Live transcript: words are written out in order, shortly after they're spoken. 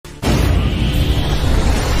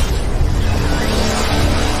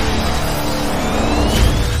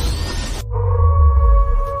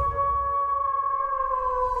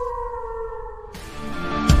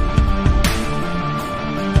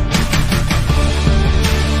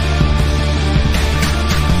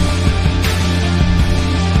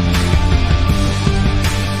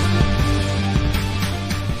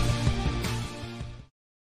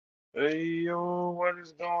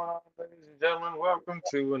is going on, ladies and gentlemen? Welcome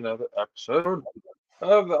to another episode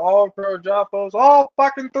of the All Pro Jappos. All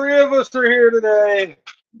fucking three of us are here today.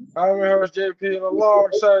 I'm your host, JP, and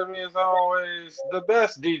alongside me, as always, the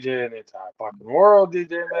best DJ in the entire fucking world,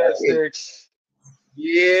 DJ Mad Sticks.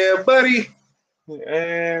 Yeah, buddy.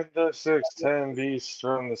 And the 6'10 beast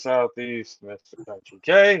from the southeast, Mr. Country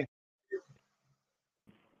K.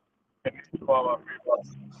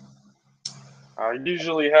 I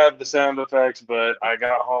usually have the sound effects, but I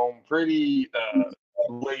got home pretty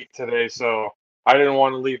late today, so I didn't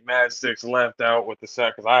want to leave Mad Sticks left out with the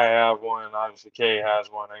set because I have one, and obviously Kay has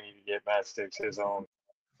one. I need to get Mad Sticks his own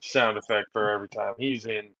sound effect for every time he's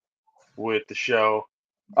in with the show.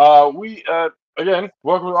 Again,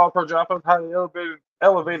 welcome to All Pro Jappos, highly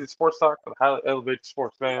elevated sports talk for the highly elevated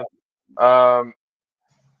sports fan.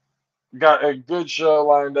 Got a good show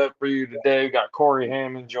lined up for you today. We got Corey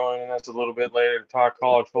Hammond joining us a little bit later to talk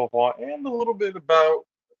college football and a little bit about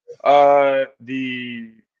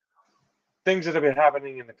the things that have been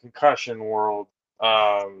happening in the concussion world.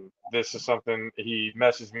 This is something he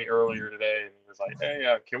messaged me earlier today, and he was like,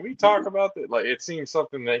 "Hey, can we talk about that?" Like, it seemed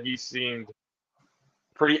something that he seemed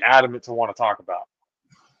pretty adamant to want to talk about.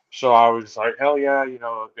 So I was like, "Hell yeah,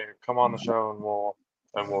 come on the show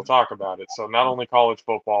and we'll talk about it." So not only college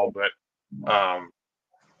football, but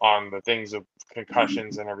on the things of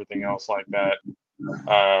concussions and everything else like that.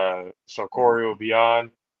 So Corey will be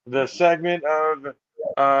on. The segment of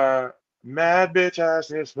Mad Bitch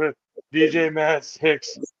Asses with DJ Mad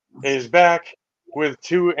Sticks is back with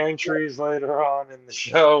 2 entries later on in the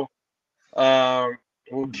show.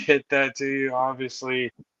 We'll get that to you. Obviously,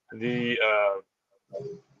 I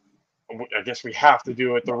guess we have to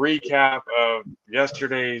do it. The recap of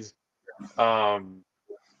yesterday's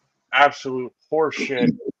absolute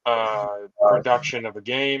horseshit production of a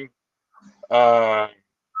game, and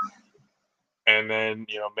then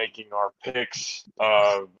making our picks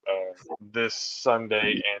of this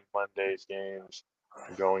Sunday and Monday's games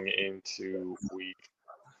going into week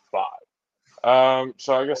 5.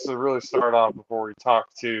 So I guess to really start off before we talk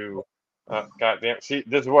to goddamn, see,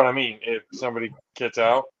 this is what I mean. If somebody gets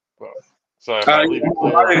out, so if I leave it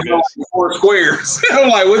clear, 4 squares. I'm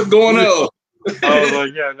like, what's going on? I was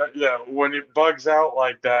like, yeah. When it bugs out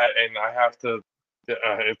like that, and I have to,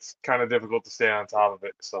 it's kind of difficult to stay on top of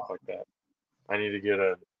it and stuff like that. I need to get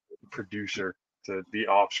a producer to be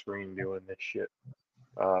off screen doing this shit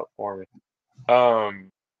for me. But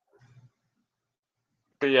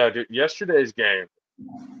yeah, dude, yesterday's game.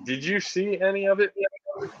 Did you see any of it?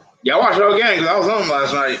 Yeah, I watched the whole game because I was on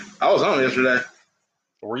last night. I was on yesterday.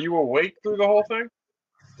 Were you awake through the whole thing?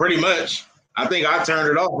 Pretty much. I think I turned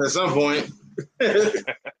it off at some point. I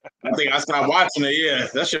think I stopped watching it. Yeah,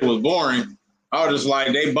 that shit was boring. I was just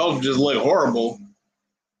like, they both just look horrible.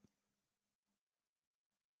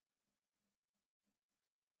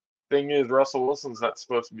 Thing is, Russell Wilson's not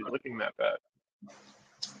supposed to be looking that bad.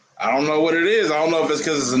 I don't know what it is. I don't know if it's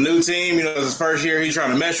because it's a new team. It's his first year. He's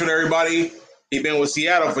trying to mesh with everybody. He's been with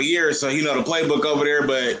Seattle for years, so he know the playbook over there.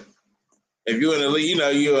 But if you're an elite,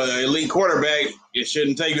 you're an elite quarterback, it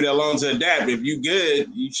shouldn't take you that long to adapt. If you good,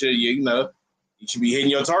 you should, you should be hitting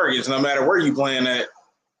your targets no matter where you playing at.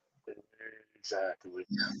 Exactly.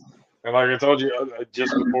 And like I told you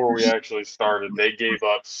just before we actually started, they gave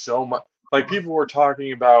up so much. Like, people were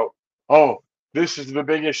talking about, oh, this is the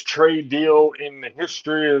biggest trade deal in the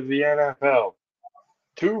history of the NFL.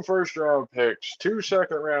 2 first-round picks, 2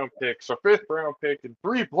 second-round picks, a 5th-round pick, and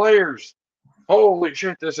 3 players. Holy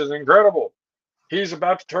shit, this is incredible. He's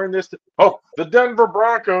about to turn this to... Oh, the Denver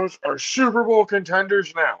Broncos are Super Bowl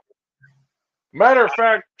contenders now. Matter of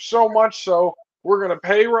fact, so much so, we're going to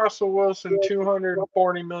pay Russell Wilson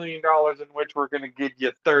 $240 million, in which we're going to give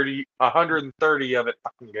you 130 of it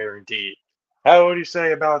fucking guaranteed. How would you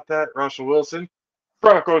say about that, Russell Wilson?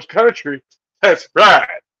 Broncos country. That's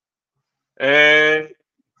right. And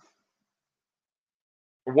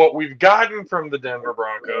what we've gotten from the Denver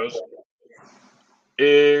Broncos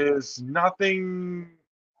is nothing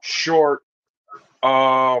short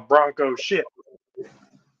of Bronco shit.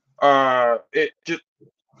 It just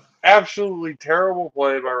absolutely terrible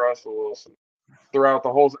play by Russell Wilson throughout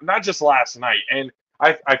the whole, not just last night. And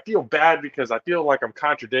I feel bad because I feel like I'm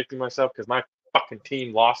contradicting myself because my fucking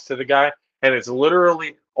team lost to the guy, and it's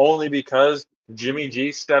literally only because Jimmy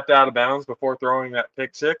G stepped out of bounds before throwing that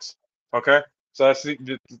pick 6. Okay, so that's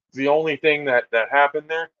the only thing that happened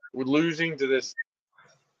there. We're losing to this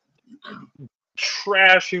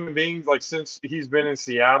trash human being, like, since he's been in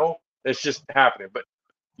Seattle. It's just happening. But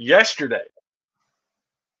yesterday,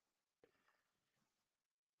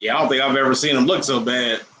 yeah, I don't think I've ever seen him look so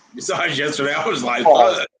bad. Besides yesterday, I was like,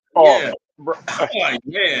 bro, Like,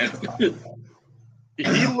 man.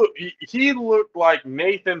 he looked like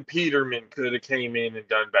Nathan Peterman could have came in and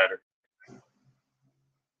done better.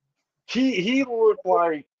 He looked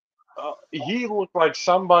like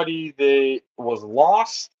somebody that was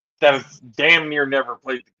lost, that damn near never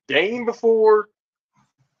played the game before,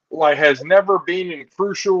 like has never been in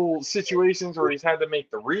crucial situations where he's had to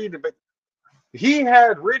make the read. But he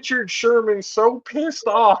had Richard Sherman so pissed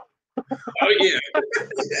off. Oh yeah.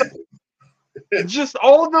 Just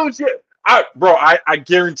all of those. I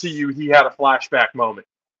guarantee you he had a flashback moment.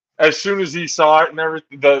 As soon as he saw it and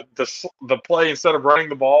everything, the play, instead of running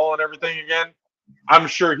the ball and everything again, I'm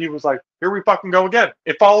sure he was like, "Here we fucking go again."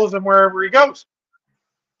 It follows him wherever he goes.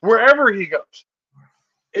 Wherever he goes.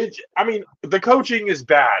 I mean, the coaching is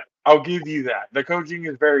bad. I'll give you that. The coaching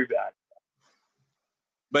is very bad.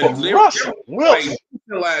 But Russell Wilson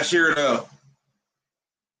last year though.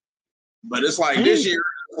 But it's like this year,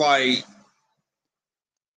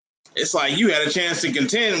 it's like you had a chance to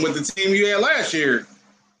contend with the team you had last year.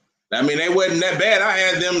 I mean, they wasn't that bad. I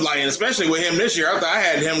had them like, especially with him this year. I thought I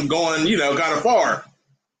had him going, kind of far.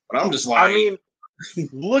 But I'm just like, I mean,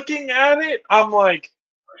 looking at it, I'm like,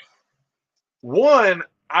 one,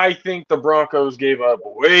 I think the Broncos gave up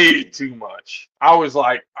way too much. I was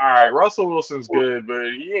like, all right, Russell Wilson's good,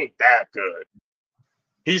 but he ain't that good.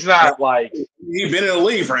 He's not like he's been in the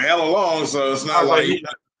league for hella long, so it's not like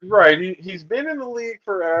right. He's been in the league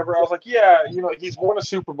forever. I was like, yeah, he's won a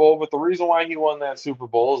Super Bowl, but the reason why he won that Super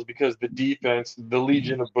Bowl is because the defense, the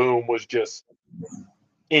Legion of Boom, was just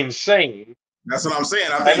insane. That's what I'm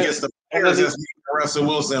saying. I think it's the players that's Russell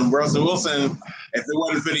Wilson. Russell Wilson, if it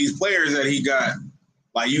wasn't for these players that he got,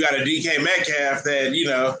 like you got a DK Metcalf that,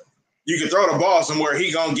 you can throw the ball somewhere,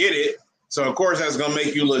 he gonna get it. So of course that's gonna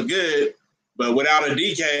make you look good. But without a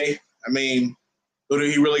DK, I mean, who do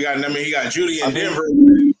he really got? I mean, he got Judy in Denver.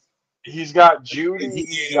 He's got Judy.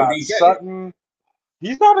 He's got Sutton.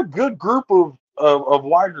 He's got a good group of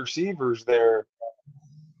wide receivers there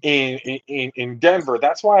in Denver.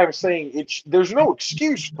 That's why I'm saying there's no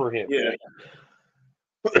excuse for him. Yeah.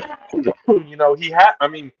 He had. I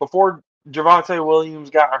mean, before Javonte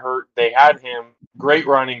Williams got hurt, they had him. Great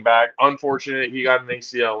running back. Unfortunate, he got an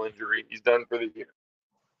ACL injury. He's done for the year.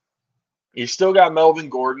 He's still got Melvin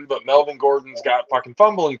Gordon, but Melvin Gordon's got fucking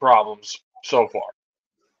fumbling problems so far.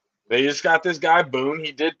 They just got this guy Boone.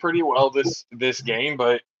 He did pretty well this game,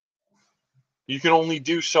 but you can only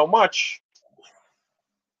do so much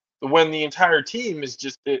when the entire team is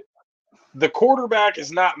just it. The quarterback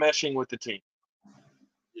is not meshing with the team.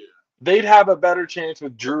 Yeah. They'd have a better chance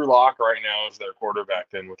with Drew Lock right now as their quarterback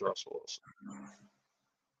than with Russell Wilson.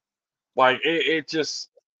 Like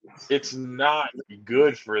it's not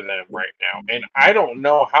good for them right now. And I don't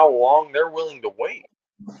know how long they're willing to wait.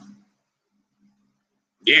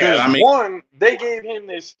 Yeah, I mean, one, they gave him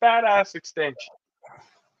this fat ass extension,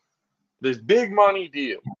 this big money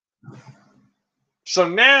deal. So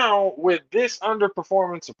now, with this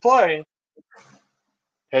underperformance of play,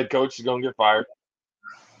 head coach is going to get fired.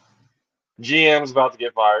 GM is about to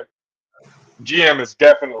get fired. GM is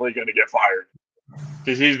definitely going to get fired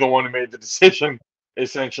because he's the one who made the decision,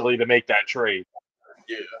 essentially, to make that trade.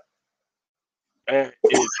 Yeah.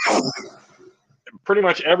 Pretty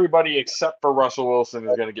much everybody except for Russell Wilson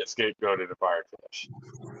is going to get scapegoated and fired for this.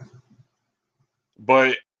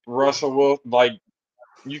 But Russell Wilson,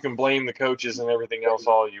 you can blame the coaches and everything else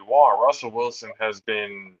all you want. Russell Wilson has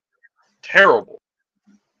been terrible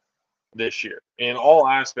this year in all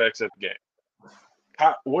aspects of the game.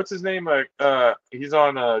 What's his name? He's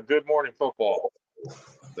on Good Morning Football.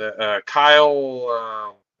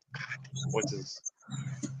 Kyle. What's his?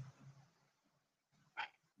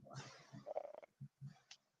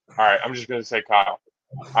 All right, I'm just going to say Kyle.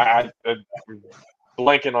 I'm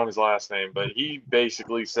blanking on his last name, but he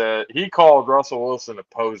basically said he called Russell Wilson a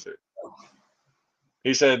poser.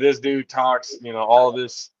 He said this dude talks, all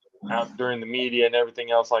this out during the media and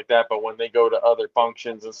everything else like that, but when they go to other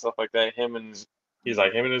functions and stuff like that, him and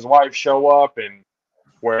his wife show up, and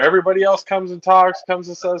where everybody else comes and talks, comes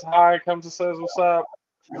and says hi, comes and says what's up,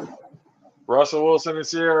 Russell Wilson and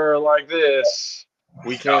Sierra are like this.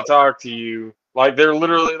 We can't talk to you. Like, they're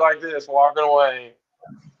literally like this, walking away,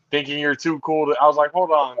 thinking you're too cool. I was like, hold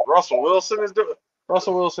on. Russell Wilson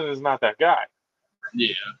is not that guy.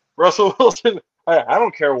 Yeah. Russell Wilson, I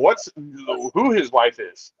don't care who his wife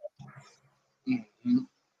is. Mm-hmm.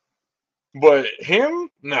 But him,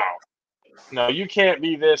 no. No, you can't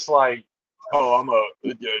be this like, oh,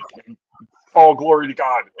 all glory to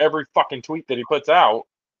God, every fucking tweet that he puts out,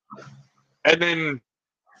 and then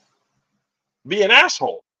be an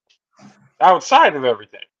asshole outside of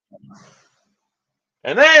everything.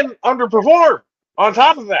 and then underperform on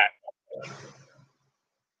top of that.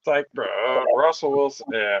 It's like, bro, Russell Wilson,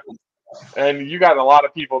 yeah. And you got a lot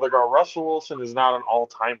of people that go, Russell Wilson is not an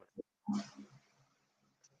all-timer.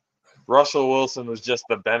 Russell Wilson was just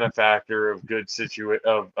the benefactor of good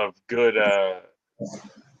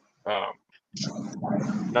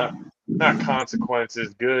not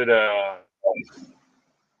consequences,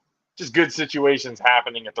 just good situations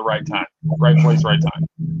happening at the right time, right place, right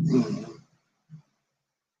time.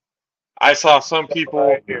 I saw some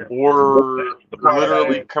people were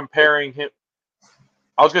literally comparing him.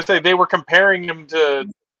 I was gonna say they were comparing him to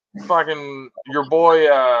fucking your boy.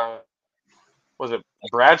 Was it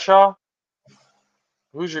Bradshaw?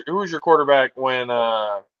 Who was your quarterback when?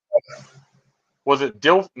 Was it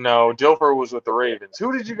Dilfer? No, Dilfer was with the Ravens.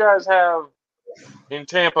 Who did you guys have in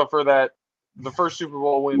Tampa for the first Super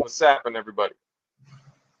Bowl win with Sapp and everybody?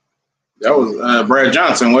 That was Brad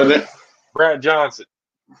Johnson, wasn't it? Brad Johnson.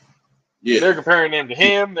 Yeah. They're comparing him to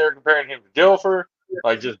him. They're comparing him to Dilfer.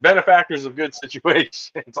 Like, just benefactors of good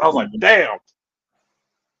situations. I was like, damn.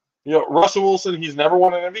 You know, Russell Wilson, he's never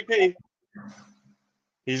won an MVP.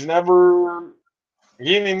 He didn't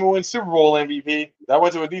even win Super Bowl MVP. That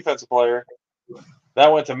went to a defensive player.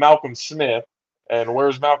 That went to Malcolm Smith. And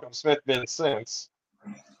where's Malcolm Smith been since?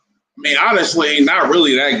 I mean, honestly, not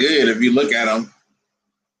really that good if you look at him.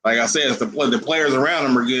 Like I said, the players around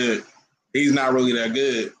him are good. He's not really that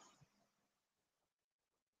good.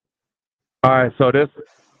 All right, so this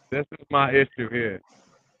is my issue here.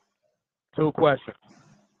 2 questions.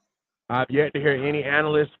 I've yet to hear any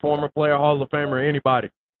analyst, former player, Hall of Famer, anybody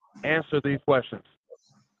answer these questions.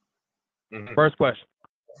 Mm-hmm. First question.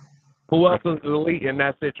 Who else is elite in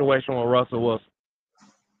that situation with Russell Wilson?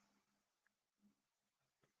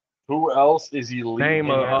 Who else is elite Name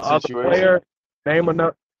in that other situation? player. Name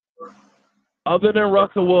another. Other than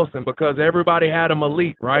Russell Wilson, because everybody had him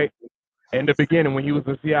elite, right? In the beginning when he was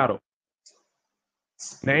in Seattle.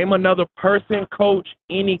 Name another person, coach,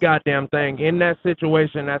 any goddamn thing in that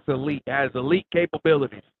situation that's elite, has elite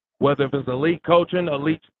capabilities. Whether if it's elite coaching,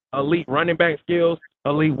 elite running back skills,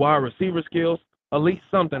 elite wide receiver skills, elite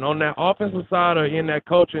something on that offensive side or in that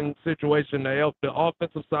coaching situation to help the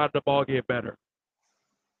offensive side of the ball get better.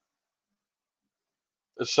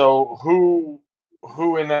 So who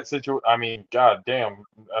in that situation? I mean, god damn,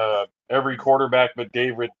 every quarterback but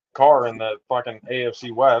David Carr in the fucking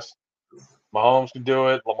AFC West. Mahomes can do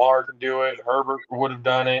it. Lamar can do it. Herbert would have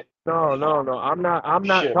done it. No. I'm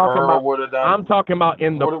not Shit, talking Burrow about. would have done. I'm talking about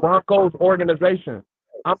in the Broncos organization.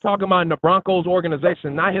 I'm talking about in the Broncos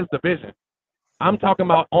organization, not his division. I'm talking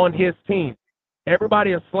about on his team.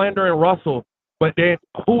 Everybody is slandering Russell, but then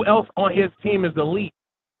who else on his team is elite?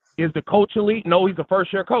 Is the coach elite? No, he's a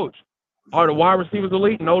first-year coach. Are the wide receivers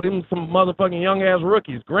elite? No, them some motherfucking young-ass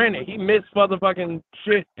rookies. Granted, he missed motherfucking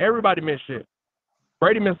shit. Everybody missed shit.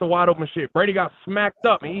 Brady missed the wide-open shit. Brady got smacked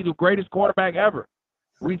up, and he's the greatest quarterback ever.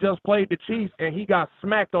 We just played the Chiefs, and he got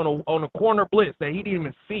smacked on a corner blitz that he didn't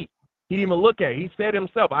even see. He didn't even look at it. He said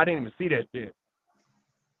himself, I didn't even see that shit.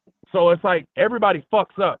 So it's like everybody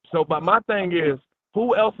fucks up. So, but my thing is,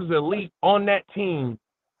 who else is elite on that team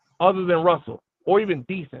other than Russell, or even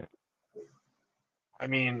decent? I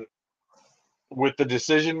mean, with the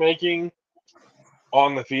decision making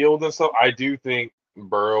on the field and stuff, I do think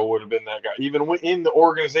Burrow would have been that guy. Even in the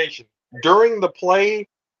organization during the play,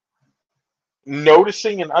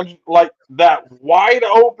 noticing and like that wide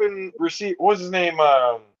open receiver. What's his name?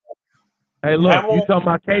 Hey, look, you talking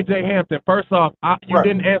about KJ Hampton. First off, you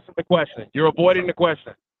didn't answer the question. You're avoiding the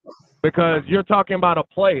question because you're talking about a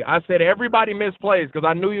play. I said everybody missed plays because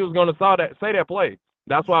I knew you was going to say that play.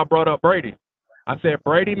 That's why I brought up Brady. I said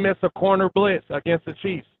Brady missed a corner blitz against the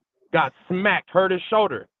Chiefs, got smacked, hurt his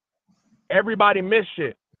shoulder. Everybody missed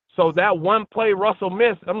shit. So that one play Russell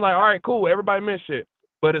missed, I'm like, all right, cool, everybody missed shit.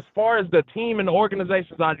 But as far as the team and the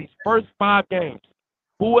organizations out of these first 5 games,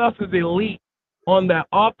 who else is elite on that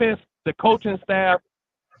offense, the coaching staff,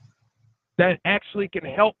 that actually can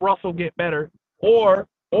help Russell get better or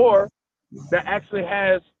that actually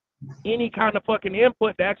has any kind of fucking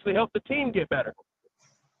input to actually help the team get better?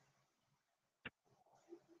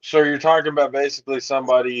 So you're talking about basically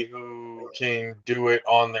somebody who can do it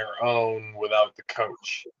on their own without the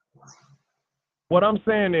coach. What I'm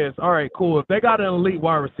saying is, all right, cool. If they got an elite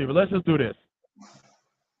wide receiver, let's just do this.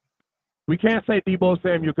 We can't say Deebo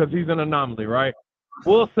Samuel because he's an anomaly, right?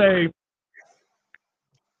 We'll say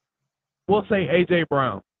A.J.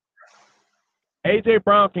 Brown. A.J.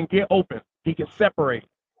 Brown can get open. He can separate.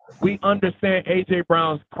 We understand A.J.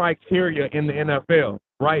 Brown's criteria in the NFL,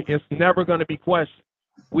 right? It's never going to be questioned.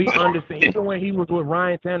 We understand. Even when he was with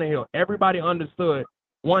Ryan Tannehill, everybody understood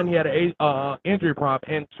One, he had an injury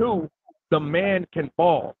problem, and two, the man can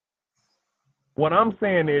ball. What I'm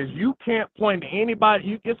saying is, you can't point to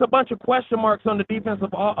anybody. It's a bunch of question marks on the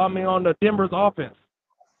defensive. On the Denver's offense.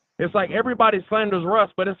 It's like everybody slanders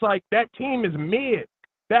Russ, but it's like that team is mid.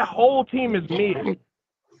 That whole team is mid.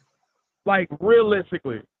 Like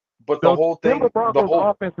realistically, But the whole thing, Denver Broncos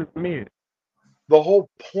offense is mid. The whole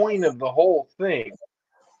point of the whole thing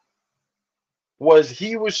was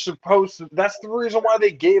he was supposed to. That's the reason why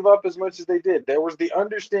they gave up as much as they did. There was the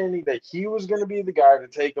understanding that he was going to be the guy to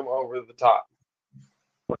take them over the top.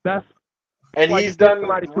 But he's done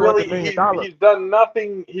really. He's done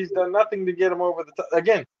nothing. He's done nothing to get him over the top.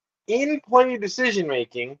 Again, in play decision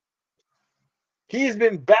making, he's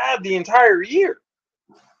been bad the entire year.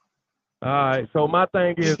 All right. So my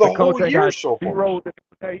thing is the coach got zeros.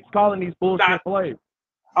 He's calling these bullshit plays.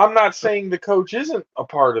 I'm not saying the coach isn't a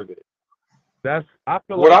part of it. I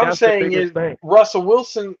feel what like I'm saying is Russell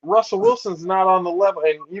Wilson's not on the level,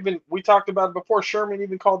 and even we talked about it before. Sherman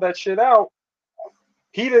even called that shit out.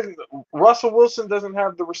 Russell Wilson doesn't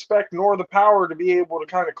have the respect nor the power to be able to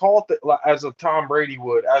kind of call it as a Tom Brady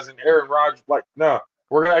would, as an Aaron Rodgers. Like, no,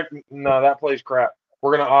 that plays crap.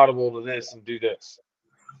 We're gonna audible to this and do this.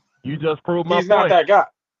 You just proved my point. He's not that guy.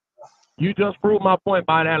 You just proved my point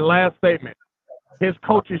by that last statement. His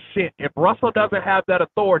coach is shit. If Russell doesn't have that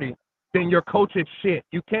authority, then your coach is shit.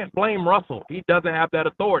 You can't blame Russell. He doesn't have that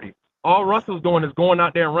authority. All Russell's doing is going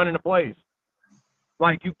out there and running the plays.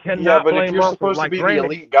 Like, you cannot blame Russell. If you're supposed to be the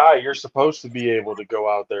elite guy, you're supposed to be able to go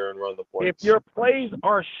out there and run the plays. If your plays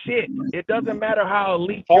are shit, it doesn't matter how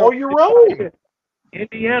elite. Call your own.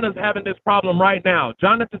 Indiana's having this problem right now.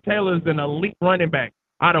 Jonathan Taylor is an elite running back.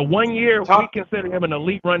 Out of 1 year, we consider him an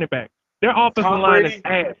elite running back. Their offensive line is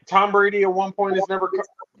ass. Tom Brady at one point has never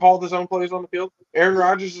called his own plays on the field. Aaron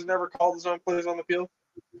Rodgers has never called his own plays on the field.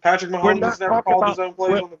 Patrick Mahomes has never called his own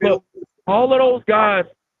plays on the field. All of those guys,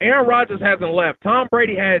 Aaron Rodgers hasn't left. Tom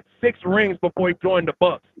Brady had 6 rings before he joined the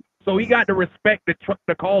Bucs, so he got the respect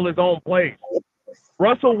to call his own plays.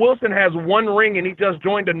 Russell Wilson has 1 ring, and he just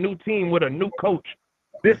joined a new team with a new coach.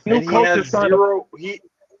 This new coach is trying to.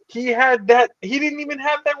 He had that. He didn't even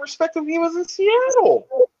have that respect when he was in Seattle.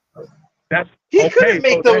 He couldn't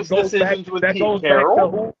make those decisions with Pete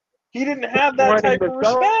Carroll. He didn't have that type of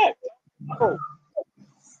respect.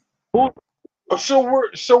 So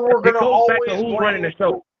we're gonna always who's running the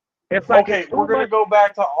show. It's like we're gonna go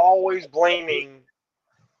back to always blaming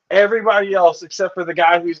everybody else except for the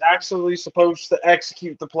guy who's actually supposed to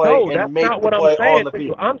execute the play and make the play on the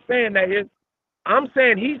field. I'm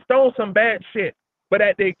saying he's thrown some bad shit, but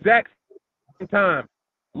at the exact same time,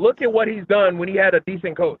 look at what he's done when he had a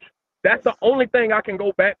decent coach. That's the only thing I can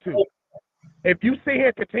go back to. If you sit here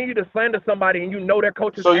and continue to slander somebody and you know their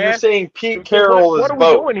coach is so you're saying Pete Carroll is what are we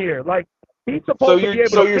doing here? Like, he's supposed to be able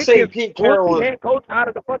to pick his head coach out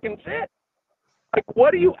of the fucking shit. Like,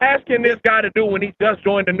 what are you asking this guy to do when he just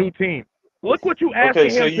joined a new team? Look what you asking him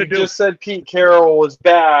to do. Okay, so you just said Pete Carroll was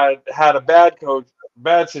bad, had a bad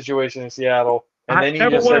bad situation in Seattle, and then you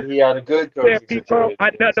just said he had a good coaching situation.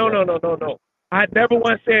 No. I never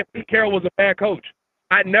once said Pete Carroll was a bad coach.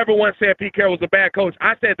 I never once said Pete Carroll was a bad coach.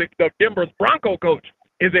 I said the Denver's Bronco coach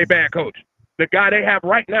is a bad coach. The guy they have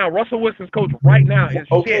right now, Russell Wilson's coach right now, is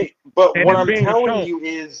shit. But what I'm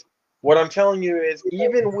telling you is,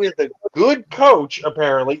 even with a good coach,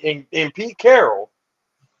 apparently, in Pete Carroll,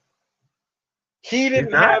 he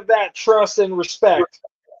didn't have that trust and respect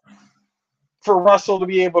for Russell to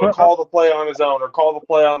be able to call the play on his own or call the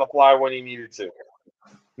play on the fly when he needed to,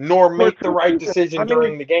 nor make the right decision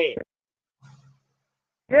during the game.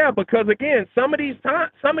 Yeah, because again, some of these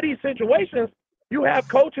situations, you have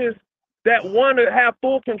coaches that want to have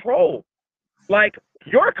full control, like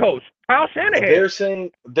your coach, Kyle Shanahan. They're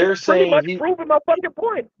saying he's proving my fucking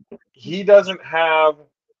point. He doesn't have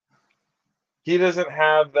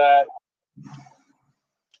that.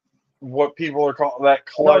 What people are calling that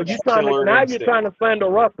clutch killer instinct. You're trying to slander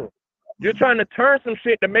Russell. You're trying to turn some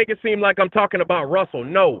shit to make it seem like I'm talking about Russell.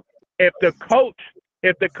 No, if the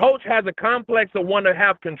coach has a complex of want to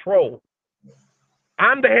have control,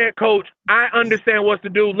 I'm the head coach. I understand what to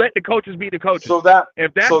do. Let the coaches be the coaches.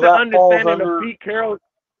 If that's the understanding of Pete Carroll,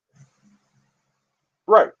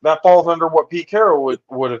 right? That falls under what Pete Carroll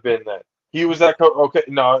would have been then. He was that coach. Okay,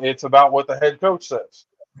 no, it's about what the head coach says.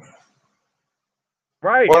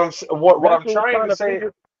 Right. What I'm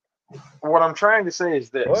trying to say is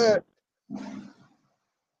this: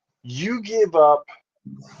 you give up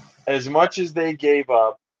as much as they gave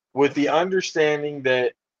up, with the understanding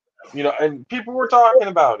that, and people were talking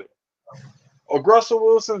about it. Oh, Russell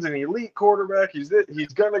Wilson's an elite quarterback. He's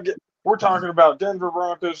gonna get. We're talking about Denver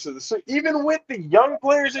Broncos to the even with the young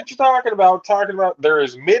players that you're talking about they're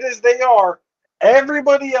as mid as they are.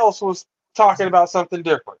 Everybody else was talking about something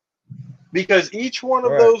different because each one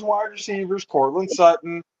of those wide receivers, Cortland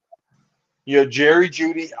Sutton, Jerry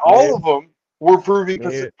Jeudy, all of them were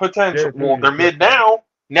proving potential. Well, they're mid now.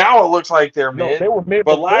 Now it looks like they're mid. They were mid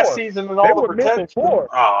but before. last season and all the potential.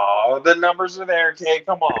 Oh, the numbers are there, Kay.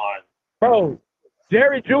 Come on. Bro,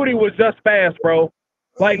 Jerry Jeudy was just fast, bro.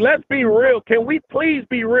 Like, let's be real. Can we please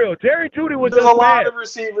be real? Jerry Jeudy was There's just a lot fast. of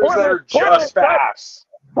receivers that are just fast.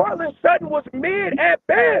 Cortland Sutton was mid at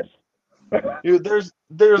best. Dude,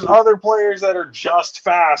 there's other players that are just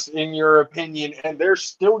fast in your opinion, and they're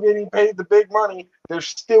still getting paid the big money. They're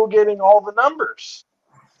still getting all the numbers.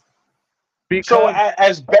 Because, so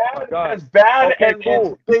as bad and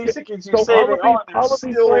as basic as you say they are, all of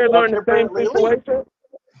these players are in the same situation.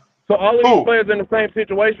 So all of these players are in the same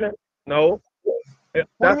situation? No.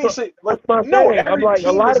 What do you say? Every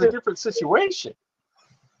team is a different situation.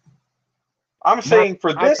 I'm saying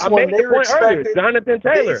for this one, they were expecting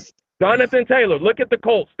Jonathan Taylor. Look at the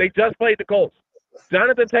Colts. They just played the Colts.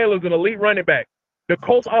 Jonathan Taylor's an elite running back. The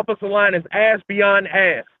Colts offensive line is ass beyond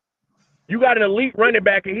ass. You got an elite running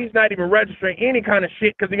back, and he's not even registering any kind of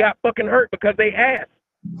shit because he got fucking hurt because they ass.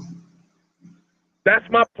 That's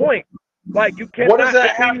my point. Like, you can't. What does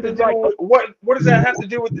that have to do? What does that have to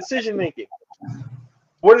do with decision making?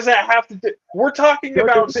 What does that have to do? We're talking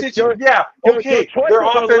about situation. Yeah, okay. Their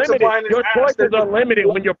offensive line is your choices are limited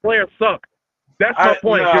when your players suck. That's my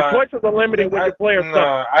point. Your choices are limited when your players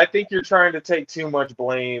suck. I think you're trying to take too much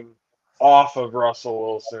blame off of Russell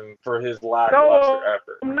Wilson for his lackluster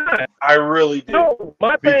effort. I'm not. I really do. No,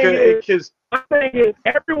 my thing is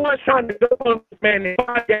everyone's trying to go on this man in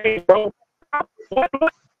 5 games, bro.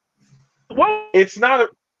 What? It's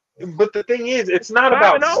not but the thing is, it's not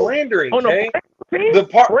about slandering, Kay. The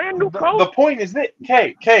point is this,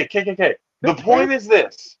 K. The point is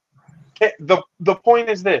this. The point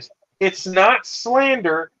is this. It's not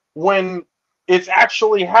slander when it's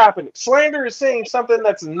actually happening. Slander is saying something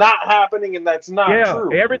that's not happening and that's not true.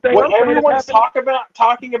 What everyone's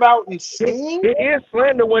talking about and saying, it is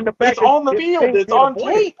slander when the fact it's on the field. It's on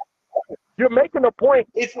tape. You're making a point.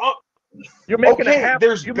 It's on. You're making a half.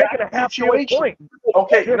 You're making a half-point point.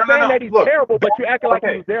 Okay, you're saying that he's terrible, but you acting like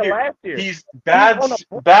he was there last year. He's bad.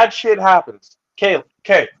 Bad shit happens.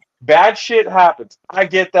 Okay. Bad shit happens. I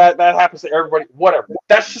get that. That happens to everybody. Whatever.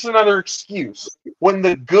 That's just another excuse. When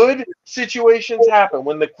the good situations happen,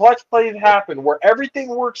 when the clutch plays happen, where everything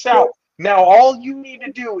works out, now all you need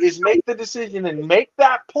to do is make the decision and make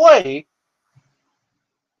that play.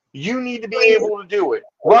 You need to be able to do it.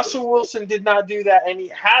 Russell Wilson did not do that, and he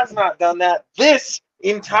has not done that this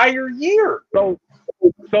entire year. So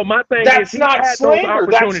my thing that's is, not slander.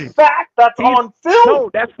 That's fact. That's on film. No,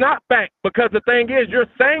 that's not fact. Because the thing is, you're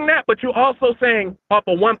saying that, but you're also saying off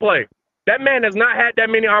of one play. That man has not had that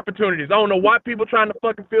many opportunities. I don't know why people trying to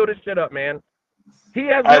fucking fill this shit up, man. He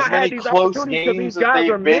has not had these opportunities because these guys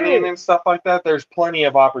are been in and stuff like that. There's plenty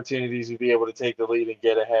of opportunities to be able to take the lead and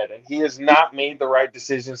get ahead, and he has not made the right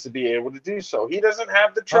decisions to be able to do so. He doesn't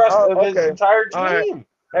have the trust of his entire team.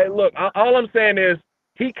 Right. Hey, look, all I'm saying is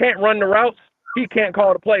he can't run the routes. He can't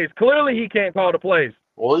call the plays. Clearly, he can't call the plays.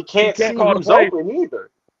 Well, he can't see who's open either.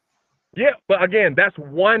 Yeah, but again, that's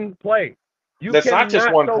one play. That's not just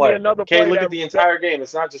one play. Okay, look at the entire game.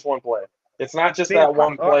 It's not just one play. It's not just that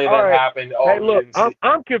one play that happened. Hey, look,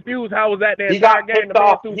 I'm confused. How was that the entire game?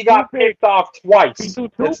 He got picked off twice.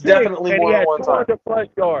 It's definitely more than one time. 200+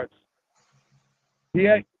 yards.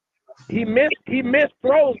 He missed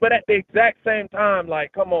throws, but at the exact same time,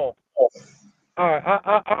 like, come on. All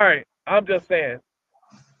right. I'm just saying.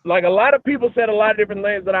 Like, a lot of people said a lot of different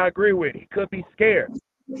things that I agree with. He could be scared.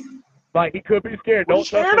 Like, he could be scared. Don't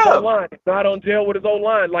trust his O-line. He's not on jail with his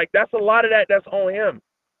O-line. Like, that's a lot of that's on him.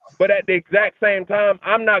 But at the exact same time,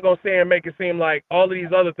 I'm not going to say and make it seem like all of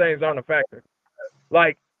these other things aren't a factor.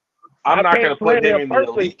 Like, I'm not going to put him in the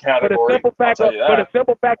elite category. For the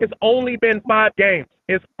simple fact, it's only been 5 games.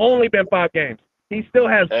 It's only been 5 games. He still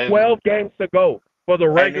has 12 games to go for the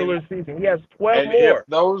regular season. He has 12 more. If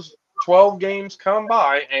those 12 games come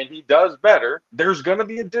by and he does better, there's going to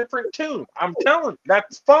be a different tune. I'm telling you,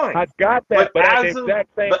 that's fine. I got that, but at the exact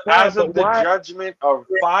same time, as of the judgment of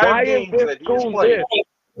 5 games that he's played,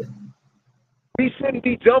 we shouldn't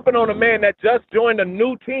be jumping on a man that just joined a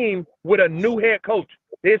new team with a new head coach.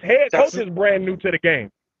 His head coach is brand new to the game.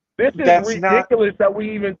 This is ridiculous that we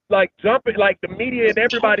even jumping, the media and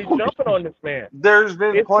everybody's jumping on this man. There's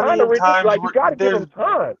been plenty of times you got to give him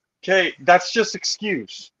time. Okay, that's just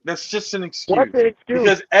excuse. That's just an excuse. What's an excuse?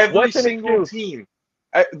 Because every single team,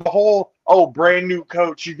 the whole brand new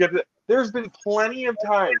coach, you get it. There's been plenty of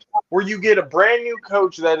times where you get a brand new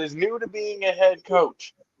coach that is new to being a head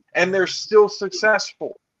coach, and they're still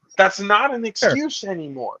successful. That's not an excuse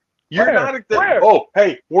anymore. You're not. Oh,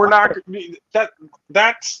 hey, we're not.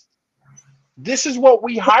 That's. This is what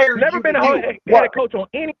we hired. Never you been to a do. head coach on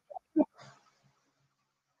any.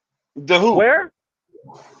 The who? Where?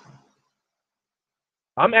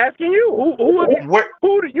 I'm asking you.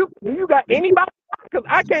 Who do you got anybody? Because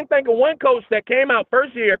I can't think of one coach that came out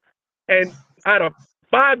first year and out of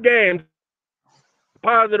 5 games,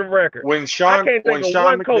 positive record. When Sean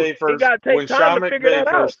McVay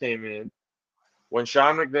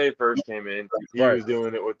first came in, he was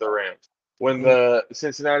doing it with the Rams. When the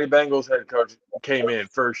Cincinnati Bengals head coach came in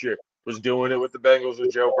first year, was doing it with the Bengals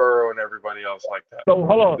with Joe Burrow and everybody else like that. So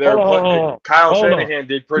hold on. Kyle Shanahan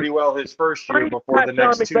did pretty well his first year before the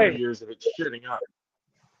next 2 years of it shitting up.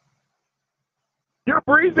 You're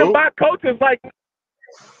breezing by coaches like.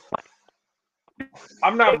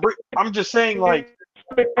 I'm just saying, like,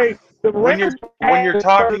 when you're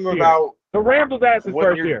talking about the Rams was ass his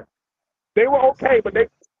first year. They were okay, but they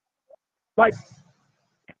like.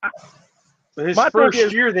 His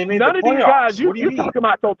first year, they made none the playoffs. None of these guys, you're talking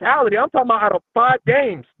about totality. I'm talking about out of 5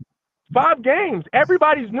 games. 5 games.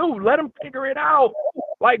 Everybody's new. Let them figure it out.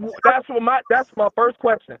 Like, that's my first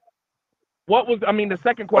question. The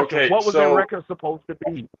second question, okay, what was their record supposed to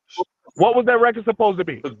be? What was their record supposed to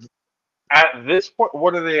be? At this point,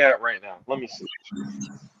 what are they at right now? Let me see.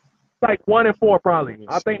 Like 1-4 probably.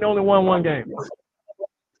 I think they only won 1 game.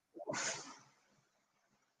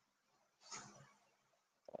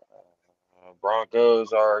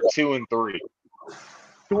 Broncos are 2-3.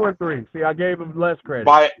 2-3. See, I gave them less credit.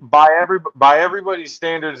 By everybody's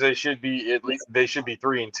standards, they should be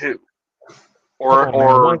 3-2,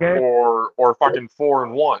 or fucking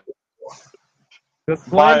 4-1.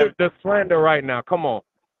 The slander right now. Come on.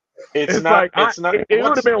 It's not. It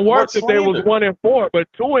would have been worse if they was 1-4, but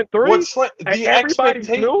 2-3. Everybody's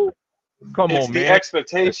new. Come on, man. The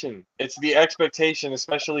expectation. It's the expectation,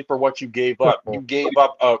 especially for what you gave up. You gave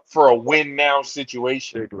up for a win now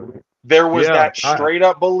situation. There was that straight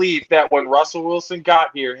up belief that when Russell Wilson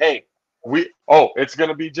got here, hey, it's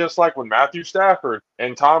going to be just like when Matthew Stafford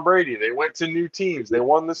and Tom Brady, they went to new teams, they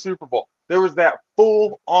won the Super Bowl. There was that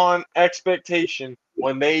full on expectation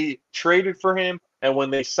when they traded for him and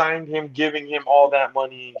when they signed him, giving him all that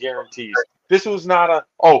money and guarantees. This was not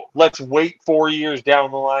let's wait 4 years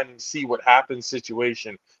down the line and see what happens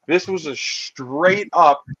situation. This was a straight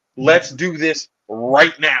up, let's do this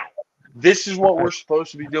right now. This is what we're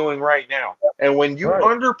supposed to be doing right now. And when you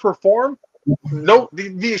underperform,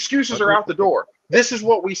 the excuses are out the door. This is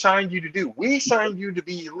what we signed you to do. We signed you to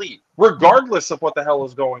be elite, regardless of what the hell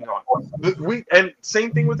is going on. And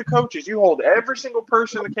same thing with the coaches. You hold every single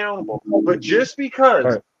person accountable. But just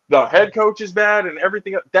because the head coach is bad and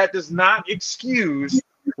everything, that does not excuse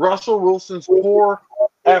Russell Wilson's poor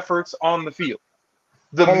efforts on the field.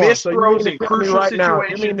 The missed throws in crucial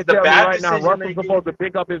situations, the bad decision Russell's supposed to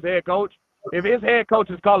pick up his head coach? If his head coach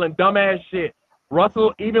is calling dumbass shit,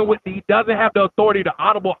 Russell, he doesn't have the authority to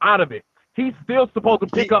audible out of it. He's still supposed to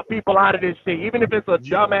pick up people out of this shit, even if it's a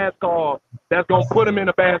dumbass call that's going to put him in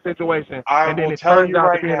a bad situation. And then it turns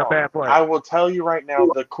out to be in a bad play. I will tell you right now,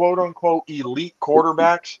 the quote-unquote elite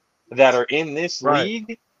quarterbacks that are in this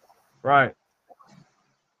league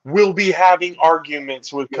will be having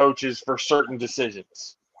arguments with coaches for certain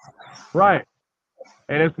decisions. Right.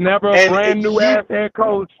 And it's never a brand new ass head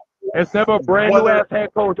coach. It's never a brand new ass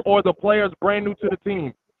head coach or the players brand new to the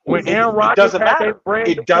team. When Aaron Rodgers had his brand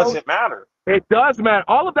new it doesn't matter. It does matter.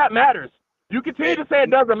 All of that matters. You continue to say it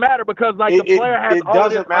doesn't matter because the player has all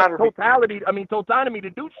this autonomy to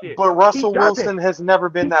do shit. But Russell Wilson has never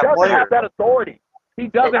been that player. He doesn't have that authority. He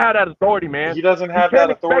doesn't have that authority, man. He doesn't have that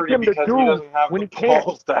authority because he doesn't have the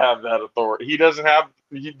balls to have that authority. He doesn't have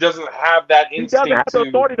that instinct. He doesn't have the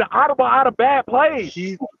authority to audible out of bad plays.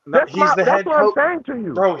 He's the head coach. I'm saying to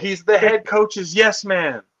you. Bro, he's the head coach's yes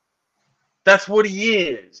man. That's what he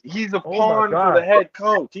is. He's a pawn for the head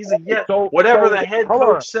coach. He's a yes. Whatever the head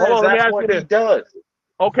coach says, that's what he does.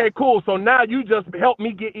 Okay, cool. So now you just helped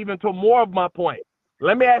me get even to more of my point.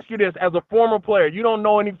 Let me ask you this. As a former player, you don't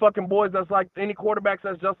know any fucking boys that's like any quarterbacks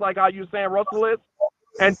that's just like how you saying Russell is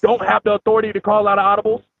and don't have the authority to call out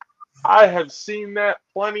audibles? I have seen that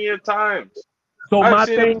plenty of times. So my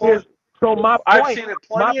thing is, I've seen it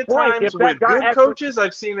plenty of times with good coaches.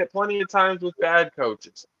 I've seen it plenty of times with bad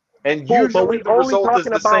coaches. And usually the result is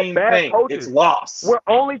the same thing. It's loss. We're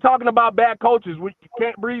only talking about bad coaches. We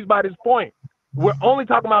can't breeze by this point. We're only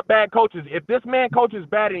talking about bad coaches. If this man coaches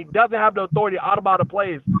bad and he doesn't have the authority to audible the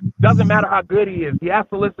plays, doesn't matter how good he is. He has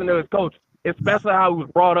to listen to his coach, especially how he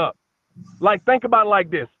was brought up. Like, think about it like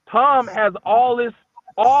this. Tom has all this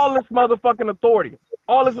motherfucking authority.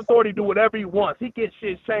 All this authority to do whatever he wants. He gets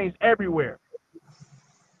shit changed everywhere.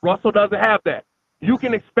 Russell doesn't have that. You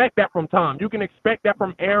can expect that from Tom. You can expect that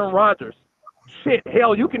from Aaron Rodgers. Shit,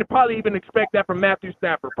 hell, you can probably even expect that from Matthew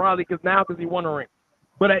Stafford, probably because he won a ring.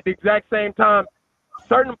 But at the exact same time,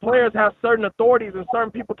 certain players have certain authorities and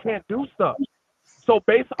certain people can't do stuff. So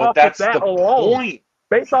based off of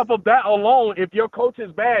that alone, if your coach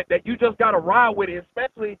is bad, that you just got to ride with it,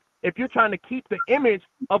 especially if you're trying to keep the image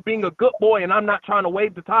of being a good boy and I'm not trying to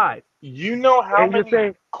wave the tide. You know how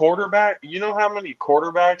many quarterbacks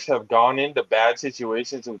have gone into bad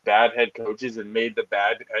situations with bad head coaches and made the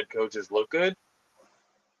bad head coaches look good?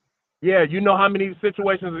 Yeah, you know how many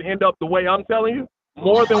situations end up the way I'm telling you?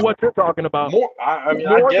 More than what you're talking about. More than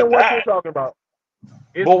what you're talking about.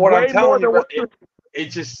 It's but what way I'm telling more you, than it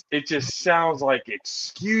just sounds like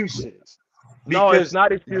excuses. No, it's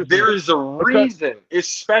not excuses. There is a reason,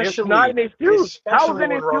 especially, it's not an excuse. How is it an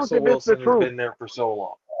when excuse Russell if it's the Wilson has truth? been there for so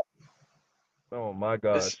long. Oh my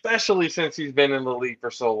God. Especially since he's been in the league for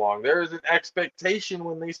so long. There is an expectation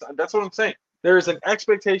when they sign. That's what I'm saying. There is an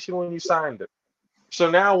expectation when you signed him. So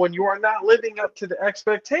now when you are not living up to the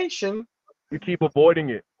expectation, you keep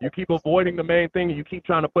avoiding it. You keep avoiding the main thing and you keep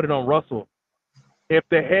trying to put it on Russell. If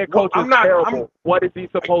the head coach is terrible, what is he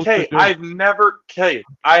supposed to do?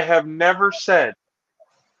 I have never said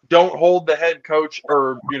don't hold the head coach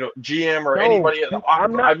or GM or anybody.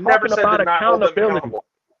 I've never said to not hold them accountable.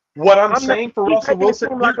 What I'm saying for Russell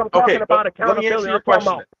Wilson, let me answer your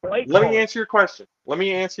question. Let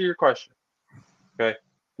me answer your question. Okay,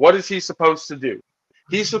 what is he supposed to do?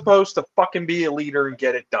 He's supposed to fucking be a leader and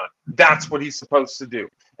get it done. That's what he's supposed to do.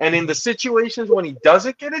 And in the situations when he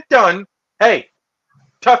doesn't get it done, hey,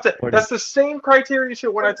 that's the same criteria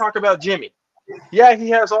shit when I talk about Jimmy. Yeah, he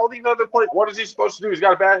has all these other plays. What is he supposed to do? He's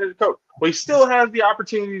got a bad head coach. Well, he still has the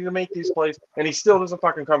opportunity to make these plays, and he still doesn't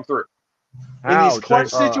fucking come through. In these clutch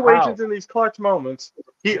situations, in these clutch moments,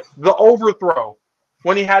 the overthrow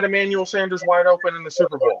when he had Emmanuel Sanders wide open in the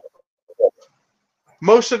Super Bowl.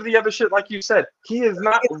 Most of the other shit, like you said, he is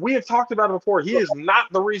not. We have talked about it before. He is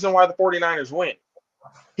not the reason why the 49ers win.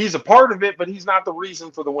 He's a part of it, but he's not the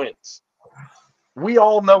reason for the wins. We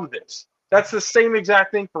all know this. That's the same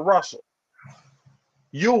exact thing for Russell.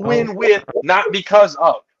 You'll win with, not because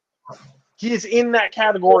of. He is in that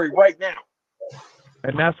category right now.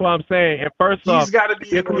 And that's what I'm saying. And first off, he's got to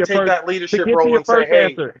be able to take that leadership role and say,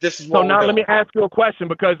 hey, this is what we're doing. So now let me ask you a question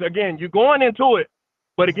because, again, you're going into it,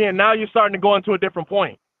 but again, now you're starting to go into a different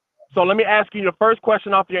point. So let me ask you the first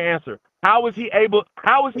question off your answer. How is he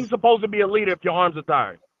supposed to be a leader if your arms are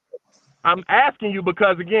tired? I'm asking you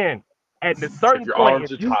because, again, at the certain your point,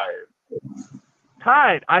 arms are tired.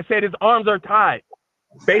 Tied. I said his arms are tied.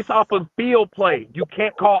 Based off of field play, you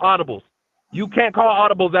can't call audibles. You can't call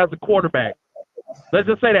audibles as a quarterback. Let's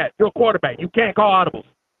just say that. You're a quarterback. You can't call audibles.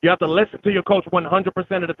 You have to listen to your coach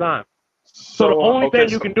 100% of the time. So the only thing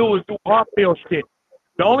you can do is do off-field shit.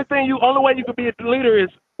 The only way you can be a leader is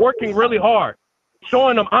working really hard,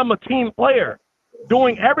 showing them I'm a team player,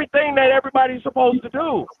 doing everything that everybody's supposed to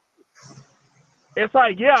do. It's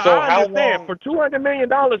like, yeah, so I understand. For $200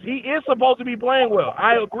 million, he is supposed to be playing well.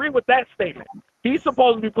 I agree with that statement. He's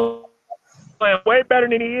supposed to be playing way better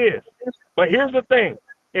than he is. But here's the thing.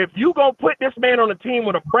 If you going to put this man on a team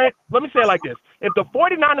with a brand, let me say it like this. If the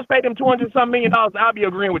 49ers paid him $200-some million, I'll be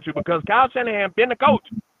agreeing with you because Kyle Shanahan been the coach.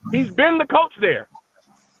 He's been the coach there.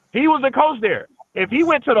 He was the coach there. If he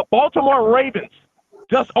went to the Baltimore Ravens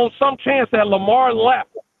just on some chance that Lamar left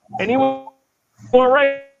and he was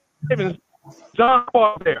on Ravens, John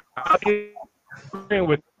Paul there. I'll be agreeing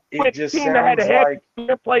with you. It just team that had a head in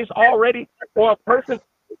place already or a person.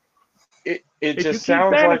 It just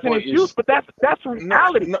sounds like what excuse, but that's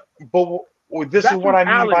reality. No, but this is what I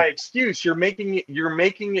mean by excuse. You're making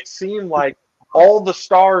it seem like all the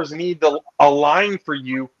stars need to align for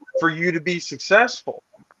you to be successful.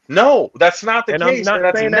 No, that's not the case. And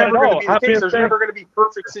that's never going to be the case. There's never going to be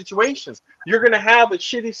perfect situations. You're going to have a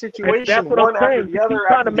shitty situation one after the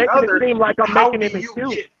other after the other. How do you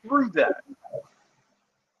get through that?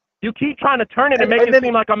 You keep trying to turn it and make it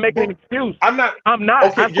seem like I'm making an excuse. I'm not.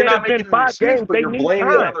 Okay, you're not making an excuse, but you're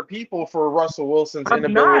blaming other people for Russell Wilson's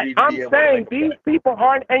inability to be able to make I'm saying these people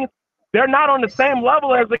they're not on the same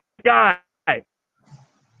level as the guy.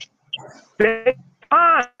 That's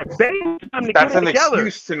an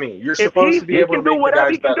excuse to me. You're supposed to be able to make the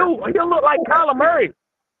guys better. He'll look like Kyler Murray.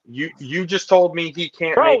 You just told me he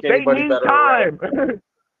can't make anybody better. Time.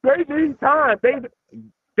 They need time.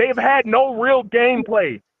 They've had no real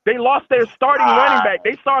gameplay. They lost their starting running back.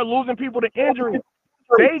 They started losing people to injury.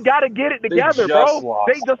 They got to get it together, bro.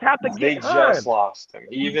 They just have to get time. just lost him.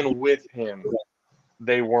 Even with him,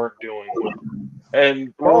 they weren't doing well.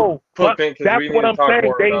 And Bro, that's what I'm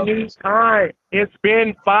saying. They need time. It's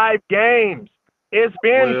been 5 games. It's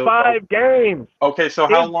been 5 games. Okay, so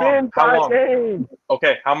how long? It's been 5 games.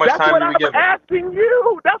 Okay, how much time do we give them? That's what I'm asking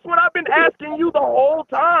you. That's what I've been asking you the whole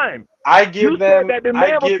time. I give them. You said that the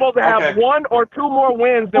man was supposed to have 1 or 2 more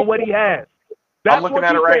wins than what he has. That's I'm looking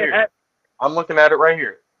at it right here. I'm looking at it right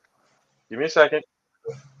here. Give me a second.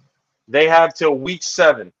 They have till week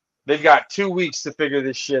 7. They've got 2 weeks to figure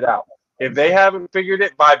this shit out. If they haven't figured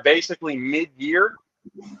it by basically mid-year,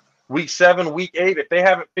 week 7, week 8, if they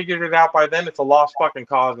haven't figured it out by then, it's a lost fucking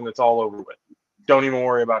cause and it's all over with. Don't even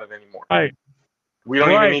worry about it anymore. Right. We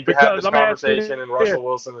don't even need to have this conversation, and Russell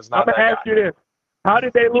Wilson is not that guy. I'm going to ask you this. How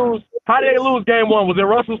did they lose? How did they lose game 1? Was it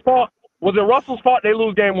Russell's fault? Was it Russell's fault they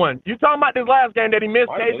lose game 1? You talking about this last game that he missed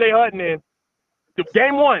KJ Hutton in?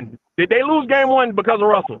 Game 1. Did they lose game 1 because of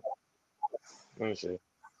Russell? Let me see.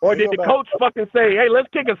 Or did the coach fucking say, hey, let's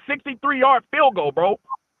kick a 63-yard field goal, bro?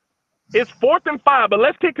 It's 4th and 5, but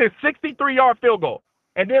let's kick a 63-yard field goal.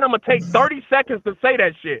 And then I'm going to take 30 seconds to say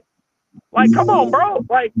that shit. Like, come on, bro.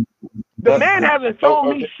 Like, the man hasn't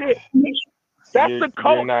shown me shit. That's the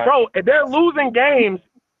coach, bro. If they're losing games,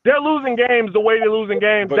 the way they're losing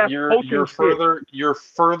games. But that's you're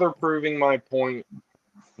further proving my point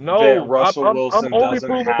that Russell Wilson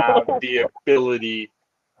doesn't have the ability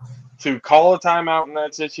to call a timeout in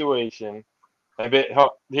that situation.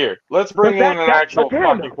 Here, let's bring in an actual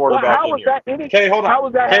fucking quarterback in here. Okay, hold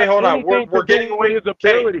on. Okay, hold on. We're getting away his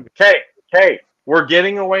ability. Okay. We're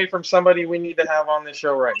getting away from somebody we need to have on this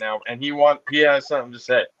show right now, and he has something to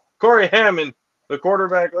say. Corey Hammond, the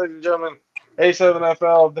quarterback, ladies and gentlemen,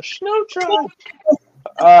 A7FL, the Snow Tribe.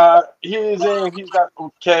 He's got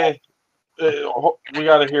okay. We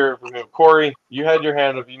got to hear it from him. Corey, you had your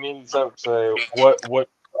hand up. You needed something to say.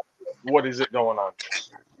 What is it going on?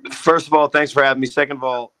 First of all, thanks for having me. Second of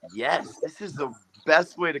all, yes, this is the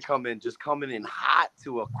best way to come in. Just coming in hot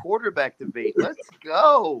to a quarterback debate. Let's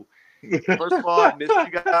go. First of all, I missed you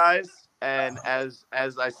guys, and as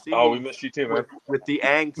I see, we missed you too, man. With the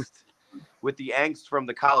angst from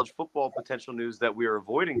the college football potential news that we are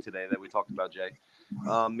avoiding today, that we talked about, Jay.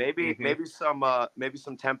 Maybe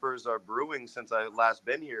some tempers are brewing since I last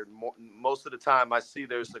been here. Most of the time, I see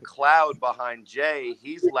there's a cloud behind Jay.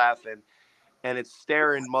 He's laughing, and it's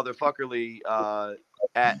staring motherfuckerly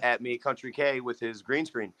at me, Country K, with his green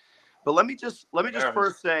screen. But let me just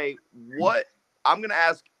first say what I'm gonna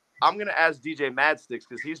ask DJ Madsticks,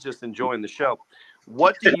 because he's just enjoying the show.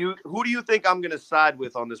 Who do you think I'm gonna side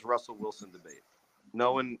with on this Russell Wilson debate?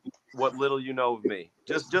 Knowing what little you know of me,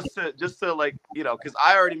 just to like, you know, because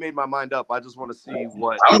I already made my mind up. I just want to see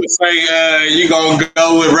what I'm gonna say. You gonna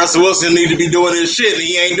go with Russell Wilson need to be doing his shit, and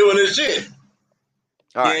he ain't doing his shit.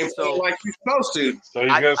 All right, so like you're supposed to. So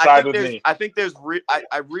he's gonna side with me. I think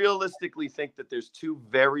I realistically think that there's 2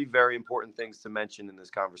 very, very important things to mention in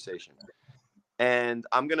this conversation. And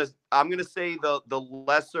I'm gonna say the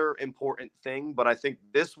lesser important thing, but I think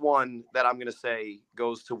this one that I'm gonna say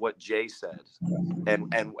goes to what Jay said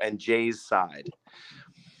and Jay's side.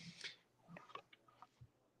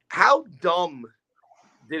 How dumb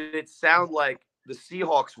did it sound like the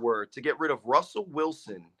Seahawks were to get rid of Russell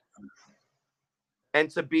Wilson and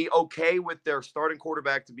to be okay with their starting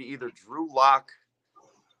quarterback to be either Drew Lock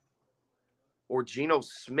or Geno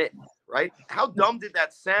Smith, right? How dumb did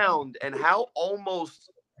that sound, and how almost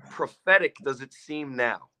prophetic does it seem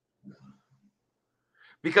now?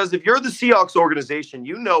 Because if you're the Seahawks organization,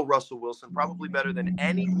 you know Russell Wilson probably better than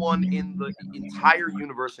anyone in the entire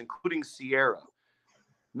universe, including Sierra.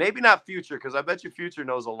 Maybe not Future, because I bet you Future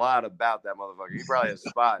knows a lot about that motherfucker. He probably has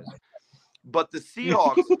spies. But the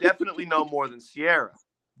Seahawks definitely know more than Sierra,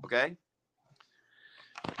 okay?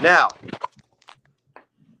 Now,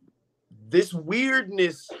 this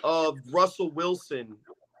weirdness of Russell Wilson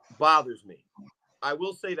bothers me. I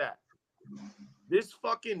will say that. This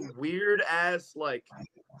fucking weird ass, like,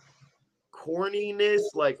 corniness,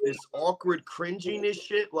 like this awkward cringiness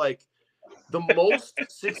shit, like the most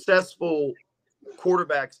successful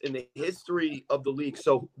quarterbacks in the history of the league.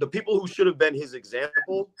 So the people who should have been his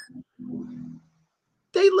example,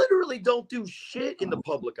 they literally don't do shit in the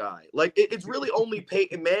public eye. Like it's really only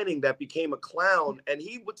Peyton Manning that became a clown, and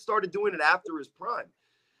he started doing it after his prime.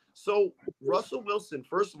 So Russell Wilson,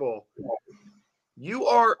 first of all, you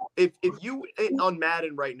are if you on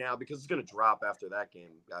Madden right now, because it's gonna drop after that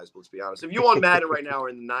game, guys. Let's be honest. If you on Madden right now or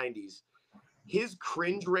in the 90s, his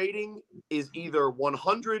cringe rating is either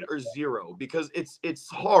 100 or 0 because it's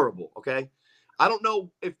horrible. Okay, I don't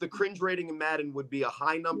know if the cringe rating in Madden would be a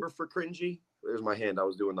high number for cringy. There's my hand. I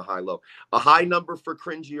was doing the high-low. A high number for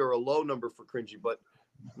cringy or a low number for cringy. But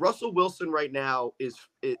Russell Wilson right now is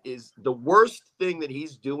the worst thing that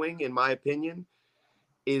he's doing, in my opinion,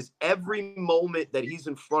 is every moment that he's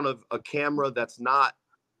in front of a camera that's not,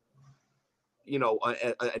 you know,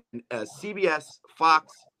 a CBS,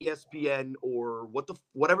 Fox, ESPN, or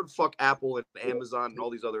whatever the fuck Apple and Amazon and all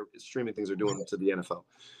these other streaming things are doing to the NFL.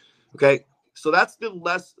 Okay, so that's the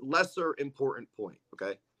lesser important point.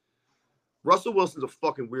 Okay, Russell Wilson's a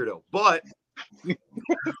fucking weirdo, but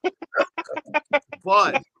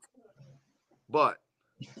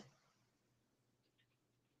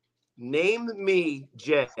name me,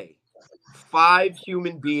 Jay, 5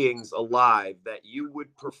 human beings alive that you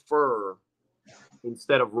would prefer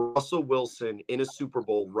instead of Russell Wilson in a Super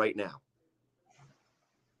Bowl right now.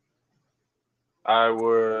 I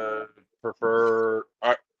would prefer.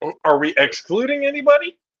 Are we excluding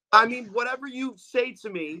anybody? I mean, whatever you say to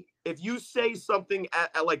me, if you say something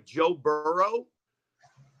at like Joe Burrow,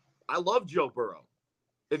 I love Joe Burrow.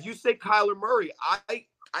 If you say Kyler Murray, I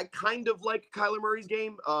kind of like Kyler Murray's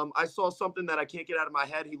game. I saw something that I can't get out of my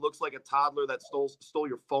head. He looks like a toddler that stole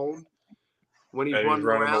your phone when he's running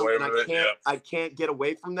around, and I can't get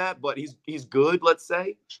away from that. But he's good, let's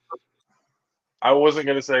say. I wasn't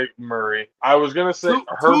gonna say Murray. I was gonna say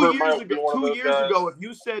Herbert might be one of those guys.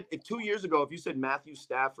 2 years ago, if you said Matthew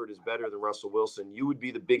Stafford is better than Russell Wilson, you would be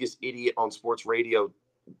the biggest idiot on sports radio,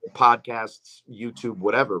 podcasts, YouTube,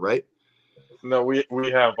 whatever, right? No, we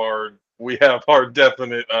have our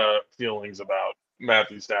definite feelings about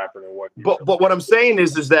Matthew Stafford and what. But what I'm saying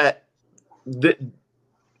is that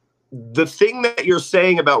the thing that you're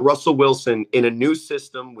saying about Russell Wilson in a new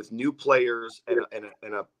system with new players and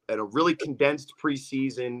a really condensed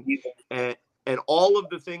preseason and all of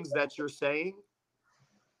the things that you're saying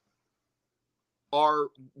are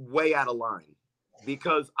way out of line,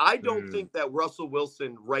 because I don't think that Russell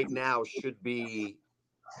Wilson right now should be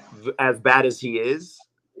as bad as he is.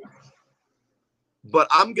 But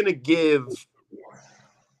I'm going to give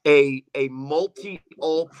a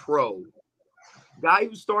multi-all-pro guy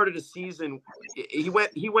who started a season, he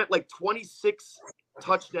went like 26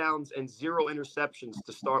 touchdowns and 0 interceptions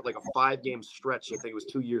to start like a 5-game stretch. I think it was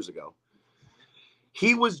 2 years ago.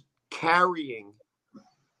 He was carrying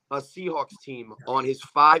a Seahawks team on his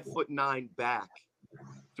 5'9" back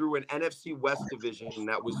through an NFC West division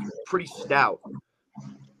that was pretty stout.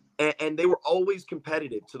 And they were always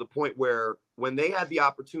competitive to the point where when they had the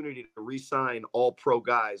opportunity to re-sign all pro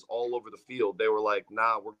guys all over the field, they were like,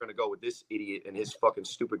 nah, we're going to go with this idiot and his fucking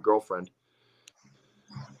stupid girlfriend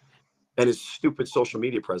and his stupid social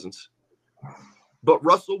media presence. But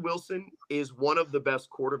Russell Wilson is one of the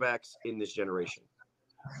best quarterbacks in this generation.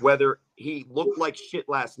 Whether he looked like shit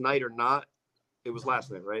last night or not, it was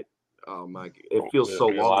last night, right? Oh my! It feels so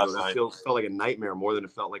long ago. It felt like a nightmare more than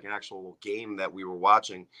it felt like an actual game that we were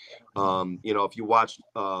watching. You know, if you watched,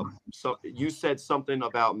 you said something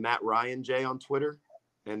about Matt Ryan, Jay, on Twitter,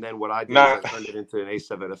 and then what I did was I turned it into an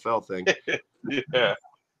A7 NFL thing. Yeah,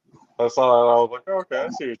 I saw that. I was like, okay, I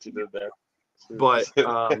see what you did there. But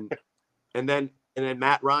and then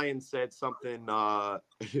Matt Ryan said something.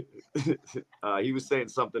 He was saying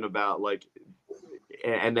something about like,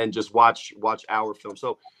 and then just watch our film.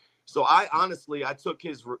 So I honestly, I took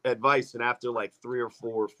his advice, and after like 3 or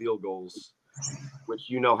 4 field goals, which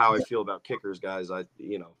you know how I feel about kickers, guys,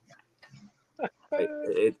 it's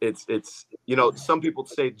you know, some people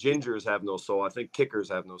say gingers have no soul. I think kickers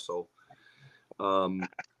have no soul.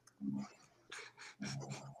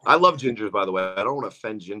 I love gingers, by the way. I don't want to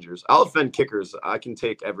offend gingers. I'll offend kickers. I can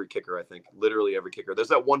take every kicker, I think. Literally every kicker. There's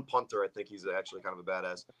that one punter, I think he's actually kind of a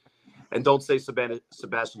badass. And don't say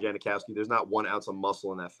Sebastian Janikowski. There's not 1 ounce of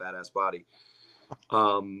muscle in that fat-ass body.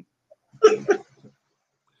 But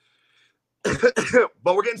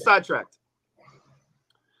we're getting sidetracked.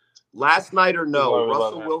 Last night or no,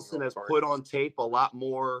 Russell Wilson has put on tape a lot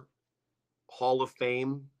more Hall of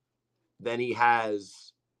Fame than he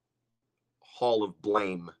has Hall of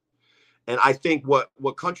Blame. And I think what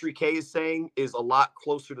Country K is saying is a lot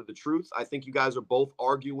closer to the truth. I think you guys are both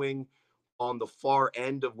arguing on the far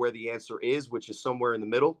end of where the answer is, which is somewhere in the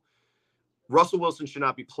middle. Russell Wilson should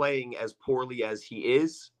not be playing as poorly as he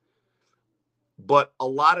is. But a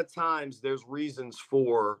lot of times there's reasons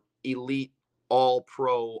for elite,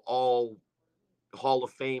 all-pro, all Hall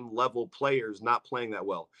of Fame level players not playing that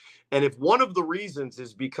well. And if one of the reasons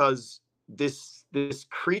is because this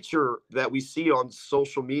creature that we see on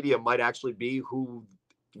social media might actually be who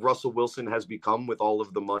Russell Wilson has become with all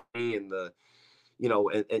of the money and the, you know,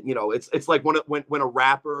 and you know, it's like when a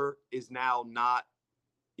rapper is now not,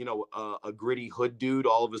 a gritty hood dude,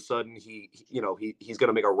 all of a sudden he's going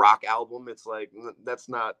to make a rock album. It's like, that's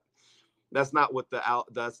not what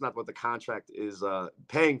the contract is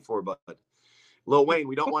paying for. But Lil Wayne,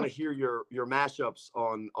 we don't want to hear your mashups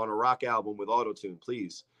on a rock album with autotune,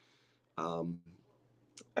 please.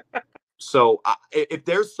 So if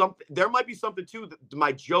there's something, there might be something too.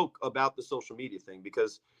 My joke about the social media thing,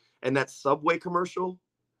 and that Subway commercial,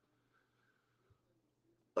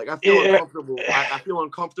 like I feel uncomfortable. I feel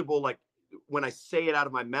uncomfortable, like when I say it out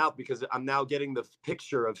of my mouth, because I'm now getting the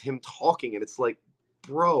picture of him talking, and it's like,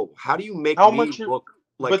 bro, how do you make me look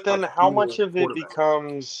like? But then, how much of it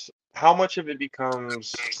becomes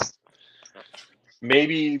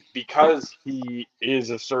maybe because he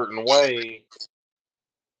is a certain way,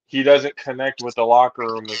 he doesn't connect with the locker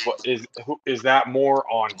room. Is that more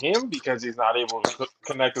on him because he's not able to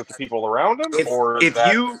connect with the people around him, or is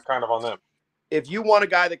that kind of on them? If you want a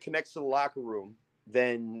guy that connects to the locker room,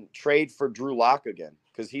 then trade for Drew Lock again,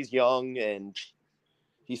 because he's young and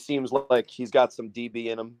he seems like he's got some DB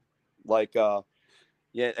in him. Like, and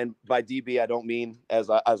by DB I don't mean as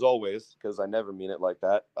always, because I never mean it like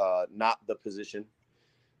that. Not the position.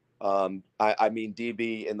 I mean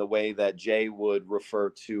DB in the way that Jay would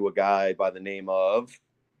refer to a guy by the name of,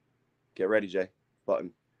 get ready, Jay,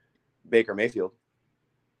 button, Baker Mayfield.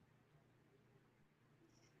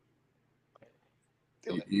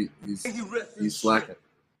 He's slacking.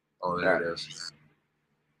 Oh, there it is.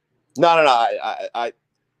 No. I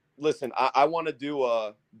listen. I want to do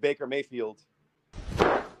a Baker Mayfield.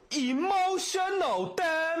 Emotional,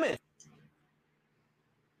 damn it.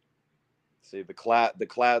 See the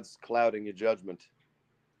clouds clouding your judgment.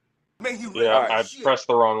 I pressed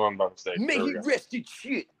the wrong one by mistake. May he rest in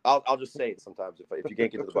shit. I'll just say it sometimes if you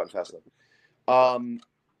can't get to the button fast enough.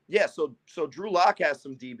 Yeah. So Drew Lock has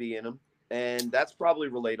some DB in him, and that's probably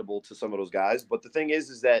relatable to some of those guys. But the thing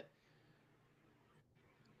is that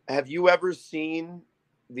have you ever seen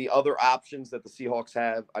the other options that the Seahawks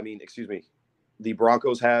have? The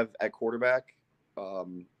Broncos have at quarterback.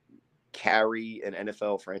 Carry an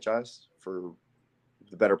NFL franchise for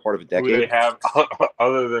the better part of a decade. Who they have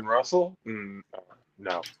other than Russell?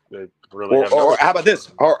 No, they really have. Or how about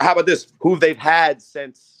this? Who they've had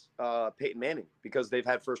since Peyton Manning, because they've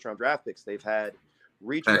had first-round draft picks. They've had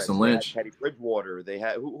retreads. Paxton Lynch, Teddy Bridgewater. They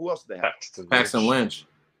had who else did they have? Paxton Lynch.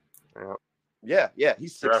 Yeah.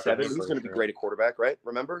 He's 6'7". He's going to be great at quarterback, right?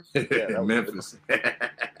 Remember? Yeah, Memphis.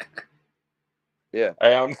 Yeah.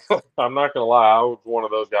 Hey, I'm not gonna lie. I was one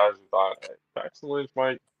of those guys who thought Paxton Lynch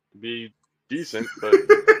might be decent, but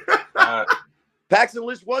Paxton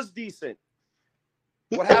Lynch was decent.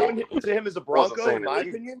 What happened to him as a Bronco, in my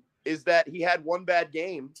opinion, is that he had one bad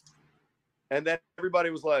game, and then everybody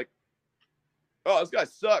was like, "Oh, this guy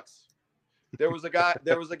sucks." There was a guy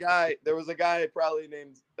probably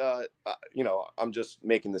named, I'm just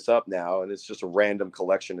making this up now, and it's just a random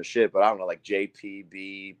collection of shit, but I don't know, like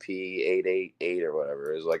JPBP888 or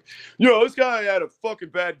whatever. It's like, this guy had a fucking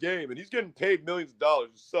bad game, and he's getting paid millions of dollars.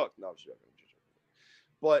 It sucks. No, I'm joking.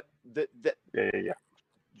 But the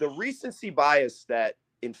recency bias that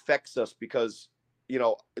infects us, because,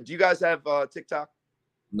 do you guys have TikTok?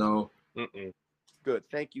 No. Mm-mm. Good.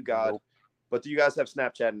 Thank you, God. Nope. But do you guys have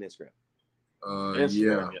Snapchat and Instagram?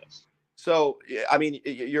 Yeah. Yes. So, I mean,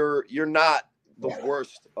 you're not the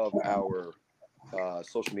worst of our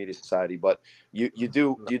social media society, but you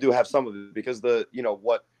do have some of it, because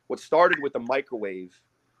what started with the microwave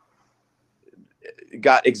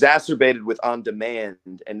got exacerbated with on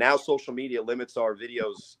demand, and now social media limits our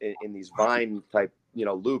videos in these Vine type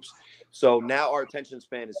loops. So now our attention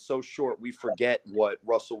span is so short, we forget what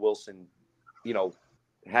Russell Wilson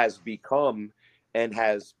has become, and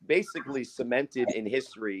has basically cemented in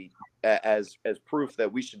history as proof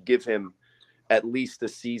that we should give him at least a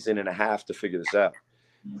season and a half to figure this out.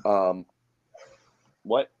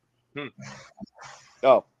 What?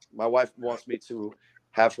 Oh, my wife wants me to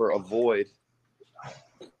have her avoid,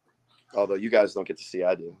 although you guys don't get to see,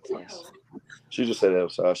 I do. She just said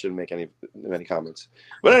it, so I shouldn't make any comments.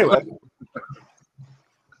 But anyway,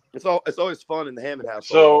 it's always fun in the Hammond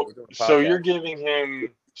household. So you're giving him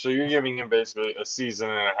basically a season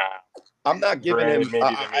and a half. I'm not giving him.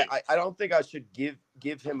 I don't think I should give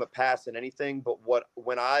him a pass in anything. But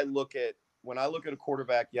when I look at a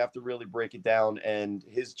quarterback, you have to really break it down. And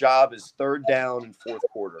his job is third down and fourth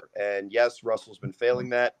quarter. And yes, Russell's been failing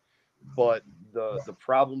that. But the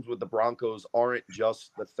problems with the Broncos aren't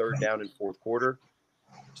just the third down and fourth quarter.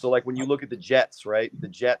 So like when you look at the Jets, right? The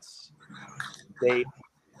Jets, they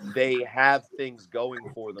have things going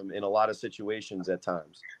for them in a lot of situations at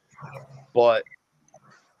times. But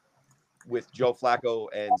with Joe Flacco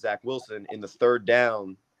and Zach Wilson in the third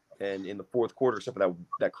down, and in the fourth quarter, except for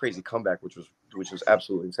that crazy comeback, which was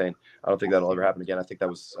absolutely insane. I don't think that'll ever happen again. I think that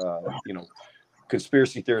was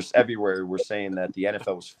conspiracy theorists everywhere were saying that the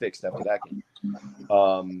NFL was fixed after that game.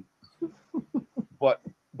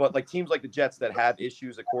 But like teams like the Jets that have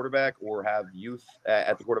issues at quarterback or have youth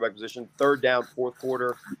at the quarterback position, third down, fourth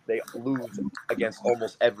quarter, they lose against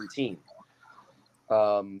almost every team.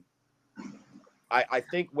 I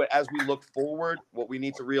think as we look forward, what we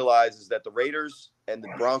need to realize is that the Raiders and the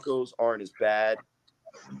Broncos aren't as bad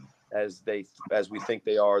as we think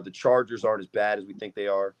they are. The Chargers aren't as bad as we think they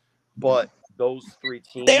are. But those three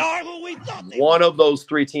teams, They are who we thought they one of those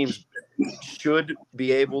three teams should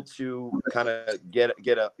be able to kind of get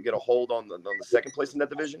a hold on the second place in that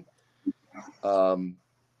division.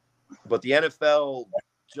 But the NFL,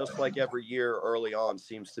 just like every year early on,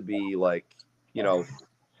 seems to be like,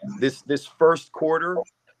 this first quarter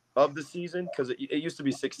of the season, because it used to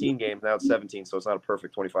be 16 games, now it's 17, so it's not a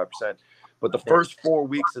perfect 25%. But the first 4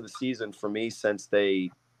 weeks of the season for me, since they,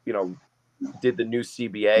 did the new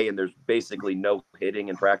CBA and there's basically no hitting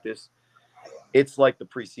in practice, it's like the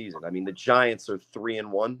preseason. I mean, the Giants are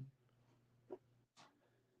 3-1.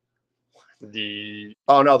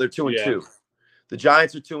 Oh no, they're 2-2. The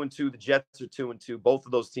Giants are 2-2. The Jets are 2-2. Both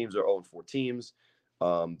of those teams are 0-4 teams.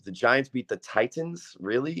 The Giants beat the Titans.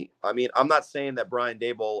 Really? I mean, I'm not saying that Brian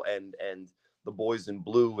Daboll and the boys in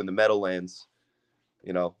blue in the Meadowlands,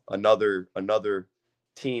 another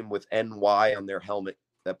team with NY on their helmet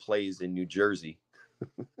that plays in New Jersey.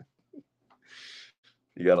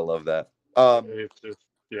 You gotta love that. But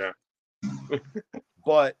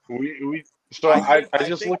I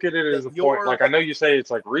just look at it as a point. Like, I know you say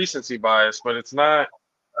it's like recency bias, but it's not.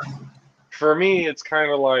 For me, it's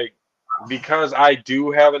kind of like, because I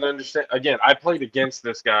do have an understanding. Again, I played against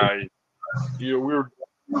this guy. We were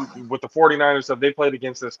with the 49ers stuff. They played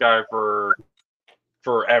against this guy for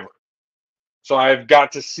forever. So I've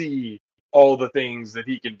got to see all the things that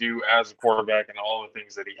he can do as a quarterback and all the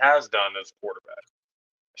things that he has done as a quarterback.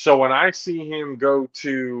 So when I see him go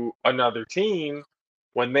to another team,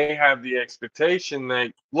 when they have the expectation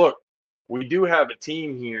that, look, we do have a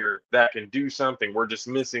team here that can do something. We're just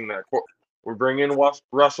missing that. We're bringing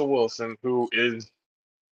Russell Wilson, who is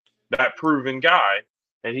that proven guy,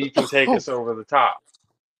 and he can take us over the top.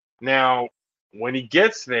 Now, when he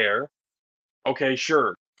gets there, okay,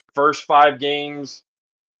 sure. First 5 games,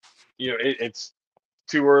 it's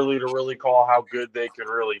too early to really call how good they can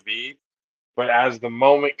really be. But as the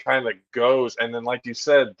moment kind of goes, and then like you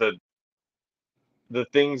said, the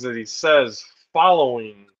things that he says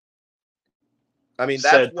following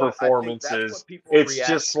said performances, it's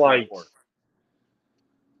just like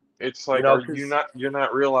you're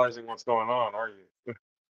not realizing what's going on, are you?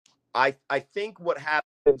 I think what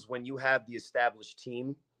happens when you have the established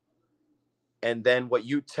team, and then what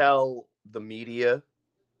you tell the media,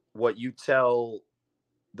 what you tell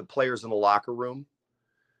the players in the locker room,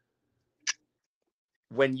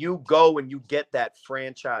 when you go and you get that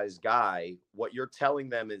franchise guy, what you're telling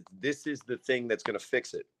them is this is the thing that's going to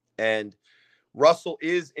fix it. And Russell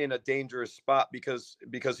is in a dangerous spot because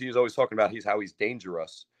he's always talking about how he's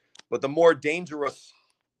dangerous. But the more dangerous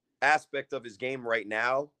aspect of his game right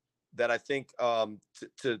now that I think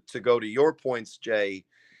to go to your points, Jay,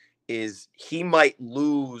 is he might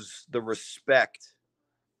lose the respect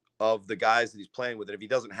of the guys that he's playing with. And if he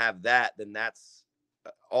doesn't have that, then that's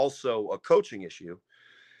also a coaching issue.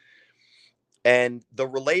 And the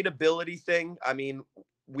relatability thing, I mean,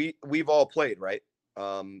 we've all played, right?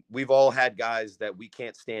 We've all had guys that we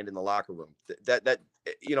can't stand in the locker room. That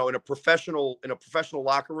in a professional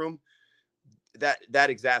locker room, that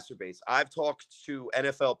exacerbates. I've talked to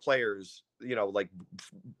NFL players,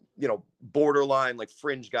 borderline like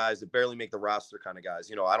fringe guys that barely make the roster kind of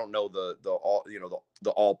guys. I don't know the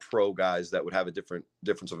all pro guys that would have a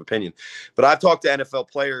difference of opinion, but I've talked to NFL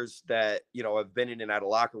players that have been in and out of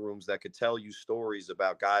locker rooms that could tell you stories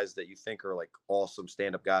about guys that you think are like awesome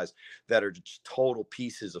stand-up guys that are just total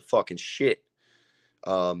pieces of fucking shit.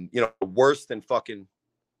 Worse than fucking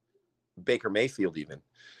Baker Mayfield even.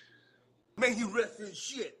 May he rest in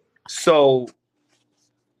shit. So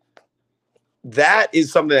that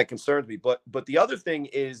is something that concerns me. But the other thing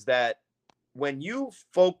is that when you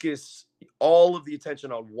focus all of the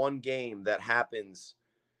attention on one game that happens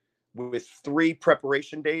with 3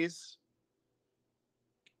 preparation days,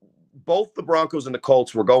 both the Broncos and the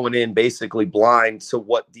Colts were going in basically blind to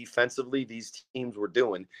what defensively these teams were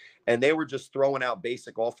doing. And they were just throwing out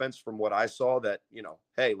basic offense from what I saw that,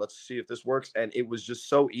 hey, let's see if this works. And it was just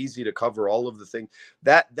so easy to cover all of the things.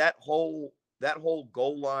 That whole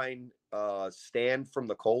goal line stand from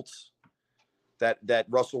the Colts, that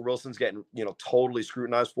Russell Wilson's getting, totally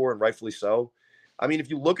scrutinized for, and rightfully so. I mean, if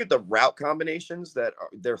you look at the route combinations that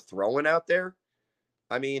they're throwing out there,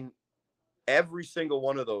 I mean, every single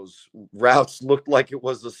one of those routes looked like it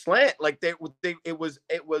was a slant. Like it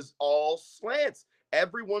was all slants.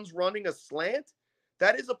 Everyone's running a slant.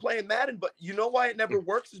 That is a play in Madden, but you know why it never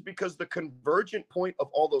works is because the convergent point of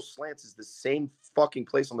all those slants is the same fucking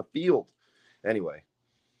place on the field. Anyway.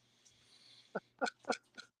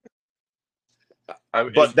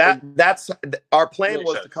 But that's our plan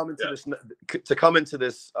was to come into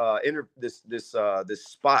this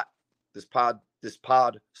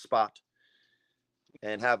pod spot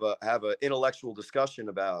and have a intellectual discussion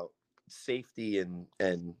about safety and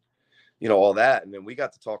all that, and then we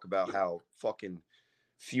got to talk about how fucking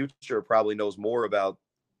Future probably knows more about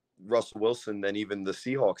Russell Wilson than even the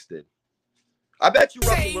Seahawks did. I bet you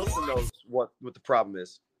Russell Wilson knows what the problem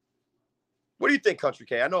is. What do you think, Country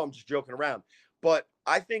K? I know I'm just joking around, but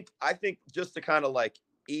I think just to kind of like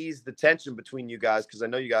ease the tension between you guys, because I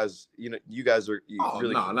know you guys are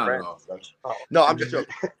really friends. No, I'm just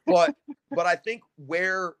joking. But I think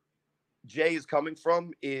where Jay is coming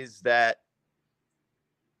from is that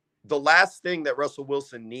the last thing that Russell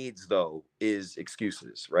Wilson needs, though, is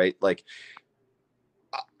excuses, right? Like,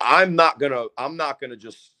 I'm not gonna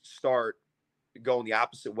just start going the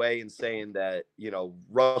opposite way and saying that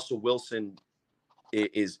Russell Wilson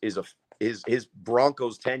is his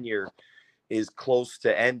Broncos tenure is close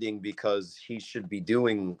to ending because he should be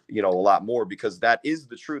doing a lot more, because that is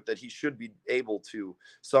the truth, that he should be able to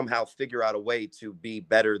somehow figure out a way to be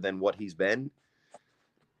better than what he's been.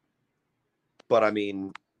 But I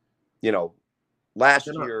mean, last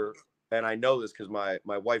year, and I know this because my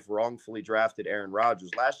wife wrongfully drafted Aaron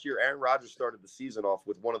Rodgers. Last year, Aaron Rodgers started the season off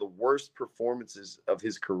with one of the worst performances of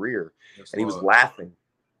his career. And he was laughing.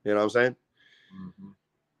 You know what I'm saying? Mm-hmm.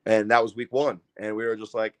 And that was week 1. And we were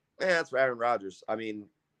just like, that's Aaron Rodgers. I mean,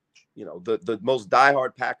 the most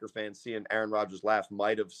diehard Packer fan seeing Aaron Rodgers laugh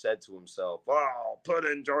might have said to himself, "Oh, put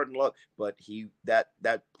in Jordan Love." But that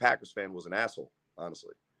Packers fan was an asshole,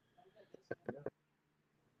 honestly.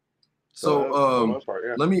 So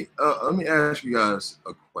let me ask you guys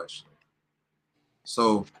a question.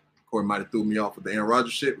 So Corey might have threw me off with the Aaron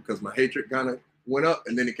Rodgers shit because my hatred kind of went up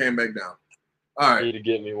and then it came back down. All right. You need to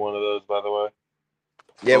get me one of those, by the way.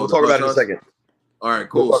 Yeah, we'll talk about it in a second. All right,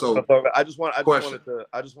 cool. I just wanted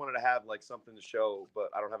to have like something to show, but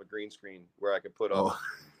I don't have a green screen where I could put up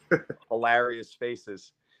hilarious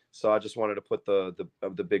faces. So I just wanted to put the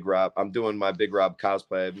Big Rob. I'm doing my Big Rob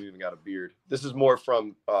cosplay. I've even got a beard. This is more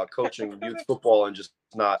from coaching youth football and just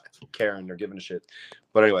not caring or giving a shit.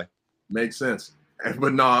 But anyway, makes sense.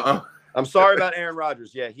 But no, I'm sorry about Aaron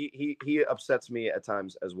Rodgers. Yeah, he upsets me at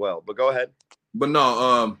times as well. But go ahead. But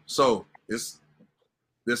no, so this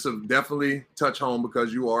will definitely touch home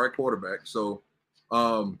because you are a quarterback. So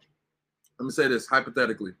let me say this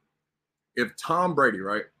hypothetically: if Tom Brady,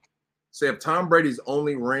 right? Say if Tom Brady's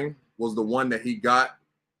only ring was the one that he got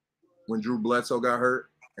when Drew Bledsoe got hurt,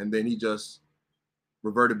 and then he just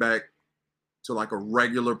reverted back to like a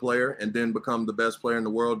regular player and then become the best player in the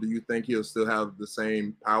world, do you think he'll still have the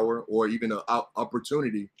same power or even an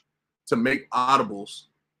opportunity to make audibles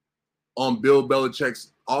on Bill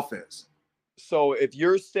Belichick's offense? So if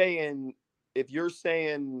you're saying if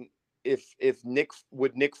Nick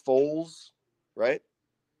Foles, right?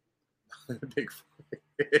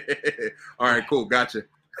 All right, cool, gotcha.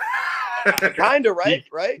 Kind of right,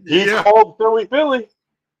 right? He called Philly.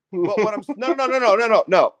 But what I'm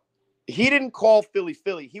no. He didn't call Philly.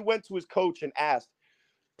 He went to his coach and asked,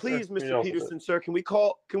 "Please, Mr. Peterson, sir, can we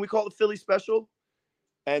call the Philly special?"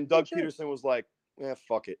 And Doug Peterson was like, "Yeah,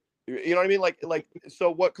 fuck it." You know what I mean? Like.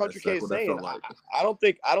 So what Country K is saying? Like. I don't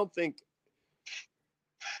think.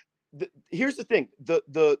 Here's the thing: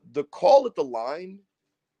 the call at the line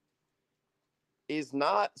is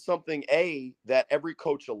not something A, that every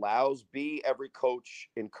coach allows, B, every coach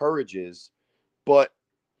encourages, but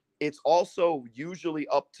it's also usually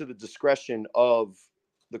up to the discretion of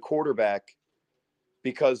the quarterback,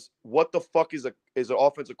 because what the fuck is an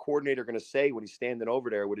offensive coordinator going to say when he's standing over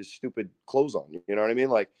there with his stupid clothes on? You know what I mean?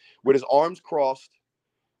 Like with his arms crossed,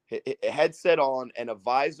 a headset on, and a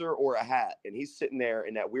visor or a hat, and he's sitting there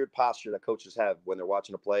in that weird posture that coaches have when they're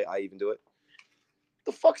watching a play. I even do it.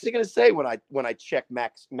 The fuck's he gonna say when I check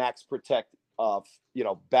max protect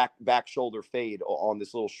back shoulder fade on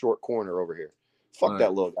this little short corner over here? Fuck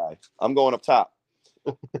that little guy. I'm going up top.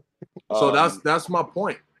 So that's my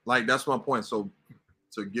point. Like that's my point. So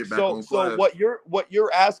to get back on class. So what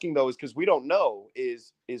you're asking though is, because we don't know,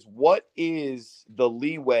 is what is the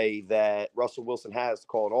leeway that Russell Wilson has to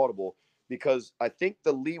call an audible? because I think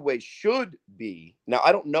the leeway should be, now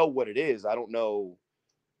I don't know what it is. I don't know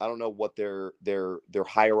what their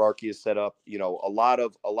hierarchy is set up. You know, a lot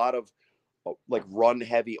of like run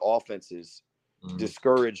heavy offenses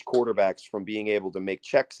discourage quarterbacks from being able to make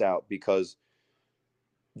checks out, because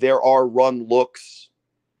there are run looks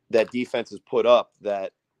that defenses put up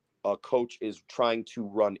that a coach is trying to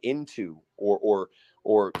run into, or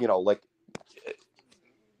you know, like,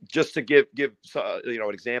 just to give you know,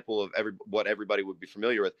 an example of what everybody would be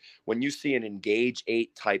familiar with. When you see an engage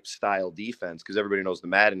 8 type style defense, because everybody knows the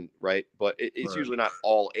Madden, right? But it's usually not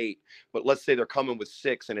all 8. But let's say they're coming with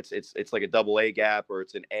 6, and it's like a double A gap, or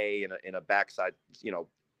it's an A in a backside, you know,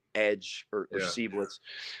 edge or C blitz.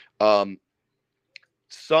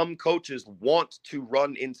 Some coaches want to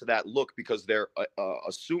run into that look because they're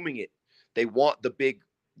assuming it. They want the big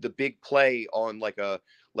play on like a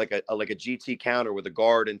GT counter where the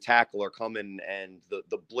guard and tackle are coming, and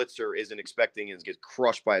the blitzer isn't expecting and gets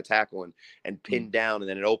crushed by a tackle and pinned down, and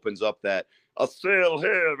then it opens up that a sail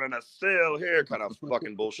here and a sail here kind of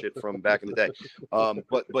fucking bullshit from back in the day.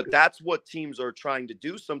 But that's what teams are trying to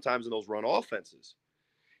do sometimes in those run offenses.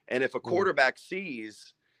 And if a quarterback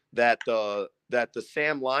sees that the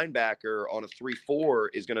Sam linebacker on a 3-4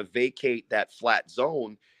 is going to vacate that flat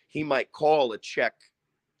zone, he might call a check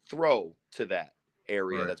throw to that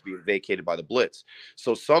area that's being vacated by the blitz.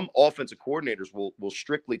 So some offensive coordinators will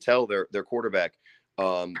strictly tell their quarterback,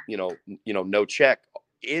 you know, no check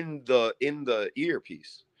in the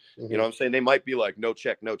earpiece. You know what I'm saying? They might be like, no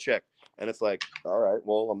check. And it's like, all right,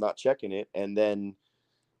 well, I'm not checking it. And then,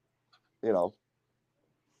 you know,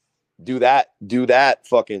 do that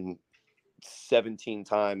fucking 17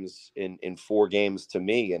 times in 4 games to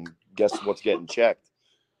me, and guess what's getting checked.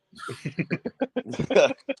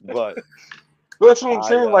 But that's what I'm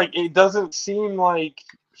saying. Like, it doesn't seem like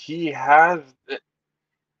he has.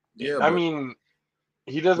 Yeah, I mean,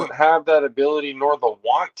 he doesn't have that ability nor the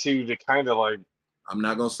want to kind of like. I'm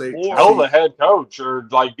not gonna say tell the head coach, or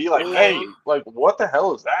like be like, hey, like, what the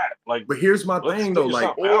hell is that? Like, but here's my thing though,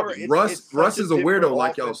 like, Russ is a weirdo,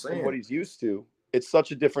 like y'all saying. What he's used to. It's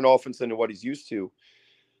such a different offense than what he's used to.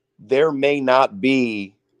 There may not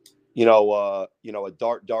be, you know, a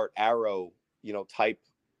dart arrow, you know, type,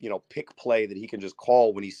 you know, pick play that he can just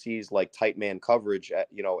call when he sees like tight man coverage at,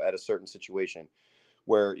 you know, at a certain situation,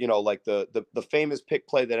 where, you know, like the famous pick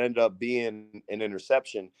play that ended up being an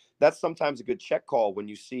interception. That's sometimes a good check call when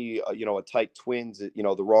you see, you know, a tight twins, you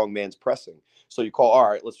know, the wrong man's pressing. So you call, all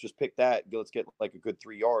right, let's just pick that. Let's get like a good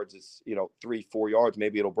 3 yards. It's, you know, 3-4 yards,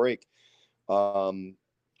 maybe it'll break. You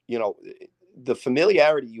know, the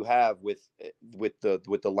familiarity you have with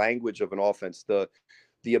the language of an offense,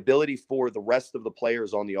 the ability for the rest of the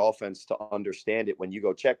players on the offense to understand it when you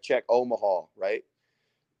go check Omaha, right?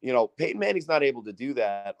 You know, Peyton Manning's not able to do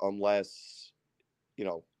that unless, you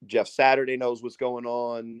know, Jeff Saturday knows what's going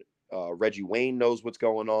on. Reggie Wayne knows what's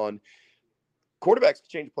going on. Quarterbacks can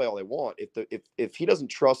change the play all they want. If he doesn't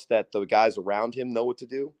trust that the guys around him know what to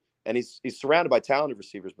do, and he's surrounded by talented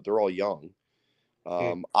receivers, but they're all young.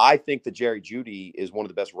 I think that Jerry Jeudy is one of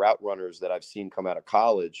the best route runners that I've seen come out of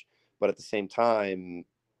college. But at the same time,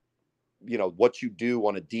 you know, what you do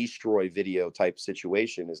on a destroy video type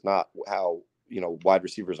situation is not how, you know, wide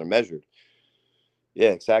receivers are measured. Yeah,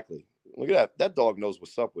 exactly. Look at that. That dog knows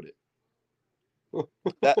what's up with it.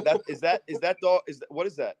 That dog what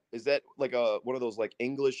is that? Is that like one of those like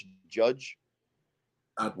English judge?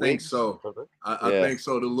 I think so. I think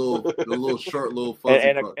so. The little short, little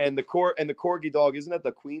fuzzy and the corgi dog, isn't that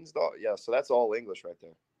the Queen's dog? Yeah, so that's all English right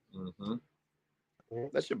there. Mm-hmm.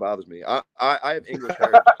 That shit bothers me. I have English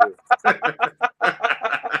heritage too.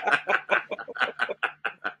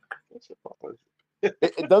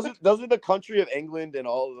 Doesn't the country of England and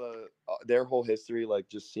all their whole history like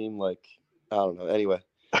just seem like, I don't know. Anyway.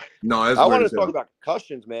 No, I wanted to talk about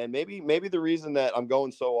concussions, man. Maybe the reason that I'm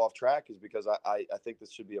going so off track is because I think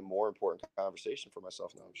this should be a more important conversation for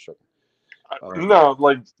myself now. I'm sure. No,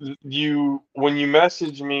 like when you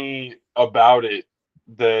messaged me about it,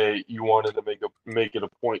 that you wanted to make it a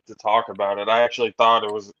point to talk about it. I actually thought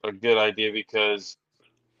it was a good idea because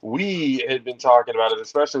we had been talking about it,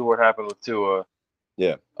 especially what happened with Tua.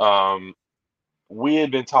 Yeah. We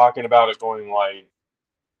had been talking about it, going like,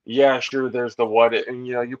 yeah, sure, there's the what, and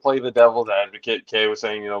you know, you play the devil's advocate. Kay was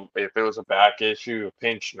saying, you know, if it was a back issue, a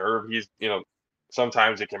pinched nerve, you know,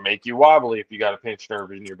 sometimes it can make you wobbly if you got a pinched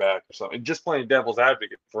nerve in your back or something. Just playing devil's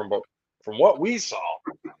advocate from what we saw.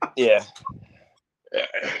 Yeah.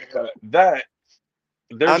 That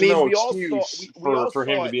there's no we excuse all for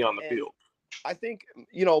him saw to be it, on the field. I think,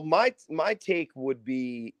 you know, my take would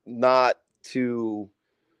be not to,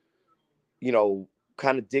 you know,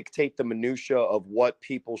 kind of dictate the minutia of what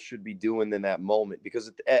people should be doing in that moment,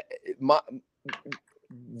 because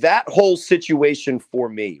that whole situation for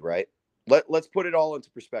me, right? Let's put it all into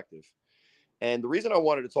perspective. And the reason I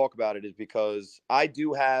wanted to talk about it is because I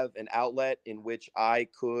do have an outlet in which I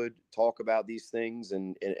could talk about these things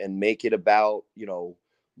and make it about,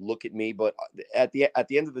 look at me. But at the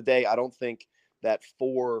end of the day, I don't think that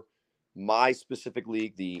for my specific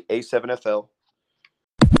league, the A7FL,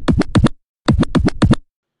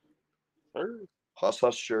 Huss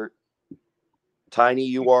Huss shirt,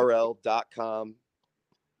 tinyurl.com,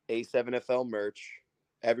 A7FL merch.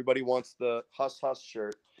 Everybody wants the Huss Huss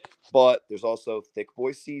shirt, but there's also Thick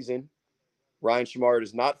Boy Season. Ryan Shamar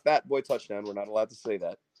is not Fat Boy Touchdown. We're not allowed to say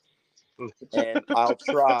that. And I'll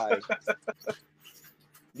try.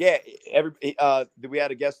 Yeah, we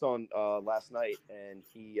had a guest on last night, and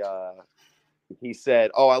he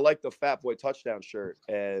said, "Oh, I like the Fat Boy Touchdown shirt,"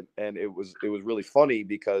 and it was really funny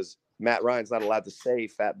because Matt Ryan's not allowed to say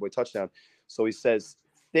Fat Boy Touchdown, so he says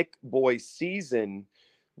Thick Boy Season,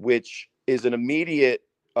 which is an immediate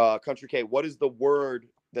Country K. What is the word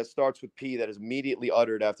that starts with P that is immediately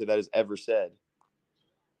uttered after that is ever said?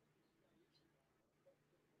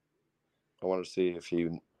 I want to see if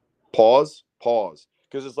you pause,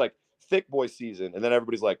 because it's like Thick Boy Season, and then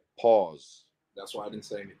everybody's like pause. That's why I didn't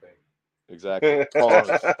say anything. Exactly.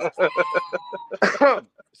 Pause.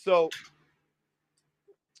 So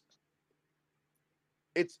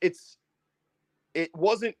it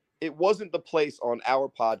wasn't the place on our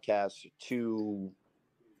podcast to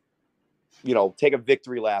take a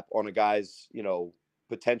victory lap on a guy's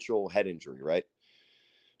potential head injury, right?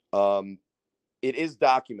 It is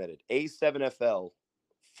documented. A7FL,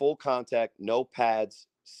 full contact, no pads,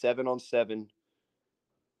 7-on-7,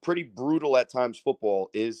 pretty brutal at times football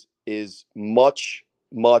is much,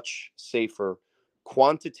 much safer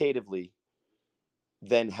quantitatively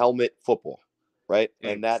than helmet football, right?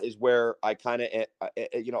 And that is where I kind of,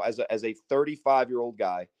 as a 35-year-old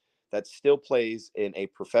guy that still plays in a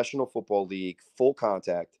professional football league, full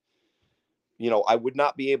contact, I would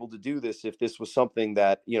not be able to do this if this was something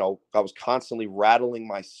that, I was constantly rattling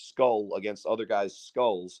my skull against other guys'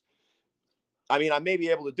 skulls. I mean, I may be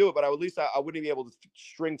able to do it, but at least I wouldn't be able to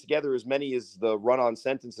string together as many as the run-on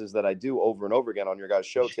sentences that I do over and over again on your guys'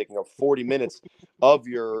 show, taking up 40 minutes of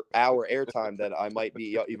your hour airtime that I might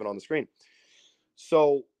be even on the screen.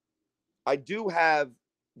 So I do have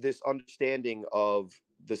this understanding of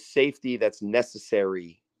the safety that's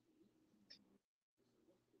necessary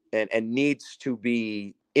and needs to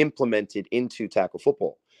be implemented into tackle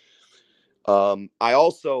football. I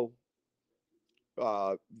also,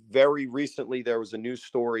 very recently, there was a news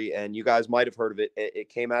story, and you guys might have heard of it. It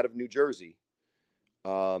came out of New Jersey.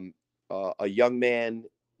 A young man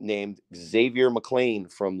named Xavier McLean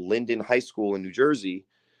from Linden High School in New Jersey,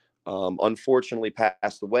 unfortunately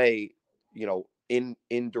passed away,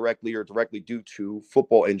 indirectly or directly due to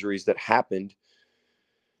football injuries that happened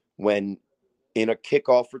when in a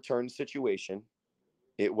kickoff return situation.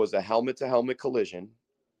 It was a helmet-to-helmet collision,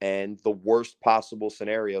 and the worst possible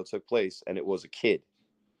scenario took place, and it was a kid.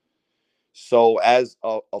 So as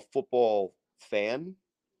a football fan,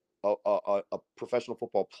 a professional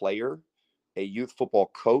football player, a youth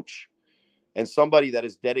football coach, and somebody that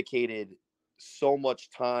has dedicated so much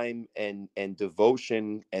time and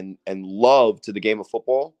devotion and love to the game of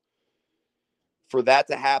football, for that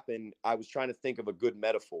to happen, I was trying to think of a good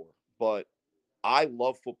metaphor, but I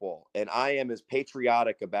love football, and I am as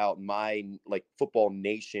patriotic about my football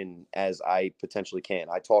nation as I potentially can.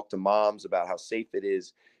 I talk to moms about how safe it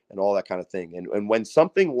is and all that kind of thing. And when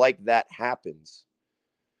something like that happens,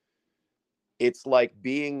 it's like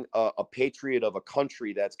being a patriot of a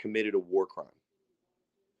country that's committed a war crime.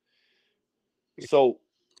 So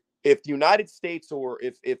if the United States, or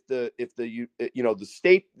if the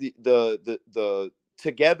state, the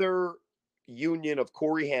together union of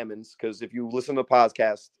Corey Hammonds, because if you listen to the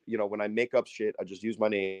podcast, when I make up shit, I just use my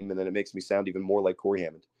name, and then it makes me sound even more like Corey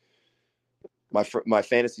Hammond. My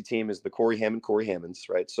fantasy team is the Corey Hammonds,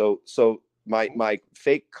 right? So my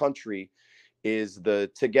fake country is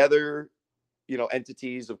the together,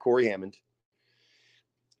 entities of Corey Hammond.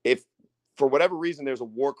 If for whatever reason there's a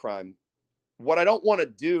war crime, what I don't want to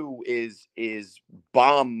do is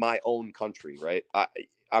bomb my own country, right?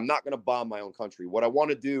 I'm not going to bomb my own country. What I want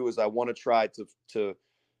to do is I want to try to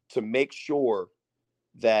make sure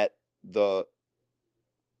that the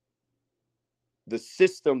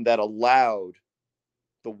system that allowed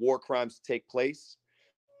the war crimes to take place,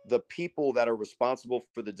 the people that are responsible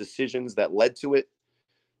for the decisions that led to it,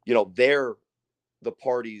 they're the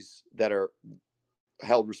parties that are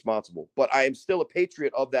held responsible. But I am still a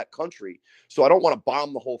patriot of that country, so I don't want to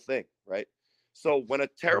bomb the whole thing, right? So when a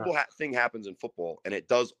terrible thing happens in football, and it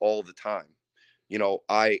does all the time, you know,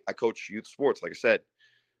 I coach youth sports, like I said.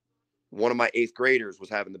 One of my 8th graders was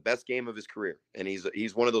having the best game of his career, and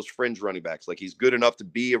he's one of those fringe running backs. Like, he's good enough to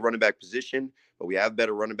be a running back position, but we have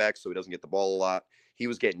better running backs, so he doesn't get the ball a lot. He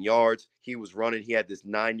was getting yards. He was running. He had this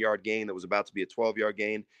 9-yard gain that was about to be a 12-yard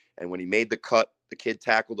gain, and when he made the cut, the kid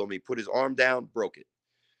tackled him. He put his arm down, broke it.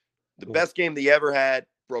 The best game that he ever had,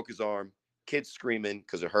 broke his arm. Kid screaming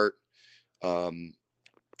because it hurt.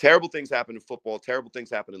 Terrible things happen in football. Terrible things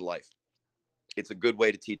happen in life. It's a good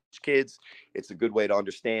way to teach kids. It's a good way to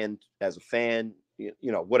understand as a fan, you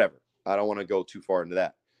know, whatever. I don't want to go too far into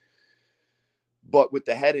that. But with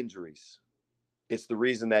the head injuries, it's the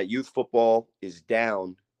reason that youth football is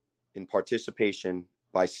down in participation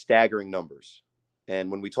by staggering numbers. And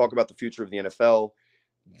when we talk about the future of the NFL,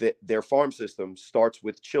 their farm system starts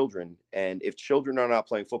with children. And if children are not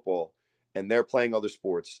playing football and they're playing other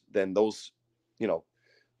sports, then those, you know,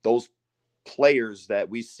 those players that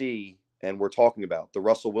we see and we're talking about, the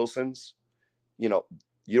Russell Wilsons, you know,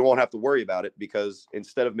 you won't have to worry about it, because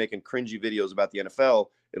instead of making cringy videos about the NFL,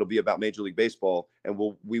 it'll be about Major League Baseball, and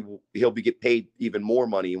he'll get paid even more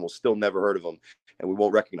money, and we'll still never heard of him, and we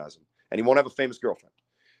won't recognize him, and he won't have a famous girlfriend.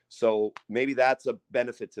 So maybe that's a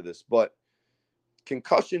benefit to this, but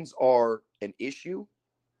concussions are an issue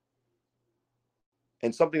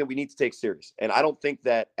and something that we need to take serious. And I don't think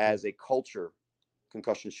that as a culture,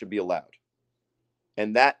 concussions should be allowed.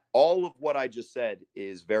 And that all of what I just said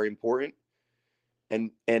is very important and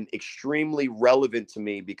extremely relevant to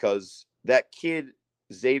me, because that kid,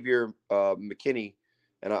 Xavier McKinney,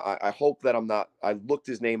 and I hope that I looked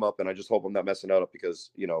his name up, and I just hope I'm not messing that up,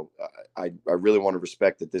 because, you know, I really want to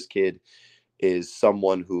respect that this kid is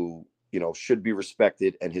someone who, you know, should be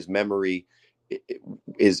respected, and his memory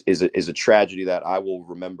is a tragedy that I will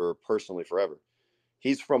remember personally forever.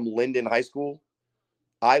 He's from Linden High School.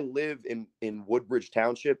 I live in Woodbridge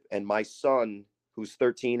Township, and my son, who's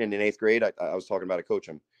 13 and in 8th grade, I was talking about to coach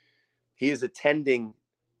him. He is attending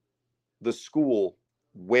the school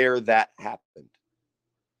where that happened.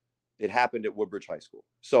 It happened at Woodbridge High School.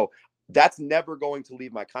 So that's never going to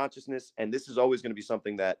leave my consciousness. And this is always going to be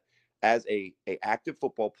something that, as a active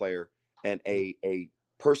football player and a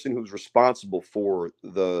person who's responsible for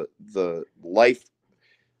the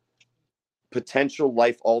potential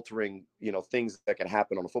life altering, you know, things that can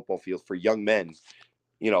happen on a football field for young men,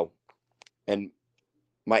 you know, and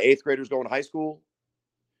my 8th grader's going to high school.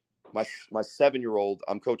 My 7-year-old,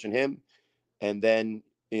 I'm coaching him. And then,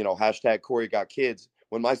 you know, hashtag Corey got kids.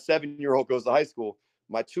 When my 7-year-old goes to high school,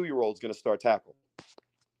 my 2-year-old's going to start tackle.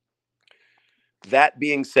 That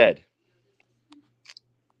being said,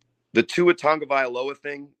 the Tua Tagovailoa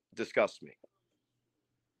thing disgusts me.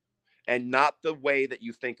 And not the way that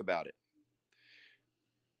you think about it.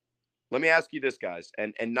 Let me ask you this, guys,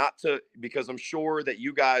 and not to, because I'm sure that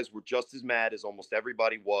you guys were just as mad as almost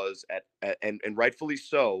everybody was and rightfully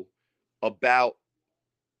so, about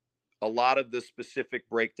a lot of the specific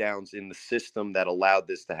breakdowns in the system that allowed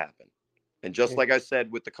this to happen. And just like I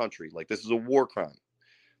said with the country, like, this is a war crime.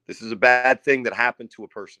 This is a bad thing that happened to a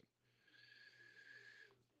person.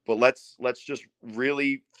 But let's just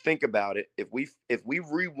really think about it. If we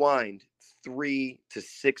rewind 3 to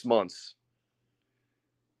 6 months,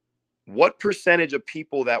 what percentage of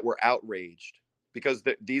people that were outraged, because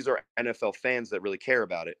these are NFL fans that really care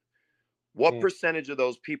about it, what percentage of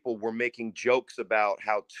those people were making jokes about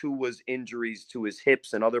how Tua's injuries to his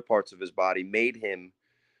hips and other parts of his body made him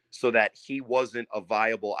so that he wasn't a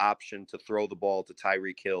viable option to throw the ball to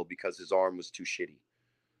Tyreek Hill because his arm was too shitty?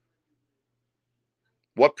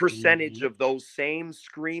 What percentage of those same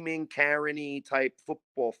screaming Karen-y type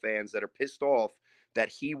football fans that are pissed off that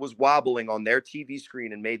he was wobbling on their TV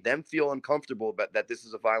screen and made them feel uncomfortable about that this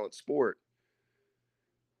is a violent sport?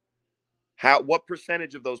 What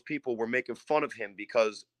percentage of those people were making fun of him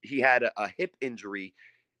because he had a hip injury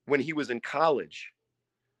when he was in college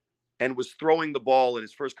and was throwing the ball in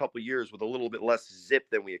his first couple of years with a little bit less zip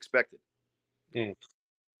than we expected?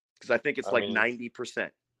 Because I think it's 90%.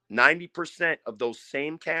 90% of those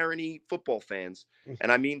same Karen-y football fans,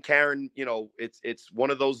 and I mean Karen, you know, it's one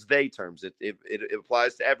of those they terms. It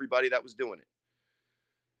applies to everybody that was doing it.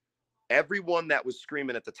 Everyone that was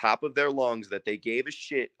screaming at the top of their lungs that they gave a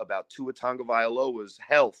shit about Tua Tagovailoa's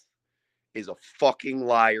health is a fucking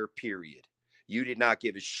liar, period. You did not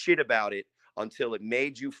give a shit about it until it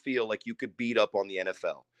made you feel like you could beat up on the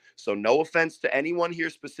NFL. So no offense to anyone here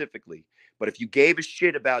specifically, but if you gave a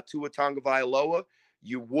shit about Tua Tagovailoa,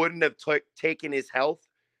 you wouldn't have taken his health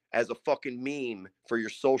as a fucking meme for your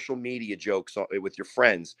social media jokes with your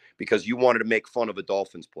friends because you wanted to make fun of a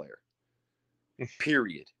Dolphins player.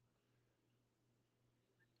 Period.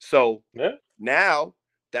 So Yeah. now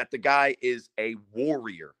that the guy is a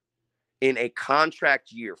warrior in a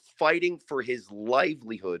contract year, fighting for his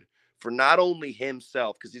livelihood, for not only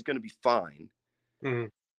himself, because he's going to be fine,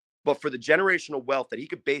 but for the generational wealth that he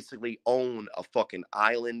could basically own a fucking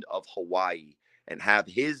island of Hawaii and have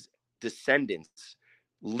his descendants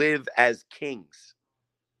live as kings.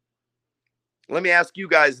 Let me ask you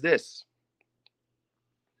guys this.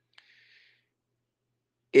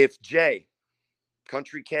 If Jay,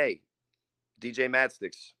 Country K, DJ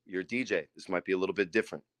Madsticks, you're a DJ, this might be a little bit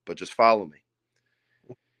different, but just follow me.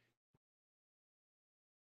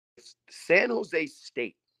 If San Jose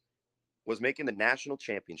State was making the national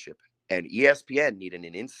championship and ESPN needed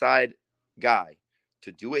an inside guy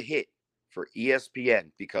to do a hit for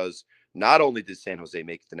ESPN because not only did San Jose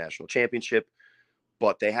make the national championship,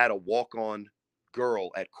 but they had a walk-on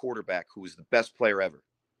girl at quarterback who was the best player ever.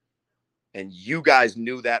 And you guys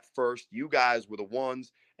knew that first. You guys were the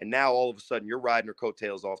ones. And now all of a sudden you're riding her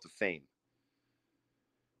coattails off to fame.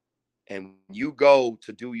 And you go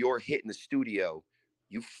to do your hit in the studio,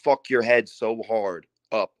 you fuck your head so hard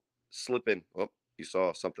up, slipping. Oh, you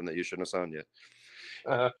saw something that you shouldn't have seen yet.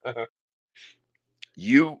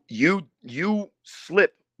 You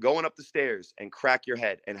slip going up the stairs and crack your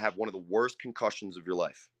head and have one of the worst concussions of your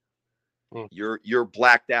life. You're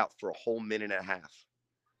blacked out for a whole minute and a half.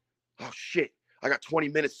 Oh shit, I got 20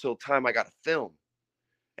 minutes till time I got to film.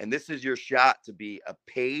 And this is your shot to be a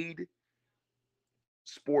paid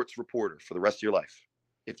sports reporter for the rest of your life.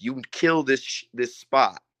 If you kill this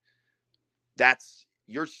spot,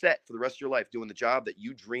 you're set for the rest of your life doing the job that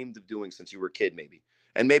you dreamed of doing since you were a kid, maybe.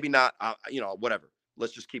 And maybe not, whatever.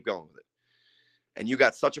 Let's just keep going with it. And you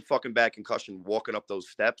got such a fucking bad concussion walking up those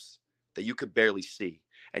steps that you could barely see.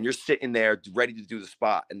 And you're sitting there ready to do the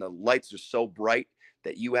spot. And the lights are so bright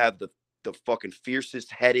that you have the fucking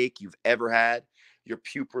fiercest headache you've ever had. Your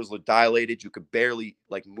pupils are dilated. You could barely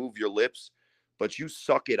move your lips, but you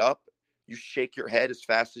suck it up. You shake your head as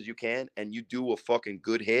fast as you can and you do a fucking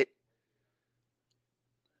good hit.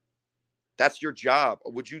 That's your job.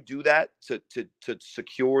 Would you do that to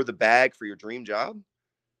secure the bag for your dream job?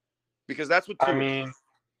 Because that's what Tua did.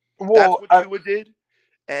 That's what Tua did.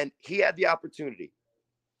 And he had the opportunity.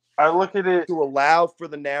 I look at it to allow for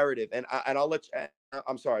the narrative. And I'll let you,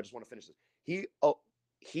 I'm sorry. I just want to finish this.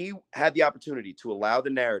 He had the opportunity to allow the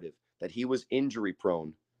narrative that he was injury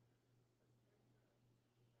prone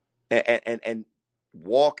and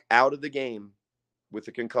walk out of the game with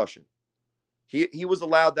a concussion. He was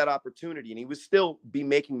allowed that opportunity and he would still be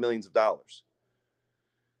making millions of dollars.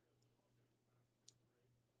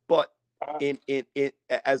 But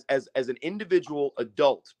as an individual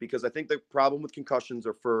adult, because I think the problem with concussions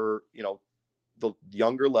are for, the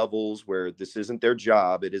younger levels where this isn't their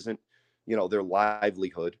job. It isn't, their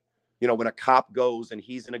livelihood. When a cop goes and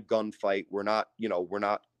he's in a gunfight, we're not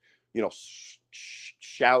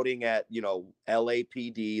shouting at,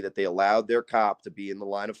 LAPD that they allowed their cop to be in the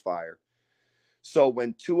line of fire. So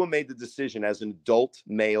when Tua made the decision as an adult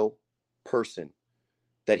male person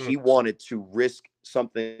that he wanted to risk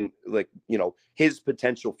something like, his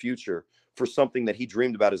potential future for something that he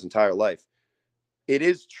dreamed about his entire life, it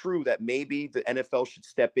is true that maybe the NFL should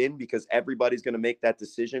step in because everybody's going to make that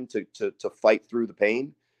decision to fight through the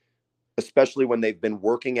pain, especially when they've been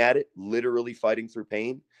working at it, literally fighting through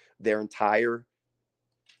pain their entire,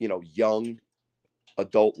 young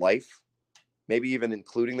adult life, maybe even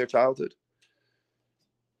including their childhood.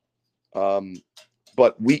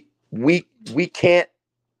 But we can't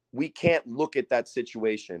look at that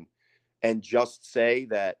situation and just say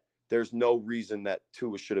that there's no reason that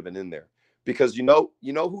Tua should have been in there, because you know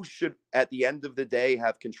who should at the end of the day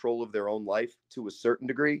have control of their own life to a certain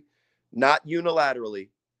degree, not unilaterally,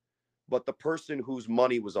 but the person whose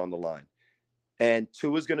money was on the line. And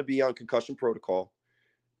Tua is going to be on concussion protocol,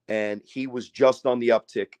 and he was just on the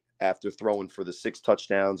uptick after throwing for the 6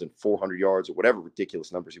 touchdowns and 400 yards or whatever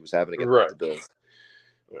ridiculous numbers he was having against the Bills.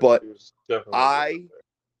 But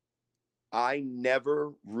I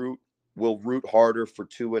never will root harder for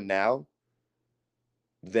Tua now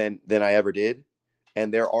than I ever did.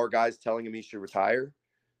 And there are guys telling him he should retire,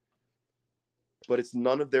 but it's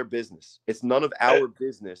none of their business. It's none of our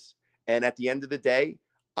business. And at the end of the day,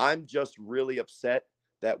 I'm just really upset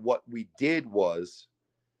that what we did was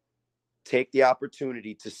take the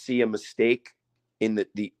opportunity to see a mistake in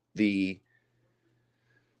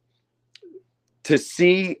to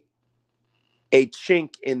see a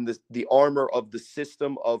chink in the armor of the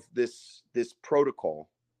system of this protocol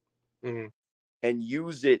and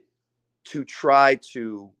use it to try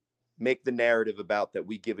to make the narrative about that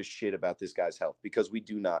we give a shit about this guy's health, because we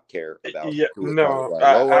do not care about Yeah, Tua no,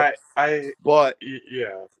 Tagovailoa. But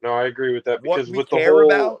yeah, no, I agree with that, what because we with the care whole,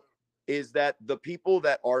 about is that the people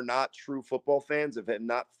that are not true football fans have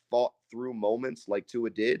not fought through moments like Tua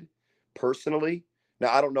did personally.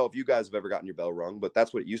 Now, I don't know if you guys have ever gotten your bell rung, but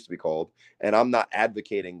that's what it used to be called. And I'm not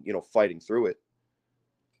advocating, fighting through it.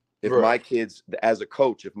 If right. my kids, as a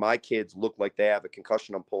coach, if my kids look like they have a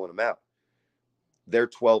concussion, I'm pulling them out. They're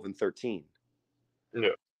 12 and 13. Yeah.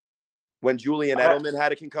 When Julian I- Edelman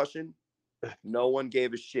had a concussion, no one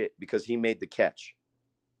gave a shit because he made the catch.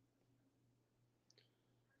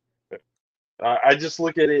 I just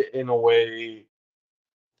look at it in a way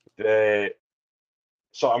that,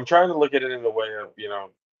 so I'm trying to look at it in the way of,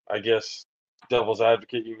 I guess devil's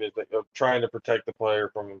advocate, you may think of trying to protect the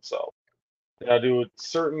player from himself. Now, to a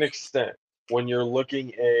certain extent, when you're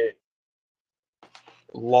looking at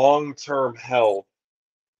long-term health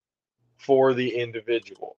for the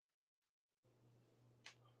individual,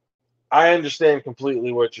 I understand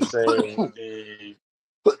completely what you're saying.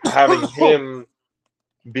 Having him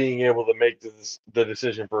being able to make the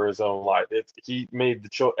decision for his own life. He made the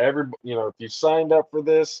choice. If you signed up for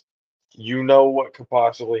this, you know what could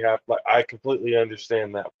possibly happen. Like, I completely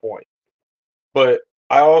understand that point, but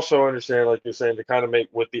I also understand, like you're saying, to kind of make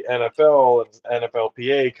with the NFL and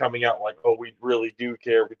NFLPA coming out like, oh, we really do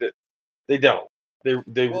care. They don't.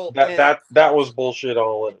 That was bullshit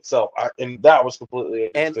all in itself. And that was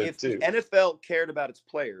completely And understood if the too. NFL cared about its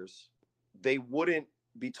players, they wouldn't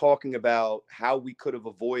be talking about how we could have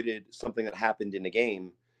avoided something that happened in a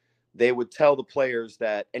game. They would tell the players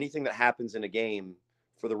that anything that happens in a game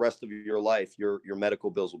for the rest of your life, your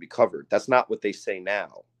medical bills will be covered. That's not what they say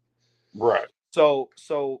now. Right. So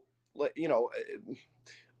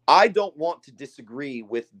I don't want to disagree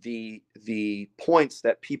with the points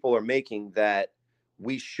that people are making that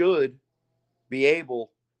we should be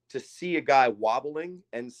able to see a guy wobbling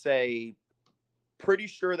and say, pretty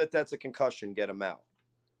sure that that's a concussion, get him out.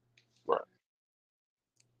 Right.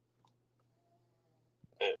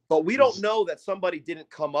 But we don't know that somebody didn't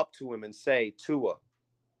come up to him and say, Tua,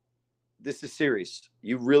 this is serious.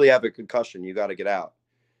 You really have a concussion. You got to get out.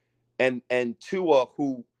 And Tua,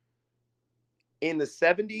 who in the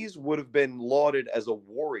 70s would have been lauded as a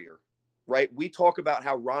warrior, right? We talk about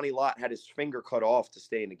how Ronnie Lott had his finger cut off to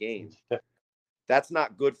stay in the game. That's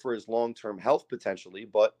not good for his long-term health potentially,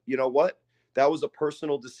 but you know what? That was a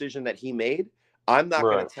personal decision that he made. I'm not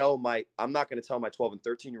going to tell my 12 and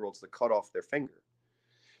 13-year-olds to cut off their finger.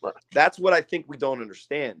 Right. That's what I think we don't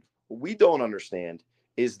understand. What we don't understand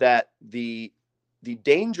is that the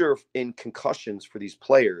danger in concussions for these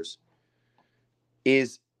players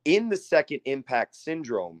is in the second impact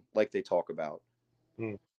syndrome, like they talk about.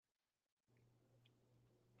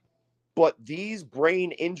 But these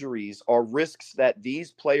brain injuries are risks that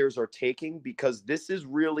these players are taking because this is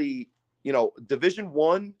really, Division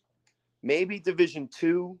I, maybe Division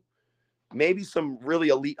II, maybe some really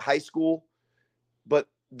elite high school. But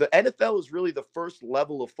the NFL is really the first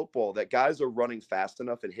level of football that guys are running fast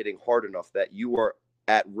enough and hitting hard enough that you are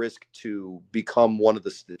at risk to become one of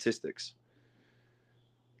the statistics.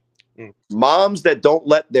 Moms that don't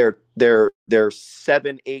let their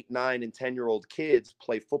 7, 8, 9, and 10-year-old kids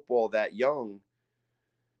play football that young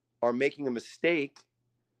are making a mistake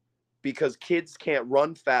because kids can't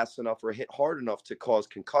run fast enough or hit hard enough to cause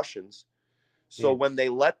concussions. So when they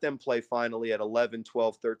let them play finally at 11,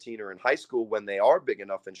 12, 13, or in high school, when they are big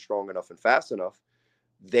enough and strong enough and fast enough,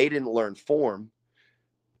 they didn't learn form.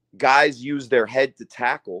 Guys use their head to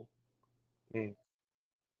tackle.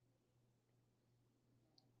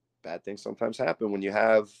 Bad things sometimes happen when you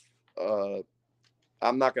have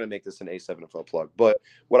I'm not going to make this an A7FL plug, but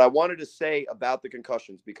what I wanted to say about the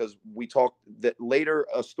concussions, because we talked that later,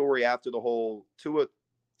 a story after the whole Tua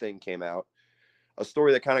thing came out, a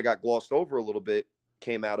story that kind of got glossed over a little bit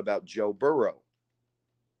came out about Joe Burrow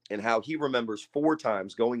and how he remembers 4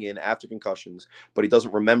 times going in after concussions, but he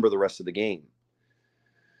doesn't remember the rest of the game.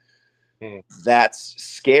 That's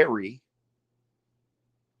scary.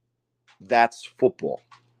 That's football.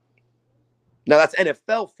 Now, that's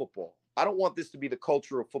NFL football. I don't want this to be the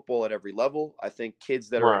culture of football at every level. I think kids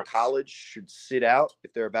that are in college should sit out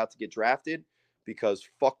if they're about to get drafted, because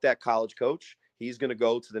fuck that college coach. He's going to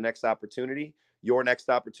go to the next opportunity. Your next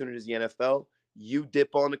opportunity is the NFL. You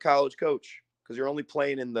dip on the college coach because you're only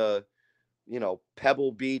playing in the,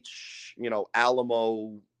 Pebble Beach,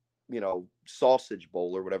 Alamo, Sausage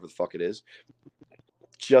Bowl or whatever the fuck it is.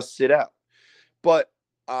 Just sit out. But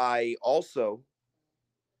I also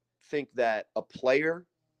think that a player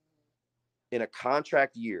in a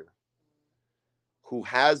contract year who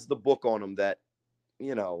has the book on him that,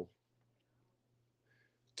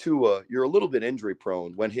 Tua, you're a little bit injury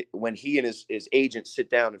prone when he and his agent sit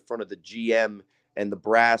down in front of the GM and the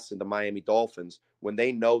brass and the Miami Dolphins, when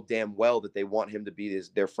they know damn well that they want him to be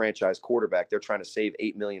their franchise quarterback. They're trying to save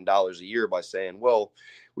 $8 million a year by saying, well,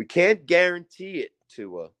 we can't guarantee it,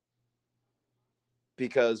 Tua,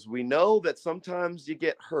 because we know that sometimes you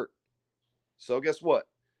get hurt. So guess what?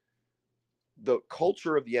 The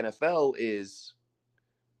culture of the NFL is,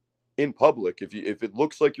 in public, if it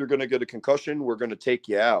looks like you're going to get a concussion, we're going to take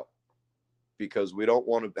you out because we don't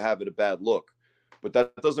want to have it a bad look. But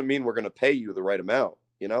that doesn't mean we're going to pay you the right amount,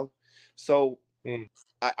 So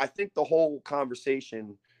I think the whole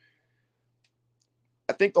conversation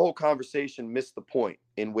missed the point,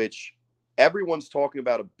 in which everyone's talking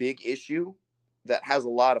about a big issue that has a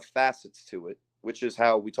lot of facets to it, which is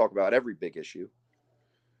how we talk about every big issue.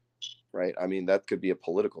 Right? I mean, that could be a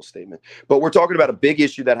political statement, but we're talking about a big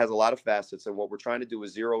issue that has a lot of facets. And what we're trying to do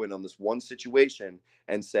is zero in on this one situation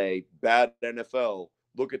and say, bad NFL,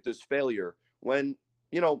 look at this failure. When,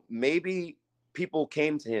 maybe people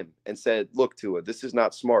came to him and said, look, Tua, this is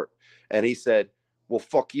not smart. And he said, well,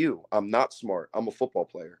 fuck you. I'm not smart. I'm a football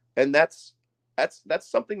player. And that's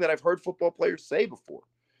something that I've heard football players say before.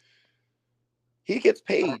 He gets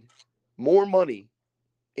paid more money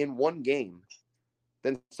in one game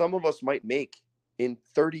than some of us might make in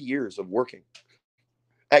 30 years of working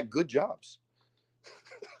at good jobs.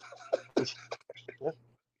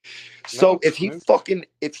 So if he fucking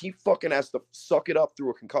has to suck it up through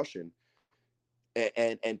a concussion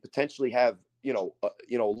and potentially have, a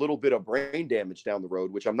little bit of brain damage down the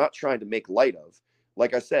road, which I'm not trying to make light of.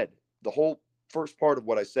 Like I said, the whole first part of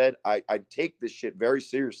what I said, I take this shit very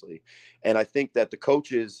seriously. And I think that the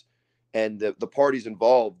coaches and the parties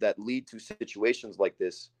involved that lead to situations like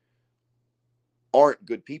this aren't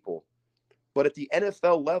good people. But at the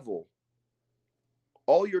NFL level,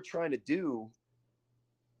 all you're trying to do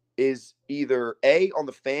is either on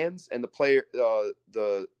the fans and the player,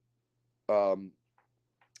 the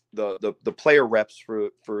player reps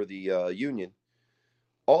for the union.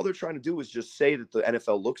 All they're trying to do is just say that the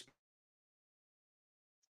NFL looks.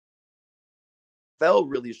 NFL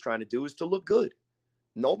really is trying to do is to look good.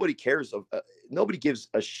 Nobody cares nobody gives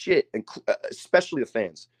a shit, and especially the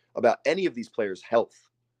fans, about any of these players' health.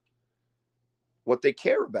 What they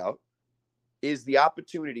care about is the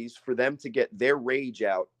opportunities for them to get their rage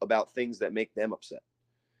out about things that make them upset.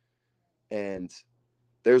 And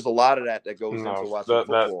there's a lot of that goes into watching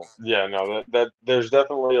football. There's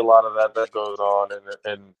definitely a lot of that goes on,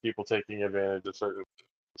 and people taking advantage of certain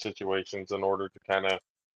situations in order to kind of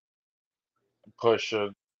push a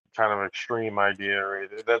kind of extreme idea, right?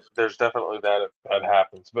 There's definitely that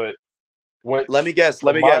happens. But let me guess.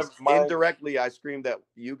 Indirectly, I screamed at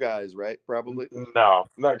you guys, right? Probably. No,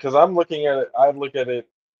 because I'm looking at it. I look at it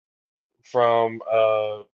from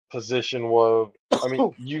a position where, I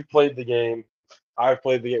mean, you've played the game. I've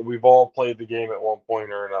played the game. We've all played the game at one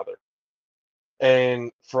point or another.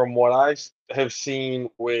 And from what I have seen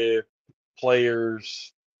with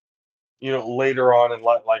players, later on in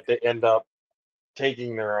life, like they end up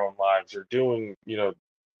taking their own lives or doing,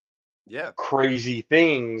 crazy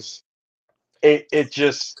things. It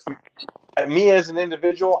just, me as an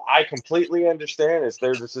individual, I completely understand it's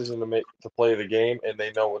their decision to play the game, and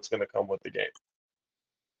they know what's going to come with the game.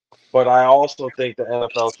 But I also think the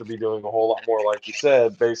NFL should be doing a whole lot more, like you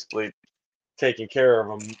said, basically taking care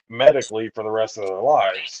of them medically for the rest of their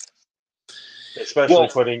lives, especially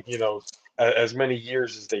putting, as many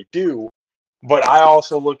years as they do. But I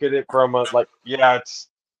also look at it from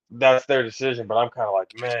that's their decision. But I'm kind of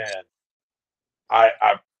like, man,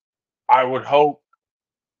 I would hope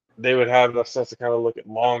they would have enough sense to kind of look at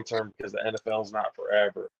long term, because the NFL is not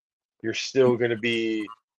forever. You're still going to be.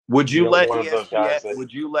 Would you let ESPN?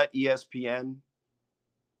 Would you let ESPN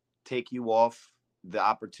take you off the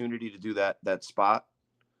opportunity to do that spot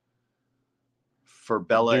for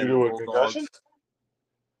Bella and the Bulldogs?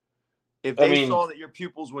 If they saw that your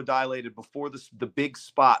pupils were dilated before the big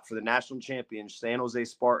spot for the national champion San Jose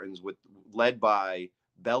Spartans, led by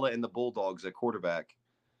Bella and the Bulldogs at quarterback,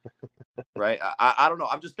 right? I don't know.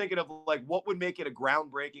 I'm just thinking of what would make it a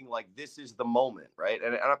groundbreaking, this is the moment, right?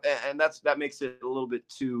 And that makes it a little bit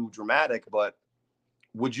too dramatic. But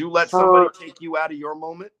would you let somebody take you out of your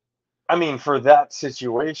moment? I mean, for that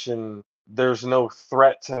situation, there's no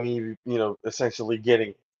threat to me, essentially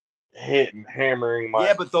getting hit and hammering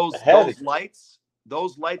my but those lights.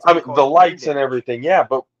 I mean, the lights and everything,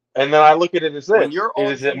 but and then I look at it as this: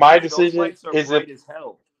 is it my decision? Is it as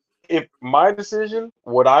hell? If my decision,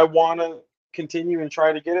 would I want to continue and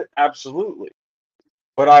try to get it? Absolutely.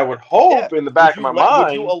 But I would hope in the back of my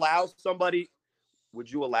Would you mind, allow somebody?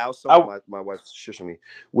 Would you allow I, my wife's shushing me?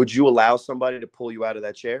 Would you allow somebody to pull you out of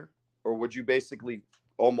that chair, or would you basically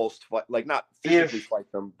almost fight, like not physically if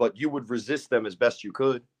fight them, but you would resist them as best you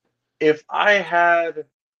could? if I had,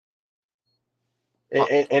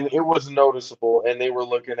 and it was noticeable, and they were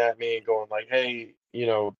looking at me and going like, "Hey,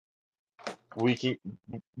 we can,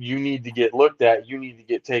 you need to get looked at, you need to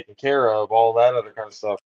get taken care of, all that other kind of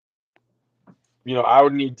stuff." I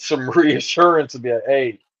would need some reassurance to be like,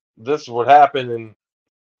 "Hey, this is what happened, and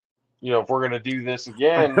if we're gonna do this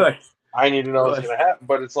again, I need to know what's gonna happen."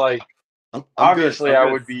 But it's like, I'm good. obviously, I'm I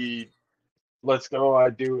good. would be, let's go, I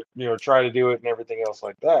do it, try to do it and everything else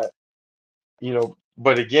like that.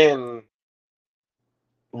 But again,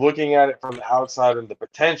 looking at it from the outside and the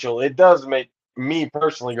potential, it does make me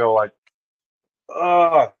personally go like,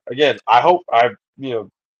 again, I hope I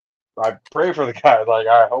pray for the guy. Like,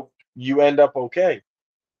 I hope you end up okay.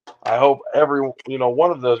 I hope every,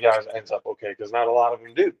 one of those guys ends up okay, because not a lot of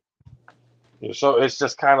them do. So it's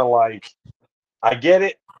just kind of like, I get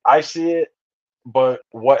it, I see it, but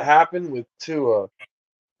what happened with Tua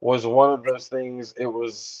was one of those things. It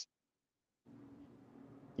was,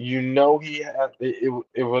 he had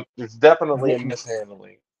it's definitely a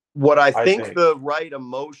mishandling. What I I think think. the right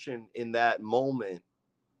emotion in that moment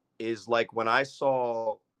is like when I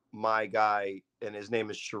saw my guy, and his name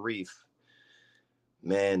is Sharif.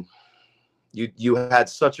 Man, you had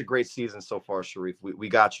such a great season so far, Sharif. We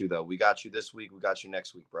got you though. We got you this week. We got you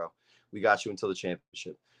next week, bro. We got you until the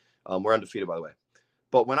championship. We're undefeated, by the way.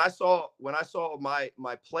 But when I saw my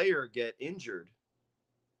player get injured,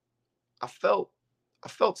 I felt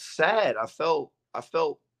sad. I felt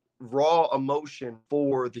raw emotion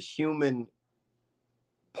for the human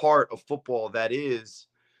part of football that is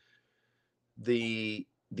the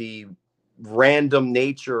random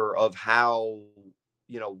nature of how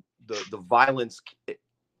the violence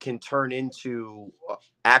can turn into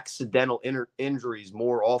accidental injuries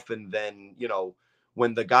more often than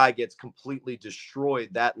when the guy gets completely destroyed,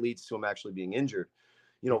 that leads to him actually being injured.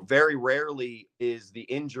 Very rarely is the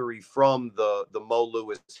injury from the Mo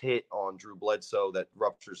Lewis hit on Drew Bledsoe that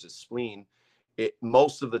ruptures his spleen.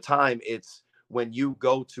 Most of the time it's when you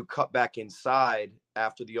go to cut back inside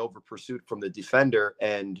after the over pursuit from the defender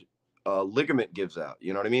and ligament gives out.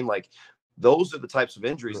 You know what I mean? Like, those are the types of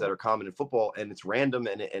injuries that are common in football, and it's random,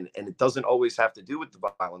 and it doesn't always have to do with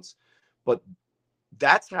the violence. But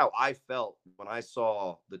that's how I felt when I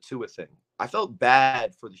saw the Tua thing. I felt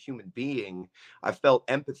bad for the human being. I felt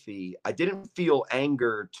empathy. I didn't feel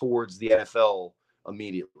anger towards the NFL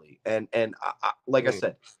immediately. And like I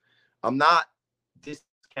said, I'm not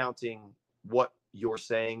discounting what you're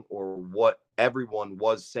saying or what everyone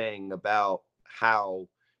was saying about how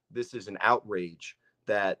this is an outrage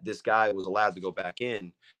that this guy was allowed to go back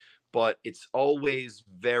in. But it's always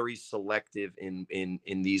very selective in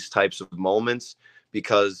these types of moments,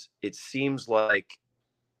 because it seems like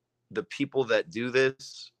the people that do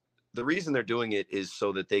this, the reason they're doing it is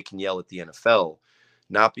so that they can yell at the NFL,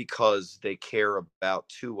 not because they care about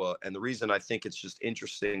Tua. And the reason I think it's just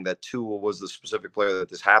interesting that Tua was the specific player that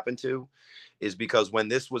this happened to is because when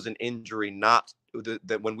this was an injury,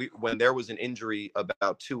 when there was an injury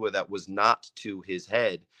about Tua that was not to his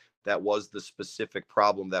head, that was the specific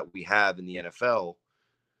problem that we have in the NFL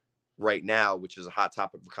right now, which is a hot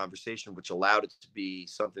topic of conversation, which allowed it to be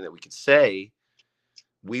something that we could say.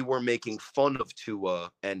 We were making fun of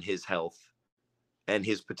Tua and his health and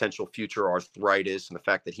his potential future arthritis and the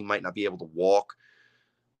fact that he might not be able to walk.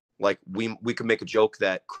 Like, we could make a joke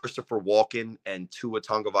that Christopher Walken and Tua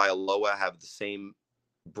Tagovailoa have the same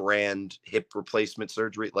brand hip replacement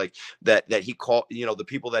surgery, like that he called, the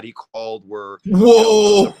people that he called were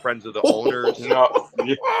the friends of the owners.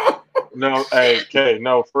 No, hey, okay,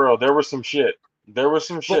 no, for real, there was some shit. But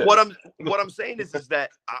what I'm saying is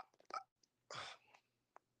that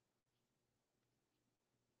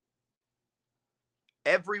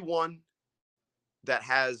everyone that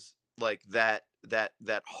has like that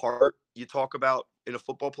heart you talk about in a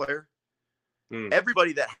football player,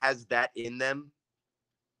 everybody that has that in them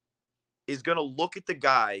is going to look at the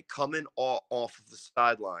guy coming off of the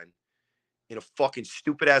sideline in a fucking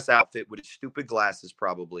stupid ass outfit with his stupid glasses,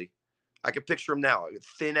 probably. I can picture him now,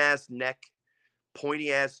 thin ass neck,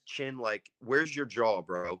 pointy ass chin. Like, where's your jaw,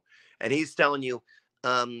 bro? And he's telling you,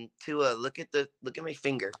 Tua, look at my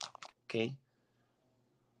finger. Okay.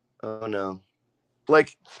 Oh no.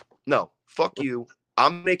 Like, no, fuck you.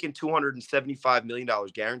 I'm making $275 million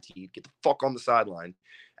guaranteed. Get the fuck on the sideline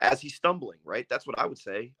as he's stumbling, right? That's what I would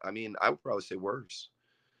say. I mean, I would probably say worse.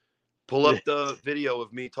 Pull up the video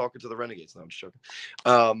of me talking to the Renegades. No, I'm just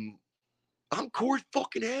joking. I'm Corey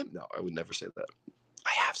fucking Ham. No, I would never say that.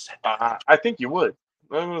 I have said that. I think you would.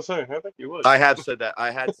 I'm gonna say, I think you would. I have said that.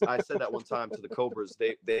 I said that one time to the Cobras.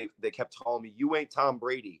 They kept calling me, "You ain't Tom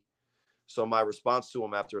Brady." So my response to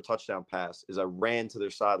them after a touchdown pass is I ran to their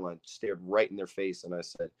sideline, stared right in their face, and I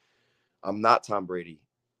said, "I'm not Tom Brady.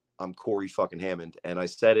 I'm Corey fucking Hammond." And I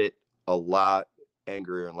said it a lot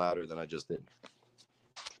angrier and louder than I just did.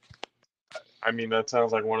 I mean, that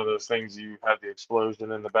sounds like one of those things you have the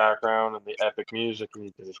explosion in the background and the epic music, and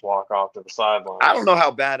you can just walk off to the sideline. I don't know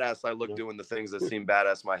how badass I look doing the things that seem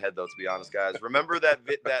badass in my head, though, to be honest, guys. Remember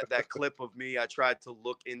that clip of me? I tried to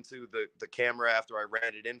look into the camera after I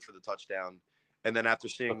ran it in for the touchdown. And then after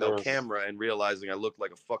seeing no camera and realizing I looked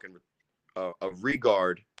like a fucking a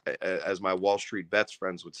regard, as my Wall Street bets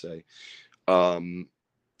friends would say, I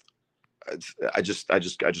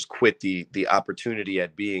just quit the opportunity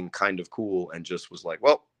at being kind of cool and just was like,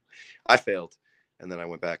 well, I failed, and then I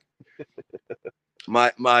went back.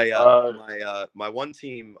 My one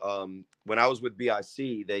team, when I was with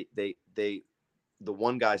BIC, the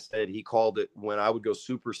one guy said he called it when I would go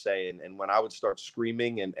Super Saiyan and when I would start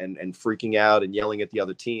screaming and freaking out and yelling at the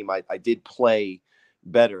other team, I did play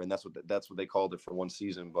better, and that's what they called it for one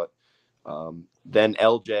season. But then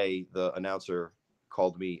LJ, the announcer,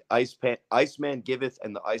 called me Iceman giveth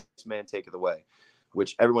and the Iceman taketh away,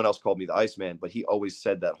 which everyone else called me the Iceman, but he always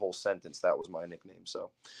said that whole sentence. That was my nickname. So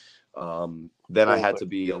then I had to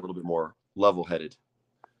be a little bit more level-headed,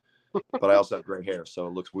 but I also have gray hair, so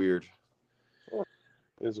it looks weird.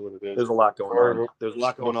 Is what it is. There's a lot going on. There's a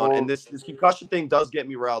lot going on, and this concussion thing does get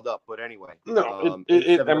me riled up. But anyway, no,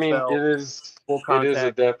 it is full contact, it is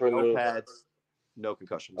a definite no pads, no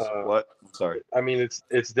concussions. What? Sorry. I mean,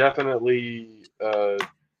 it's definitely a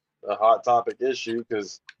hot topic issue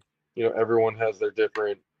because everyone has their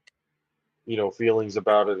different feelings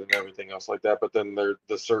about it and everything else like that. But then the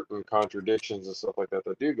certain contradictions and stuff like that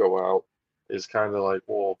do go out is kind of like,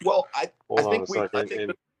 well, I think I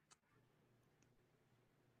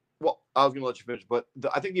was going to let you finish, but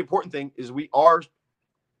I think the important thing is we are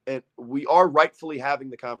rightfully having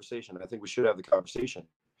the conversation. I think we should have the conversation.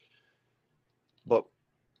 But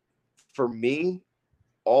for me,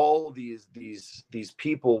 all these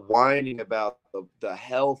people whining about the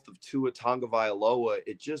health of Tua Tagovailoa,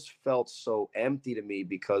 it just felt so empty to me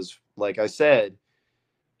because, like I said,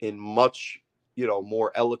 in much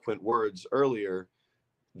more eloquent words earlier,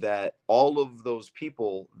 that all of those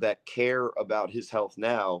people that care about his health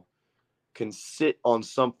now can sit on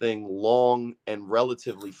something long and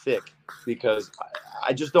relatively thick because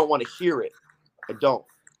I just don't want to hear it. I don't.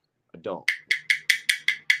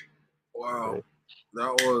 Wow.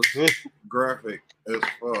 That was graphic as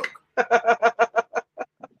fuck.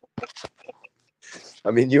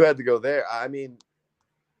 I mean, you had to go there. I mean,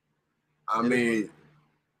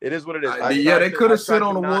 it is what it is. They could have sit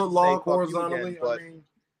on a wood log horizontally. But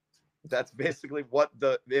that's basically what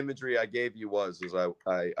the imagery I gave you was. Is I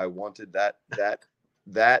wanted that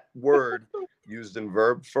word used in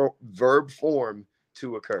verb form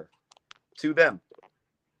to occur to them.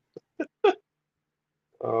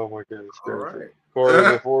 Oh my goodness! All right,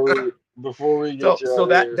 Corey, before we get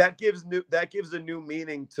that gives a new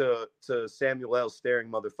meaning to Samuel L. staring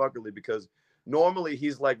motherfuckerly, because normally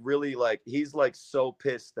he's he's so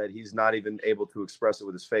pissed that he's not even able to express it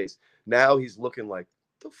with his face. Now he's looking like,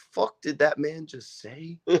 the fuck did that man just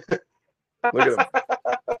say? Look at him.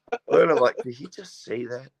 Look at him like, did he just say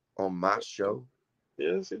that on my show?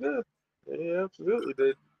 Yes, he did. He absolutely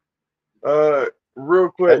did. Real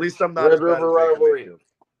quick. At least I'm not Red River Rivalry.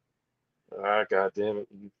 God damn it,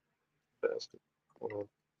 you bastard.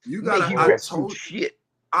 You gotta.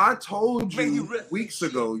 I told you weeks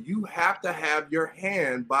ago, you have to have your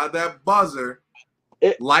hand by that buzzer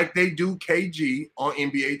like they do KG on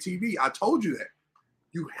NBA TV. I told you that.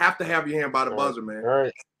 You have to have your hand by the buzzer, man. All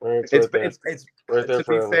right. It's right there. To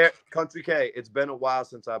be fair, Country K, it's been a while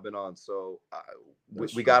since I've been on, so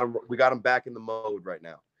we got him back in the mode right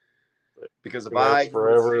now. Because if I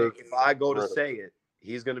go to say it,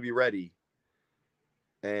 he's going to be ready.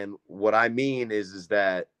 And what I mean is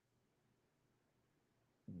that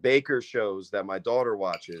Baker shows that my daughter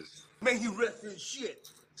watches. May he rest in shit.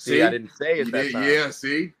 See, I didn't say it that time. Yeah,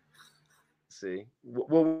 see?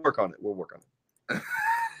 We'll work on it. We'll work on it.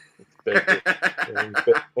 Baker.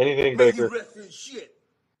 Anything May Baker. he rest in shit.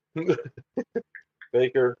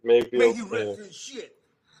 Baker, Mayfield. May he rest in shit.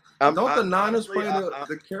 Don't the Niners play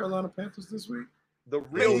the Carolina Panthers this week? The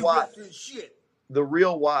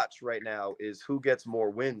real watch right now is who gets more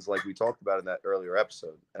wins, like we talked about in that earlier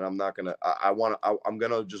episode. And I'm not gonna. I'm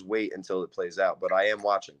gonna just wait until it plays out. But I am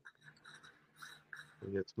watching.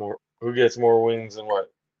 Who gets more wins and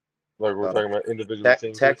what? Like we're talking about individual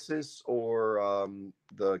teams. Texas or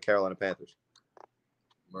the Carolina Panthers.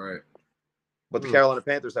 Right. But the Carolina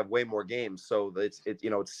Panthers have way more games, so it's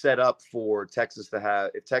set up for Texas to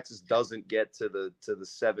have. If Texas doesn't get to the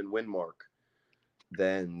 7-win mark,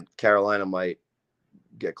 then Carolina might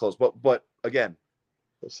get close. But again,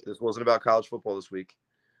 this wasn't about college football this week.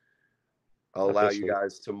 I'll allow you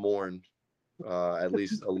guys to mourn at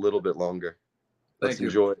least a little bit longer. Let's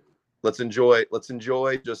enjoy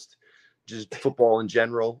just football in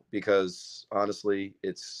general, because honestly,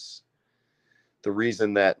 it's the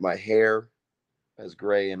reason that my hair, as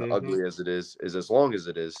gray and ugly as it is as long as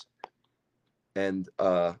it is. And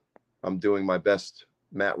I'm doing my best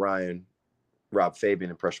Matt Ryan, Rob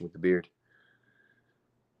Fabian impression with the beard.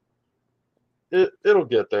 It'll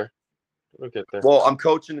get there. It'll get there. Well, I'm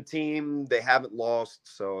coaching the team. They haven't lost,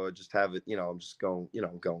 so I just have it. I'm just going.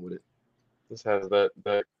 I'm going with it. Just has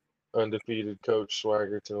that undefeated coach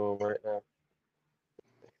swagger to him right now.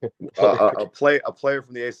 A player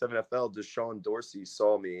from the A7FL, Deshaun Dorsey,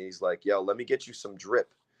 saw me and he's like, "Yo, let me get you some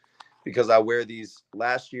drip," because I wear these.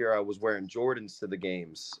 Last year, I was wearing Jordans to the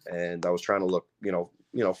games, and I was trying to look,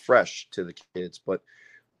 fresh to the kids. But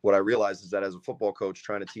what I realized is that as a football coach,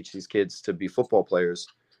 trying to teach these kids to be football players,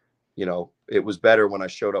 it was better when I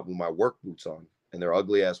showed up with my work boots on, and they're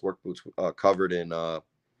ugly ass work boots covered in. I'm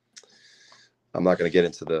not going to get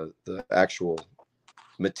into the actual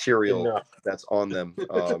material that's on them.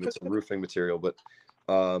 It's a roofing material, but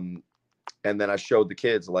and then I showed the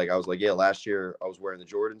kids, I was like, yeah, last year I was wearing the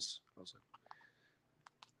Jordans. I was like,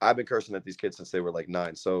 I've been cursing at these kids since they were like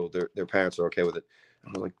 9, so their parents are okay with it.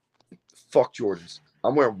 I'm like, fuck Jordans.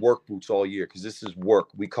 I'm wearing work boots all year because this is work.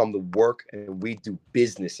 We come to work and we do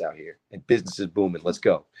business out here, and business is booming. Let's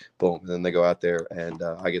go. Boom. And then they go out there, and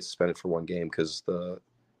I get suspended for one game because the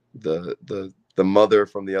mother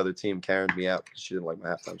from the other team carried me out because she didn't like my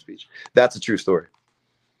halftime speech. That's a true story.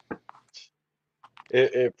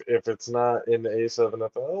 If it's not in the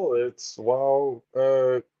A7FL, it's while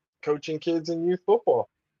coaching kids in youth football.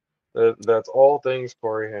 That's all things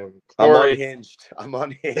Corey Hammond. I'm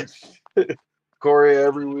unhinged. Corey,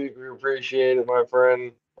 every week we appreciate it, my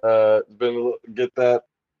friend. Get that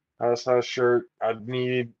house shirt. I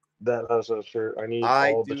need that house shirt. I need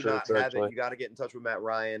all the shirts. I do not have actually. it. You got to get in touch with Matt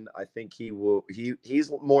Ryan. I think he will.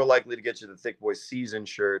 He's more likely to get you the Thick Boy season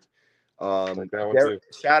shirt.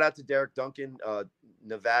 Shout out to Derek Duncan,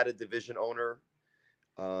 Nevada division owner.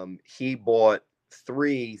 He bought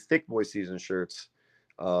 3 Thick Boy season shirts.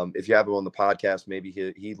 If you have him on the podcast, maybe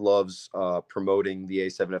he loves promoting the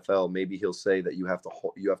A7FL. Maybe he'll say that you have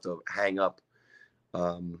to hang up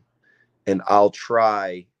an "I'll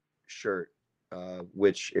try" shirt.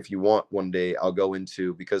 Which, if you want one day, I'll go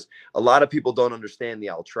into, because a lot of people don't understand the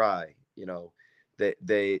 "I'll try."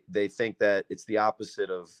 They think that it's the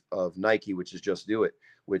opposite of Nike, which is "just do it."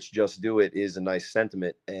 Which "just do it" is a nice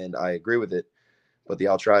sentiment, and I agree with it. But the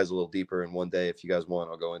 "I'll try" is a little deeper. And one day, if you guys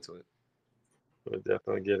want, I'll go into it. We'll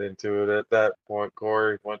definitely get into it at that point,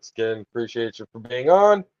 Corey. Once again, appreciate you for being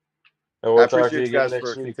on. And I appreciate you guys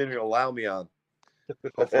for continuing to allow me on.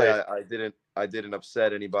 Hopefully, I didn't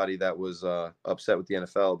upset anybody that was upset with the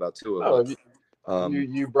NFL about Tua.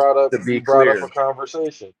 You brought up a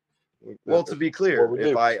conversation. Well, to be clear,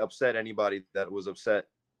 if I upset anybody that was upset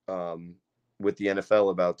with the NFL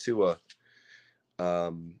about Tua,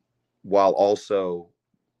 while also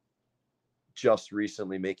just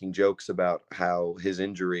recently making jokes about how his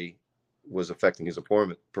injury was affecting his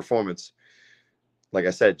performance, like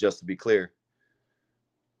I said, just to be clear,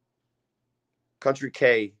 Country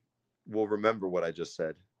K will remember what I just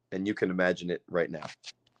said, and you can imagine it right now.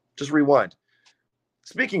 Just rewind.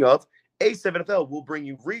 Speaking of, A7FL will bring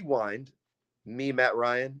you Rewind. Me, Matt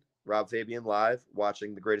Ryan, Rob Fabian live,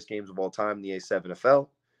 watching the greatest games of all time in the A7FL,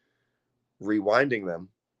 rewinding them,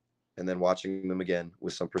 and then watching them again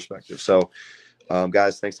with some perspective. So,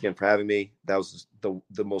 guys, thanks again for having me. That was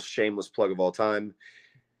the most shameless plug of all time.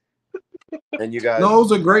 And you guys... No, it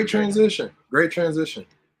was a great transition. Great transition.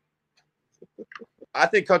 I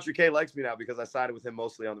think Country K likes me now because I sided with him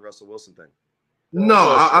mostly on the Russell Wilson thing. No,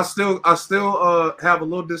 I still have a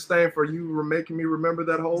little disdain for you making me remember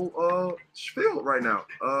that whole spiel right now.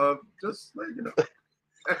 Just let you know.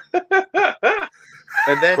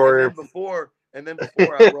 and then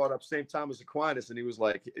before I brought up St. Thomas Aquinas, and he was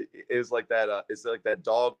like, it was like that. It's like that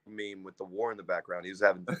dog meme with the war in the background. He was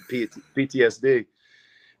having PTSD,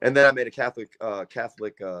 and then I made a Catholic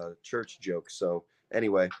church joke. So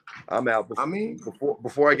anyway, I'm out.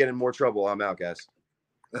 Before I get in more trouble, I'm out, guys.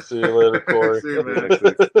 See you later, Corey. See you, man.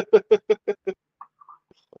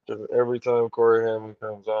 Every time Corey Hammond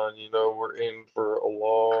comes on, we're in for a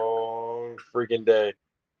long freaking day.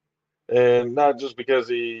 and not just because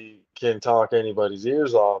he can talk anybody's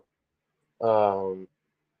ears off. Um,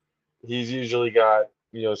 he's usually got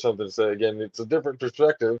something to say. Again, it's a different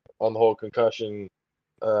perspective on the whole concussion,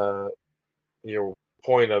 uh,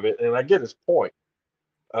 point of it, and I get his point.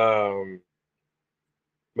 Um,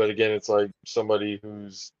 but again, it's like somebody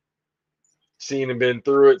who's seen and been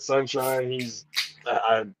through it. Sunshine,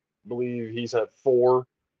 I believe he's had four.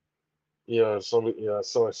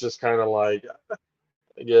 So it's just kind of like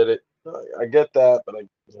I get it, I get that, but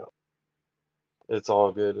it's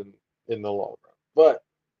all good in the long run.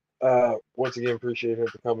 But once again, appreciate him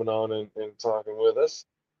for coming on and talking with us.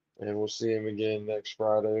 And we'll see him again next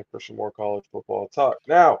Friday for some more college football talk.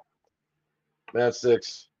 Now, Matt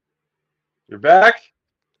Six, you're back.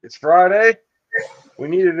 It's Friday. We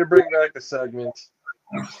needed to bring back the segment.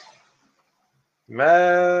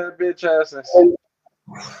 Mad Bitch Assness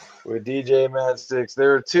with DJ Mad Six.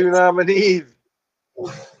 There are two nominees.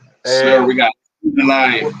 So we got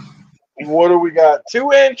tonight. What do we got?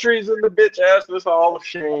 Two entries in the Bitch Assness Hall of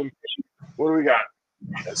Shame. What do we got?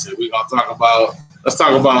 That's it. We're gonna talk about. Let's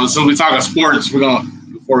talk about. So we talking sports.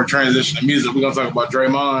 Before we transition to music, we're gonna talk about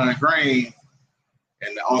Draymond Green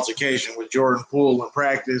and the altercation with Jordan Poole in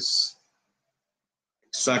practice.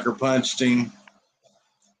 Sucker punched him.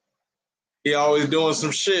 He always doing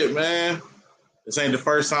some shit, man. This ain't the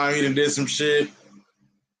first time he done did some shit.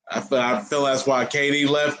 I feel that's why KD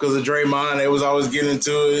left, because of Draymond. They was always getting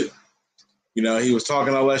into it. He was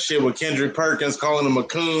talking all that shit with Kendrick Perkins, calling him a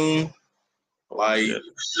coon. Like,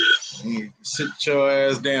 sit your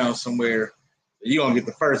ass down somewhere. You gonna get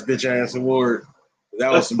the first bitch ass award.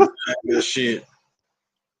 That was some good shit.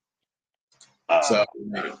 So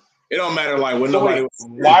it don't matter like when nobody was.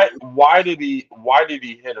 Why did he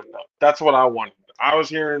hit him though? That's what I wanted. I was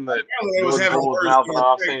hearing that they was having words mouthing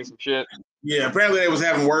off saying some shit. Yeah, apparently they was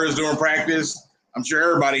having words during practice. I'm sure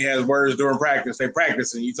everybody has words during practice. They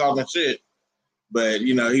practicing, you talking shit. But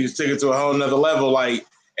he just took it to a whole nother level. Like,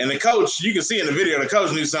 and the coach, you can see in the video, the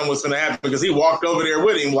coach knew something was gonna happen because he walked over there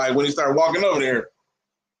with him, like when he started walking over there.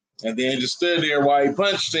 And then just stood there while he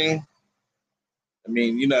punched him. I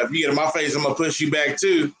mean, if you get in my face, I'm gonna push you back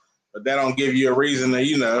too. But that don't give you a reason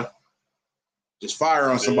to, just fire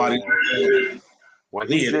on somebody. When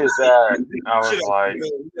he did that, I was like,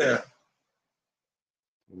 yeah.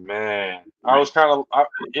 Man, I was kind of,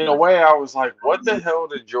 in a way, I was like, what the hell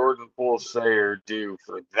did Jordan Poole say or do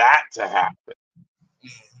for that to happen?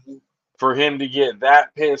 For him to get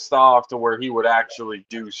that pissed off to where he would actually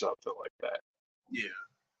do something like that. Yeah.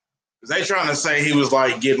 Because they trying to say he was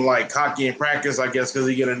like getting like cocky in practice, I guess, because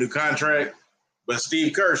he get a new contract. But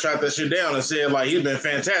Steve Kerr shot that shit down and said like he's been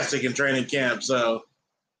fantastic in training camp. So,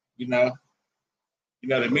 the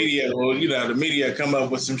media, the media come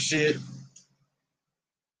up with some shit.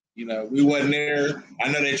 We wasn't there.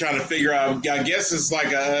 I know they're trying to figure out. I guess it's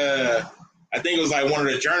like I think it was like one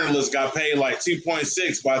of the journalists got paid like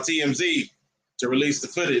 2.6 by TMZ to release the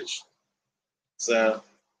footage. So,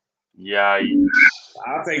 yeah,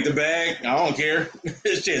 I'll take the bag. I don't care.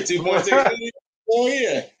 Shit, 2.6. Oh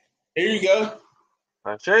yeah, here you go.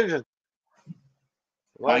 I'm changing.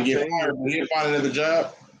 I get fired, but he'll find another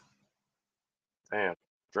job. Damn,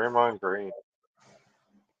 Draymond Green.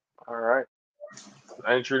 All right.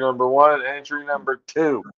 Entry number one, entry number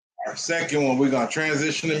two. Our second one, we're gonna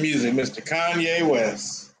transition to music, Mr. Kanye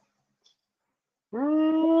West.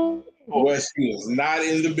 West is not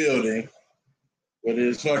in the building, but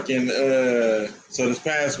it's fucking. So this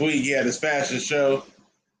past week, he had his fashion show.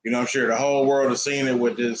 I'm sure the whole world has seen it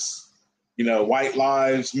with this, White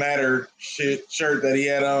Lives Matter shirt that he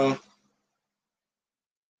had on.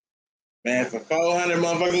 Man, for 400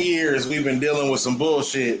 motherfucking years, we've been dealing with some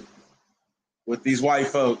bullshit with these white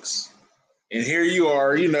folks. And here you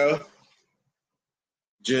are,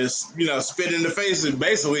 just, spit in the face,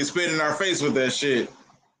 basically spit in our face with that shit.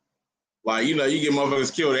 Like, you get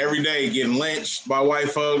motherfuckers killed every day getting lynched by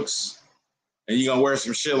white folks, and you gonna wear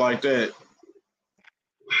some shit like that.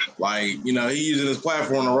 Like, he using his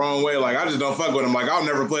platform the wrong way. Like, I just don't fuck with him. Like, I'll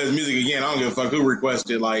never play his music again. I don't give a fuck who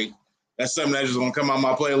requested. Like, that's something that's just gonna come on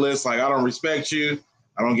my playlist. Like, I don't respect you.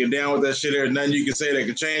 I don't get down with that shit. There's nothing you can say that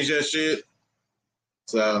could change that shit.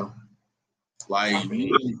 So, like,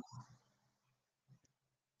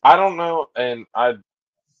 I don't know, and I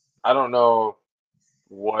don't know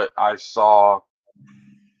what I saw,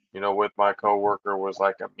 with my coworker was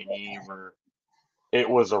like a meme or it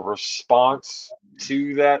was a response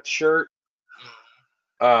to that shirt.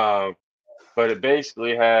 But it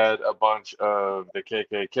basically had a bunch of the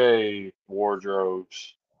KKK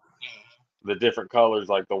wardrobes, the different colors,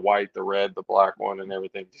 like the white, the red, the black one, and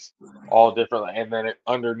everything, just all different. And then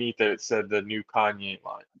underneath it said the new Kanye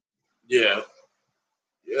line. Yeah.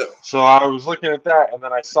 Yeah. So I was looking at that, and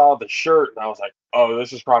then I saw the shirt, and I was like, "Oh,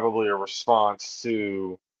 this is probably a response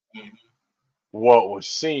to what was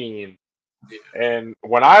seen." And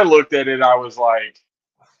when I looked at it, I was like,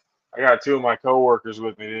 I got two of my coworkers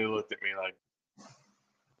with me. They looked at me like,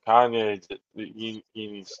 Kanye, he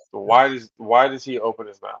needs. Why does he open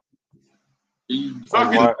his mouth?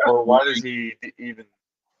 Or why does he even?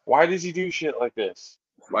 Why does he do shit like this?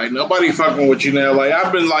 Like, nobody fucking with you now. Like,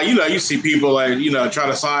 I've been like, you see people like, try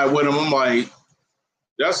to side with him. I'm like,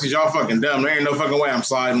 that's because y'all fucking dumb. There ain't no fucking way I'm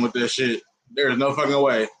siding with this shit. There's no fucking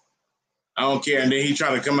way. I don't care. And then he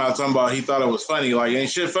tried to come out talking about he thought it was funny. Like,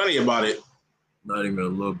 ain't shit funny about it. Not even a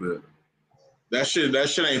little bit. That shit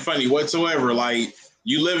ain't funny whatsoever. Like,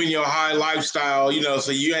 you living your high lifestyle,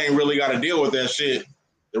 so you ain't really got to deal with that shit.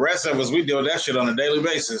 The rest of us, we deal with that shit on a daily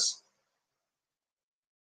basis.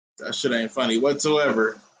 That shit ain't funny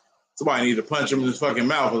whatsoever. Somebody need to punch him in his fucking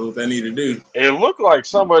mouth is what they need to do. It looked like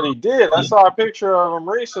somebody did. I saw a picture of him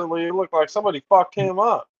recently. It looked like somebody fucked him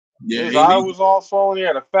up. Yeah, his eye was all swollen. He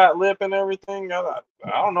had a fat lip and everything. I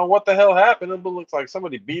don't know what the hell happened, but it looks like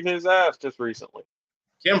somebody beat his ass just recently.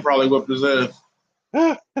 Kim probably whipped his ass.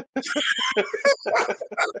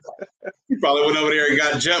 He probably went over there and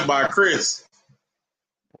got jumped by Chris.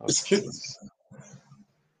 Oh,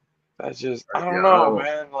 that's just, I don't know,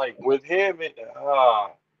 man. Like with him,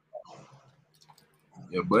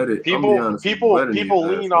 yeah, but people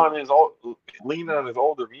lean on his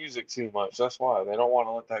older music too much. That's why they don't want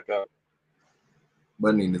to let that go.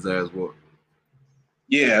 Buddy in his ass whooped.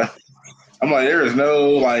 Yeah, I'm like, there is no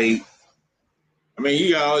like. I mean,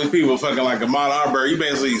 you got all these people fucking like Ahmaud Arbery. You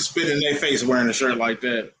basically spit in their face wearing a shirt like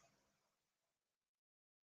that.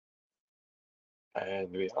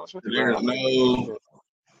 And to be honest with you, there's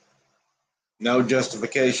no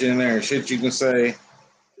justification there. Shit you can say to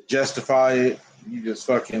justify it. You just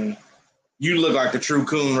fucking. You look like a true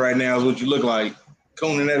coon right now. Is what you look like.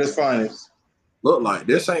 Cooning at his finest. Look like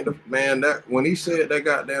this ain't the man that when he said that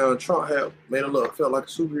goddamn Trump had made him felt like a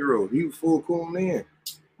superhero. He was full coon in.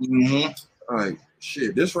 Mm-hmm. Like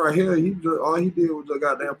shit, this right here, all he did was just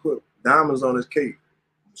goddamn put diamonds on his cake.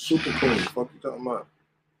 Super coon. Fuck you talking about?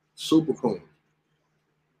 Super coon.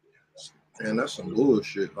 Man, that's some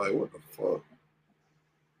bullshit. Like what the fuck?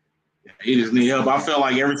 He just need help. I feel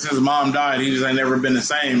like ever since his mom died, he just ain't never been the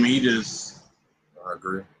same. He just. I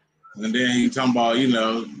agree. And then he talking about,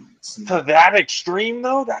 to that extreme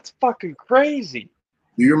though, that's fucking crazy.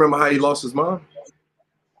 Do you remember how he lost his mom?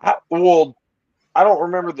 I don't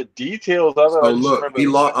remember the details of it. So look, he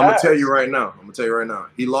lost. I'm gonna tell you right now.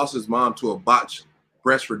 He lost his mom to a botched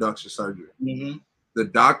breast reduction surgery. Mm-hmm. The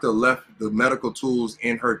doctor left the medical tools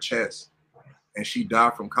in her chest, and she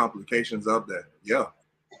died from complications of that. Yeah,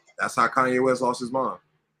 that's how Kanye West lost his mom.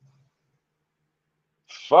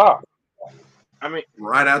 Fuck. I mean,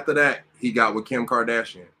 right after that, he got with Kim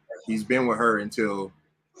Kardashian. He's been with her until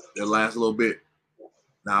the last little bit.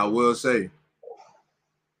 Now, I will say,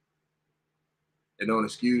 they don't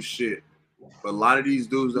excuse shit. But a lot of these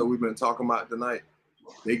dudes that we've been talking about tonight,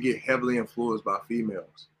 they get heavily influenced by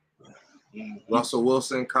females. Mm-hmm. Russell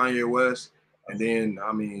Wilson, Kanye West, and then,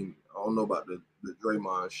 I mean, I don't know about the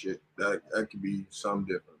Draymond shit. That could be something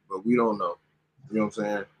different, but we don't know. You know what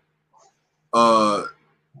I'm saying?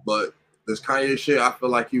 But this Kanye shit, I feel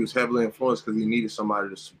like he was heavily influenced because he needed somebody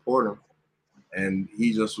to support him. And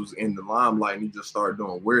he just was in the limelight and he just started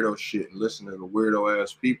doing weirdo shit and listening to weirdo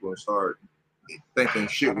ass people and started thinking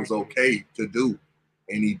shit was okay to do.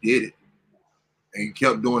 And he did it. And he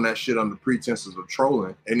kept doing that shit under pretenses of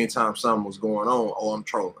trolling. Anytime something was going on, oh, I'm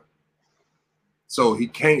trolling. So he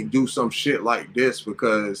can't do some shit like this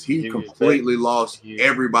because he completely lost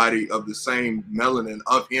everybody of the same melanin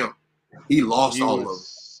of him. He lost all of them.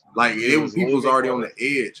 Like people was already on the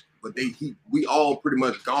edge, but we all pretty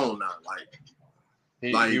much gone now.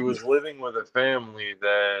 He was living with a family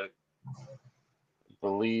that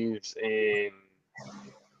believes in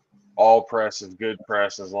all press is good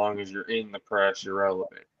press as long as you're in the press, you're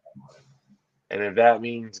relevant. And if that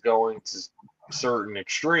means going to certain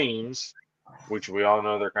extremes, which we all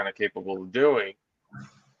know they're kind of capable of doing,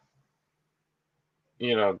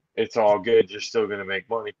 it's all good. You're still going to make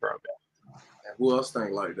money from it. Who else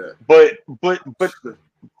think like that? But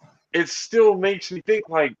it still makes me think,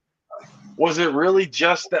 like, was it really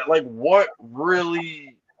just that? Like, what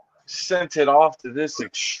really sent it off to this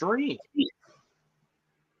extreme?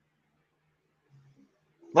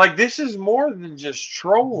 Like, this is more than just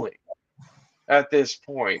trolling at this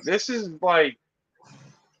point. This is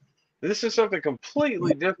something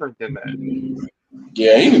completely different than that.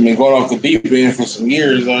 Yeah, he's been going off the deep end for some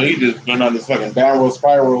years, though. He just been on this fucking downward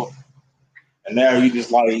spiral. And now he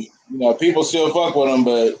just like You know, people still fuck with him,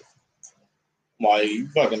 but like, you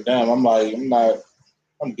fucking dumb. I'm like,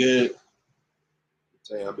 I'm good.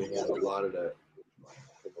 Saying I've been hearing a lot of that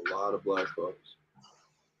from a lot of black folks.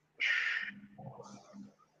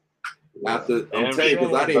 After I'm telling you,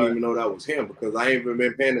 because I didn't even know that was him, because I ain't even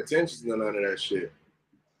been paying attention to none of that shit.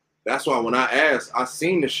 That's why when I asked, I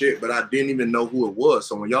seen the shit, but I didn't even know who it was.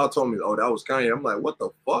 So when y'all told me, oh, that was Kanye, I'm like, what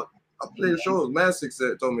the fuck? I'm pretty sure it was Mad Six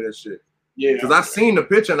that told me that shit. Yeah. Because I seen the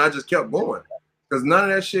picture and I just kept going. Because none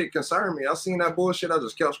of that shit concerned me. I seen that bullshit, I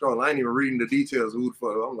just kept scrolling. I ain't even reading the details of who the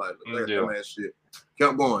fuck. I'm like, that dumbass shit.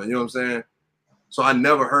 Kept going, you know what I'm saying? So I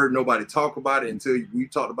never heard nobody talk about it until we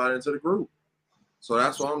talked about it into the group. So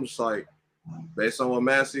that's why I'm just like, based on what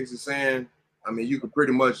Mad Six is saying, I mean, you could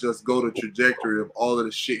pretty much just go the trajectory of all of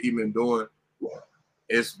the shit he been doing.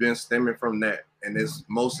 It's been stemming from that. And it's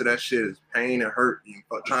most of that shit is pain and hurt and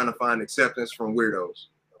trying to find acceptance from weirdos.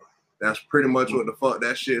 That's pretty much what the fuck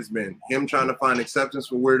that shit's been. Him trying to find acceptance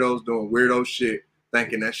for weirdos, doing weirdo shit,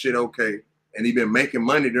 thinking that shit okay. And he been making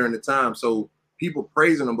money during the time. So people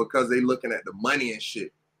praising him because they looking at the money and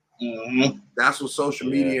shit. Mm-hmm. That's what social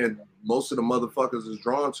media and most of the motherfuckers is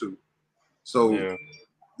drawn to. So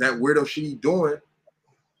that weirdo shit he doing,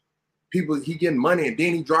 people, he getting money and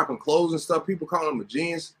then he dropping clothes and stuff. People call him a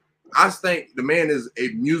genius. I think the man is a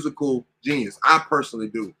musical genius. I personally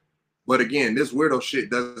do. But again, this weirdo shit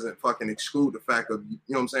doesn't fucking exclude the fact of, you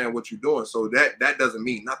know what I'm saying, what you're doing. So that doesn't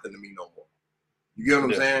mean nothing to me no more. You get what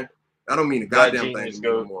I'm saying? I don't mean a goddamn thing to me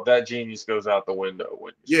no more. That genius goes out the window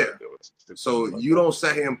when you start doing stupid So stuff like you that. don't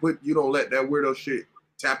sit here and you don't let that weirdo shit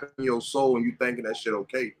tap in your soul and you thinking that shit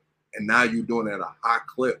okay. And now you doing it at a high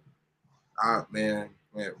clip. Man,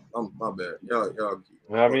 I'm my bad. Y'all.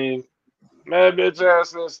 I mean, Mad Bitch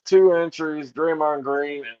Assness, 2 entries, Draymond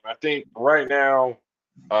Green, and I think right now,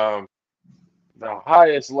 the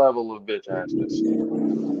highest level of bitch assness,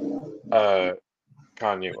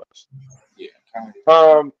 Kanye West. Yeah.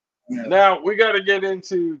 Now we got to get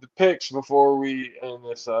into the picks before we end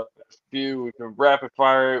this up. There's a few we can rapid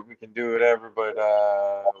fire it, we can do whatever, but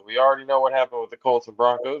we already know what happened with the Colts and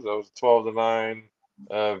Broncos. That was a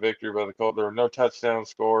 12-9 victory by the Colts. There were no touchdowns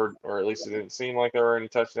scored, or at least it didn't seem like there were any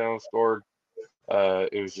touchdowns scored.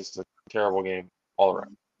 It was just a terrible game all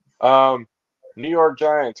around. New York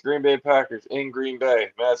Giants, Green Bay Packers in Green Bay.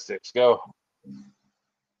 Mad Sticks, go.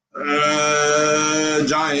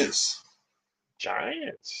 Giants.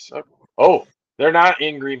 Giants. Oh, they're not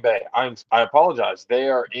in Green Bay. I apologize. They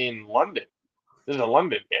are in London. This is a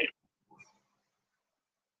London game.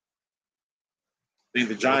 I think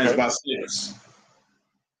the Giants by 6.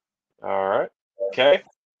 All right. Okay.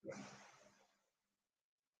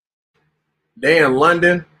 They in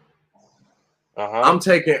London. Uh-huh. I'm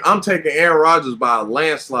taking Aaron Rodgers by a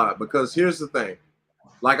landslide because here's the thing.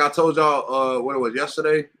 Like I told y'all what it was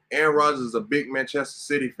yesterday, Aaron Rodgers is a big Manchester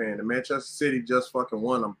City fan. And Manchester City just fucking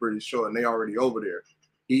won, I'm pretty sure, and they already over there.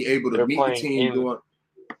 He able to meet the team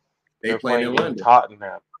They're playing in London.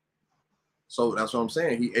 Tottenham. So that's what I'm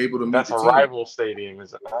saying. He able to meet That's the a team. rival stadium,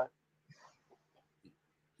 is it not?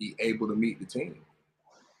 He able to meet the team.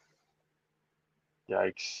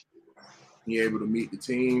 Yikes. He able to meet the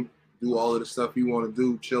team, do all of the stuff he want to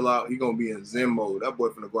do, chill out. He gonna be in Zen mode. That boy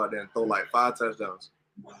finna go out there and throw like 5 touchdowns.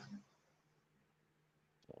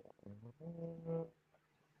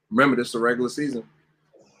 Remember, this is a regular season.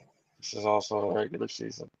 This is also a regular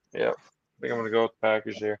season. Yep. I think I'm gonna go with the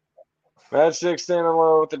Packers here. Mad Six standing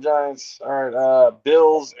alone with the Giants. All right.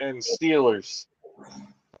 Bills and Steelers.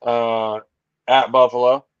 At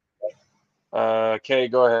Buffalo. Kay,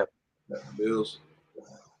 go ahead. Bills.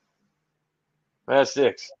 Mad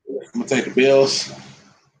Six. I'm gonna take the Bills.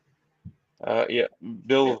 Yeah.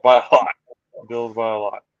 Bills by a lot. Bills by a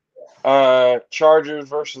lot. Chargers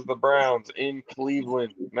versus the Browns in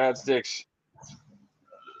Cleveland. Mad Sticks.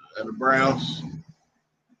 And the Browns.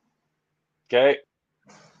 Okay.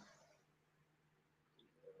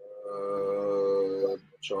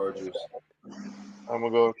 Chargers. I'm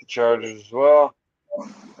gonna go with the Chargers as well.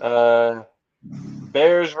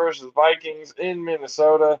 Bears versus Vikings in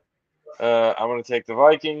Minnesota. I'm gonna take the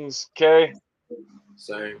Vikings. Okay.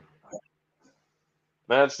 Same.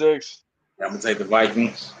 Mad Sticks. I'm gonna take the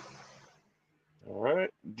Vikings. All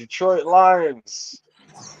right. Detroit Lions.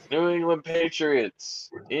 New England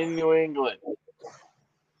Patriots in New England.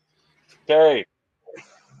 Okay.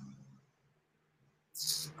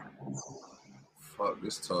 Fuck,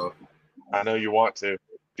 this tough. I know you want to.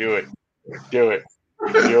 Do it. Do it.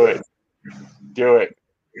 Do it. Do it.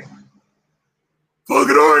 Fuck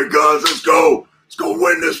it, all right, guys, let's go. Let's go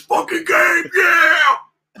win this fucking game, yeah.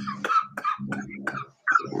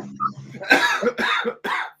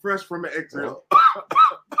 Fresh from an exhale.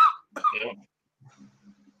 Yep.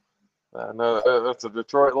 I know that's a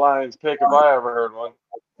Detroit Lions pick if I ever heard one.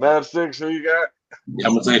 Mad Six, who you got? Yeah,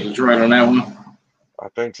 I'm gonna take Detroit on that one. I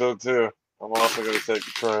think so too. I'm also going to take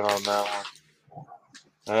Detroit on that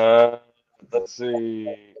one. Let's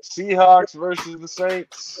see. Seahawks versus the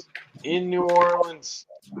Saints in New Orleans.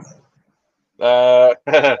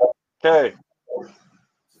 Okay.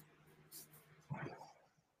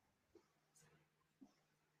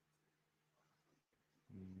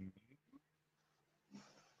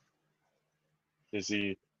 Is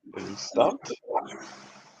he stumped?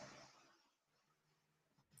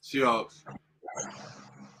 Seahawks.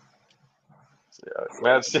 Yeah.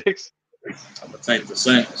 Mad Six. I'm gonna take the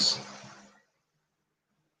Saints.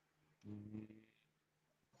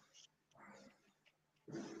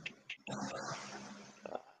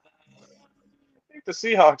 I think the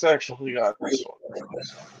Seahawks actually got this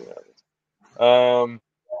one.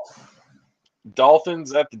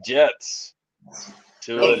 Dolphins at the Jets.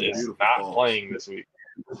 Tua is not playing this week.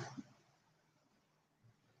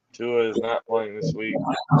 Tua is not playing this week.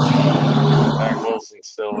 Zach Wilson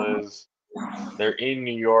still is. They're in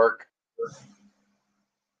New York.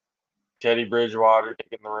 Teddy Bridgewater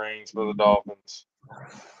taking the reins for the Dolphins.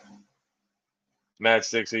 Mad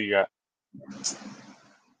Six, who you got?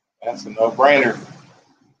 That's a no-brainer.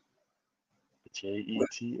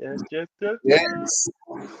 Jets. Yes.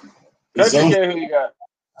 Country K, who you got?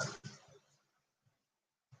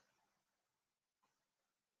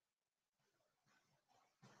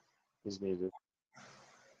 He's muted.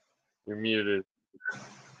 You're muted.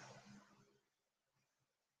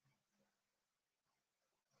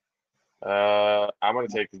 I'm gonna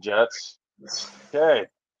take the Jets. Okay.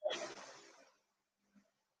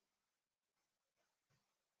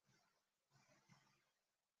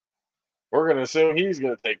 We're gonna assume he's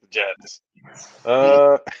gonna take the Jets.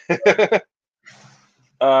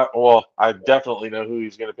 Well, I definitely know who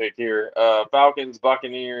he's gonna pick here. Falcons,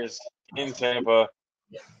 Buccaneers in Tampa.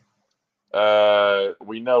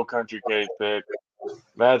 We know Country K's pick.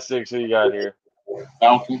 Mad Six, who you got here?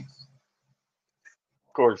 Falcons.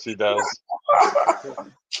 Of course he does.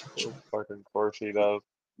 Fucking course he does.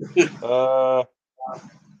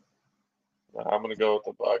 I'm gonna go with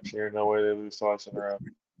the Bucs here. No way they lose twice in a row.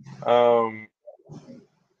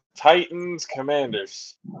 Titans,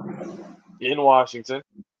 Commanders in Washington.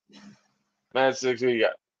 Mad Six, who you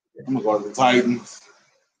got? I'm gonna go to the Titans.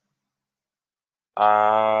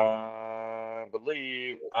 I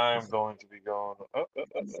believe I'm going to be going.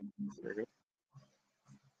 Very good.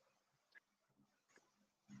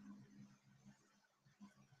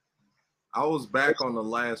 I was back on the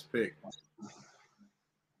last pick.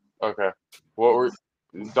 Okay. What were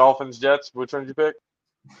Dolphins, Jets? Which one did you pick?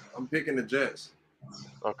 I'm picking the Jets.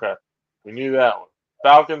 Okay. We knew that one.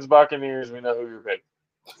 Falcons, Buccaneers. We know who you're picking.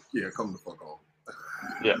 Yeah, come the fuck on.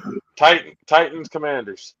 Yeah. Titans,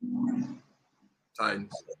 Commanders.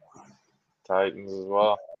 Titans. Titans as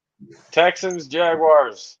well. Texans,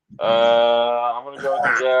 Jaguars. I'm gonna go with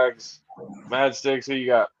the Jags. Mad Sticks, who you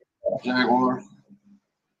got? Jaguars.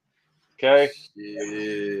 Okay. Yeah.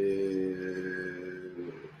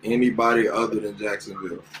 Anybody other than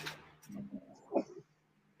Jacksonville.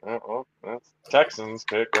 Well, that's Texans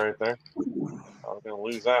pick right there. I was gonna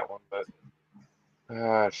lose that one, but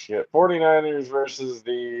shit. 49ers versus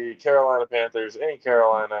the Carolina Panthers in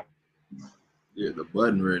Carolina. Yeah, the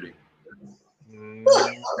button ready.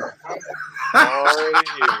 Already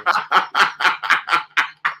here.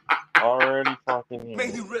 Already fucking here.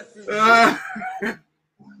 May he rest in peace.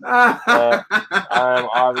 I'm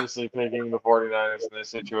obviously picking the 49ers in this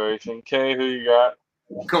situation. Kay, who you got?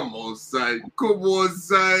 Come on, son. Come on,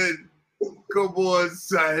 son. Come on,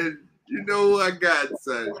 son. You know who I got,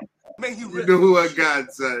 son. May he You rest know who I in peace.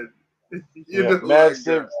 got, son. You Yeah, know who I Mad got.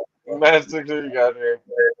 Sticks, who you got here?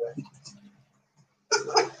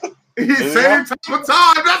 He's same type of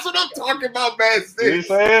time. That's what I'm talking about, man. Did you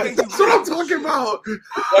say it? That's what I'm talking about.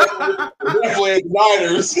 Definitely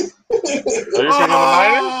Niners. Are you picking the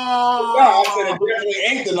Niners? No, I said it definitely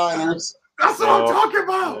ain't the Niners. That's what I'm talking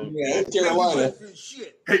about. Yeah, it's May he Carolina. rest in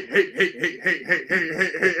shit. Hey.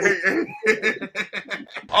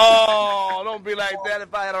 Oh, don't be like that.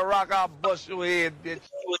 If I had a rock, I'll bust your head, bitch.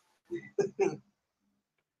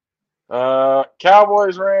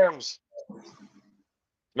 Cowboys, Rams.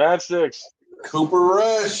 Mad Sticks. Cooper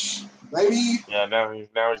Rush, maybe. Yeah, now he's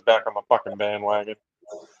back on the fucking bandwagon.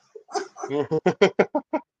 Hey,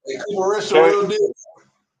 Cooper Rush, a real deal.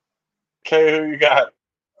 Okay, who you got?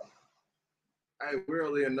 Hey,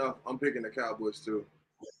 weirdly enough, I'm picking the Cowboys too.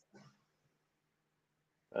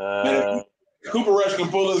 Cooper Rush can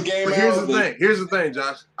pull his game But out. here's the thing,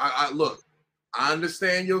 Josh. I look. I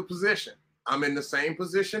understand your position. I'm in the same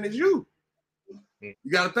position as you. You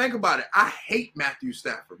got to think about it. I hate Matthew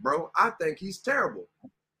Stafford, bro. I think he's terrible.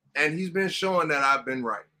 And he's been showing that I've been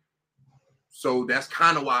right. So that's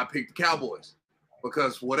kind of why I picked the Cowboys.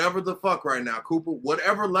 Because whatever the fuck right now, Cooper,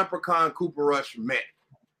 whatever leprechaun Cooper Rush met.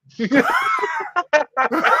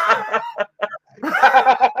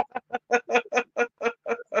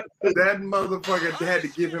 That motherfucker had to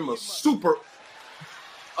give him a super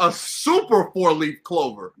 4-leaf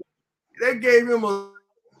clover. They gave him a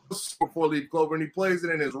super 4-leaf clover, and he plays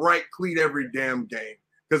it in his right cleat every damn game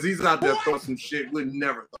because he's out there throwing some shit we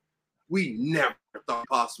never thought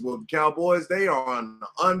possible. The Cowboys, they are on an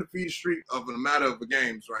undefeated streak of a matter of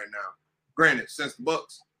games right now. Granted, since the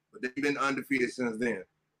Bucks, but they've been undefeated since then.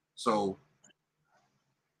 So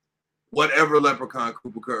whatever leprechaun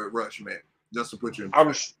Cooper Rush meant, just to put you in.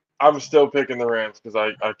 I'm still picking the Rams because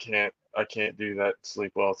I can't do that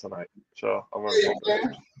sleep well tonight. So I'm gonna go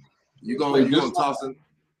for it. You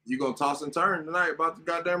gonna toss and turn tonight about the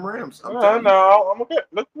goddamn Rams. No, I'm okay.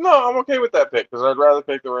 No, I'm okay with that pick because I'd rather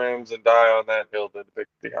pick the Rams and die on that hill than to pick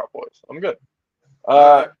the Cowboys. I'm good.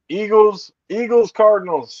 Eagles,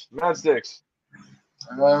 Cardinals, Mad Sticks.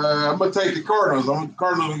 I'm gonna take the Cardinals.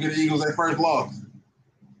 Cardinals gonna get the Eagles their first loss.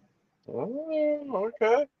 Oh,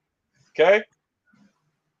 okay. Okay.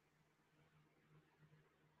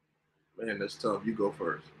 Man, that's tough. You go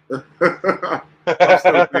first.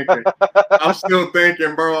 I'm still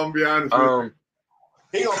thinking, bro. I'm gonna be honest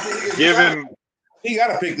with you. He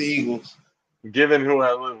gotta pick the Eagles. Given who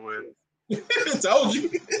I live with. Told you.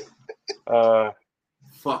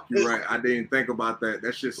 Fuck, you're right. I didn't think about that.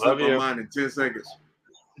 That shit slipped my mind in 10 seconds.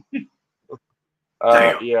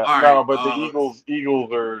 Damn. Yeah. All no, right. but the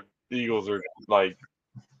Eagles are like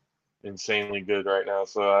insanely good right now.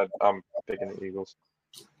 So I'm picking the Eagles.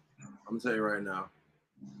 I'm gonna tell you right now.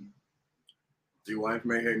 Your wife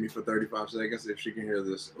may hate me for 35 seconds if she can hear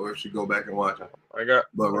this, or if she go back and watch it. I'm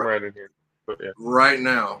right in here. But yeah. Right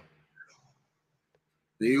now,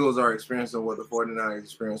 the Eagles are experiencing what the 49ers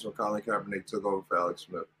experienced when Colin Kaepernick took over for Alex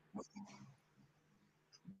Smith.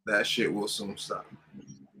 That shit will soon stop.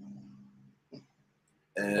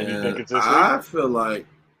 And you think it's this I week? feel like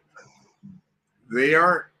they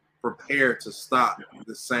aren't prepared to stop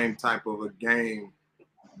the same type of a game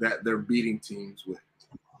that they're beating teams with.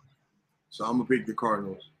 So I'm going to pick the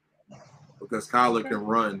Cardinals because Kyler can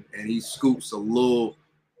run and he scoops a little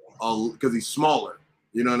because he's smaller.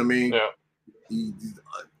 You know what I mean? Yeah. He's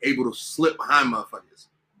able to slip behind motherfuckers.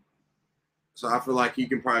 So I feel like he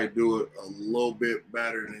can probably do it a little bit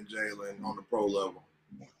better than Jalen on the pro level.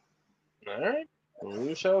 All right.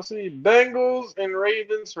 We shall see. Bengals and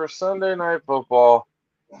Ravens for Sunday Night Football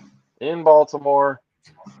in Baltimore.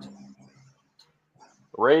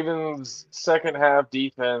 Ravens' second half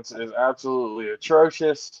defense is absolutely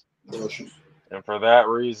atrocious. And for that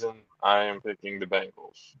reason, I am picking the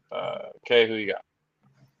Bengals. Okay, who you got?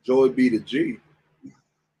 Joey B to G.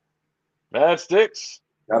 Mad Sticks.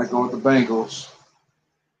 Gotta go with the Bengals.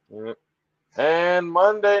 And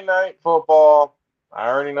Monday Night Football. I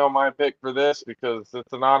already know my pick for this because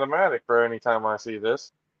it's an automatic for any time I see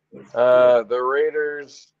this. The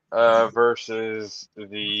Raiders versus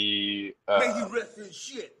the I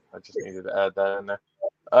just needed to add that in there.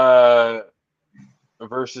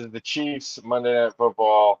 Versus the Chiefs, Monday Night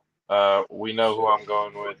Football. We know who I'm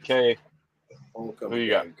going with. Kay, Homecoming who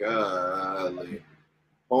you game. Golly.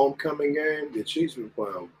 Homecoming game, the Chiefs were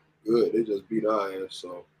playing good. They just beat our ass,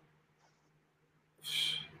 so.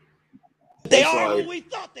 They are who we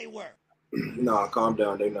thought they were. Nah, calm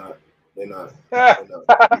down. They're not. They're not.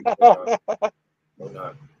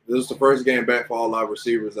 This is the first game back for all our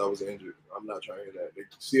receivers that was injured. I'm not trying to hear that. They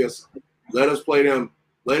see us. Let us play them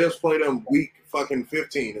week fucking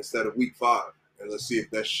 15 instead of week 5, and let's see if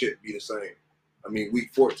that shit be the same. I mean,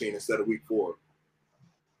 week 14 instead of week 4.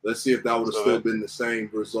 Let's see if that would have still been the same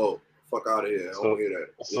result. Fuck out of here. I don't hear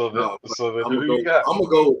that.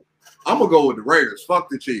 I'm gonna go with the Raiders. Fuck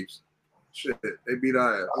the Chiefs. Shit, they beat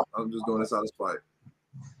our ass. I'm just doing this out of spite.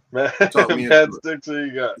 Mad Sticks, who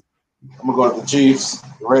you got? I'm gonna go with the Chiefs.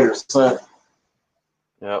 The Raiders suck.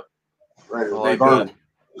 Yep. Raiders, like they burn.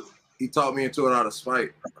 He talked me into it out of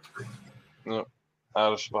spite. Yep.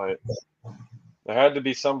 Out of spite. There had to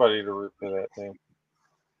be somebody to root for that team.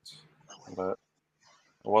 But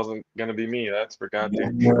it wasn't going to be me. That's for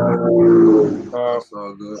goddamn sure. That's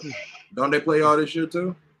all good. Don't they play all this year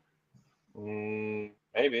too?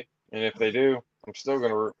 Maybe. And if they do, I'm still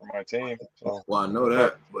going to root for my team. So. Well, I know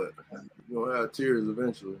that, but you'll have tears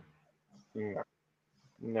eventually. No.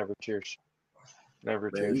 Never cheers. Never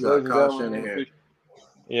Man, cheers. you got Kyle Shanahan.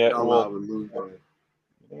 Yeah, well,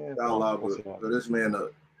 Yeah, I love we'll it. see how it So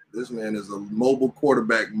this man is a mobile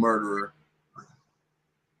quarterback murderer.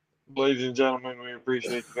 Ladies and gentlemen, we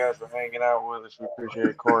appreciate you guys for hanging out with us. We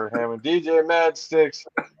appreciate Corey Hammond. DJ Mad Sticks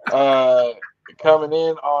coming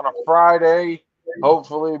in on a Friday.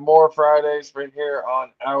 Hopefully more Fridays from here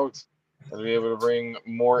on out. And be able to bring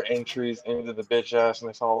more entries into the bitch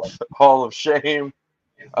assness hall of shame.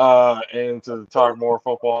 And to talk more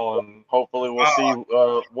football. And hopefully we'll see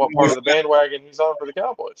what part of the bandwagon he's on for the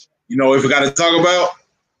Cowboys. You know what we forgot to talk about?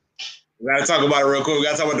 We got to talk about it real quick. We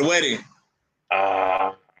got to talk about the wedding.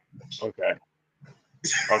 Okay.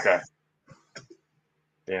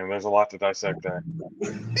 Damn, there's a lot to dissect there.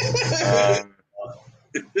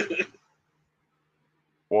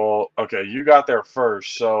 Well, okay, you got there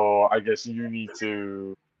first, so I guess you need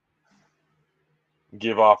to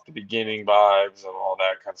give off the beginning vibes and all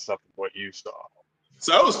that kind of stuff of what you saw.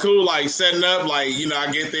 So it was cool, like setting up, like, you know, I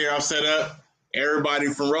get there, I'm set up, everybody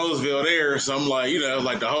from Roseville there. So I'm like, you know,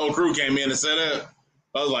 like the whole crew came in and set up.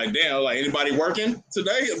 I was like, damn, like anybody working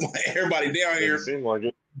today? I'm like, everybody down here. It seemed like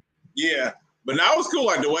it. Yeah. But now it was cool.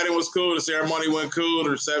 Like the wedding was cool. The ceremony went cool. The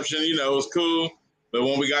reception, you know, it was cool. But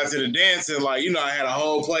when we got to the dancing, like, you know, I had a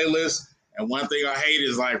whole playlist. And one thing I hate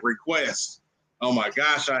is like requests. Oh my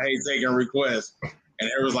gosh, I hate taking requests. And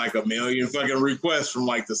there was like a million fucking requests from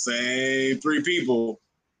like the same 3 people.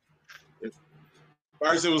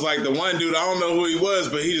 First, it was like the one dude, I don't know who he was,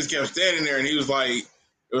 but he just kept standing there and he was like,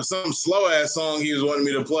 it was some slow ass song he was wanting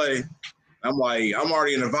me to play. I'm like, I'm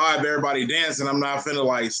already in the vibe, everybody dancing. I'm not finna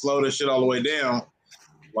like slow this shit all the way down.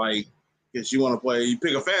 Like, if you want to play, you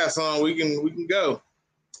pick a fast song, we can go.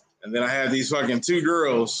 And then I had these fucking 2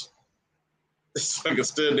 girls. This fucking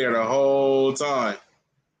stood there the whole time.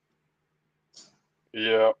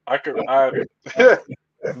 Yeah,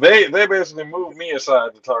 they basically moved me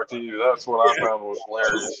aside to talk to you. That's what I found was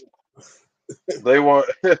hilarious.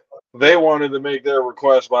 They wanted to make their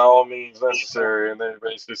request by all means necessary, and they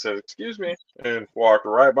basically said, "Excuse me," and walked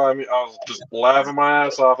right by me. I was just laughing my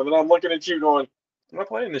ass off, and then I'm looking at you, going, "I'm not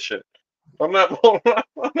playing this shit. I'm not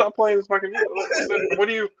playing this fucking music. What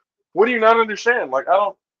do you not understand? Like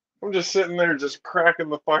I'm just sitting there, just cracking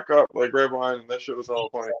the fuck up, like right behind, and that shit was all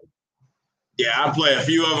funny." Yeah, I play a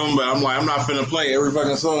few of them, but I'm like, I'm not finna play every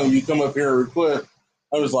fucking song you come up here and request.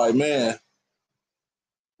 I was like, man.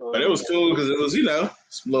 But it was cool because it was, you know,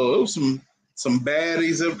 it was some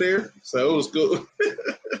baddies up there. So it was cool.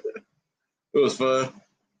 It was fun.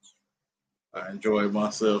 I enjoyed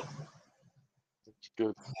myself. It's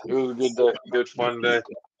good. It was a good day, good fun day.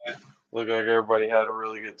 Looked like everybody had a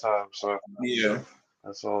really good time. So Yeah.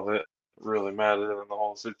 that's all that really mattered in the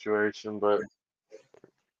whole situation. But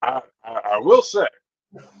I will say,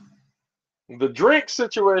 the drink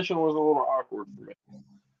situation was a little awkward for me.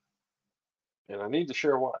 And I need to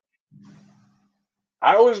share why.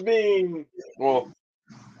 I was being, well,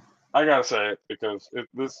 I gotta say it because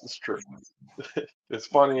this is true. It's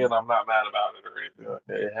funny and I'm not mad about it or anything.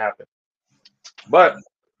 Okay, it happened. But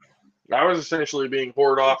I was essentially being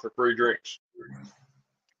poured off for free drinks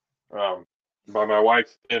by my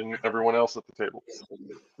wife and everyone else at the table.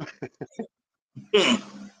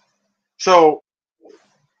 So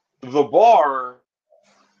the bar,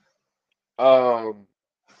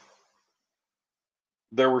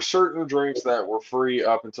 there were certain drinks that were free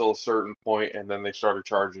up until a certain point, and then they started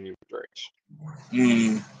charging you for drinks.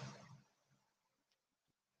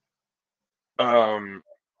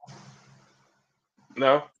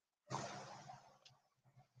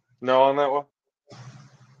 No on that one.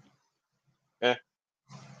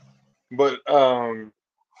 But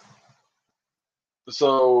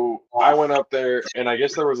so I went up there, and I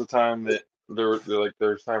guess there was a time that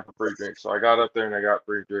there's time for free drinks. So I got up there and I got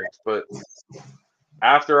free drinks. But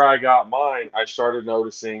after I got mine, I started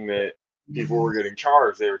noticing that people were getting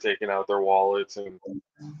charged. They were taking out their wallets and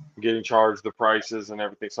getting charged the prices and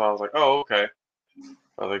everything. So I was like, oh, okay.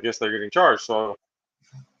 I guess they're getting charged. So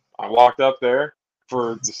I walked up there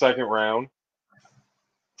for the second round,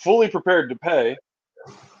 fully prepared to pay.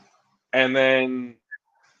 And then,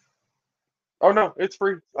 oh no, it's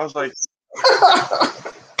free. I was like,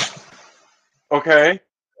 okay.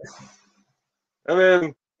 And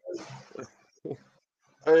then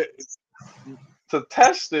to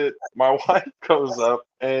test it, my wife goes up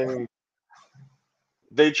and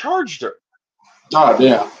they charged her. Oh,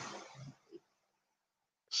 yeah.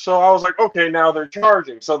 So I was like, okay, now they're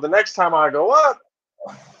charging. So the next time I go up,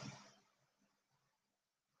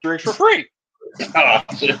 drinks for free. Oh,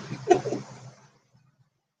 shit.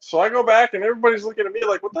 So I go back and everybody's looking at me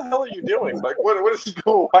like, what the hell are you doing? Like, what is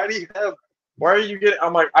going? Why are you getting?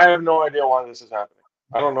 I'm like, I have no idea why this is happening.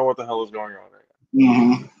 I don't know what the hell is going on right now.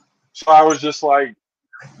 Mm-hmm. So I was just like,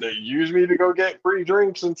 They use me to go get free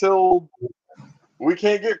drinks until we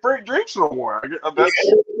can't get free drinks no more. That's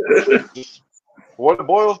just what it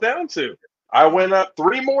boils down to. I went up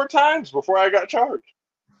 3 more times before I got charged.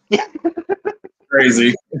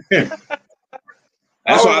 Crazy. I That's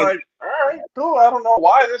was why. like, all right, cool. I don't know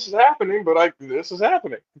why this is happening, but this is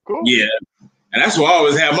happening. Cool. Yeah, and that's why I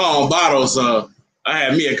always have my own bottles. So I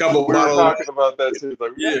had me a couple We were bottles. talking about that too.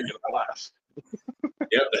 Like, we gotta get a flask.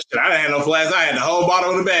 Yep, I didn't have no flask. I had the whole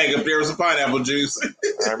bottle in the bag if there was some pineapple juice.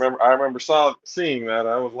 I remember seeing that.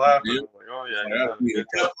 I was laughing. Yep. I was like, oh yeah, I got me a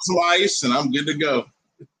cup of some ice, and I'm good to go.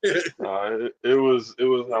 it was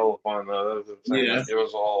hella fun though. That was insane. Yeah. Like, it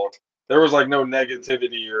was all there was like no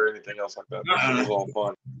negativity or anything else like that. It was all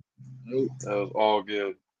fun. That was all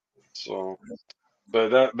good. So,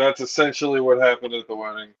 but that's essentially what happened at the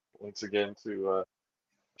wedding. Once again, to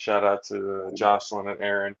shout out to Jocelyn and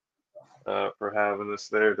Aaron for having us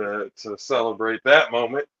there to celebrate that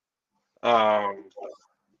moment. But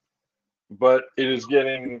it is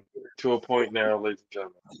getting to a point now, ladies and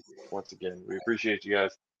gentlemen. Once again, we appreciate you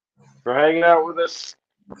guys for hanging out with us.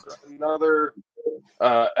 Another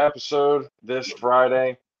episode this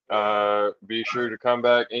Friday. Be sure to come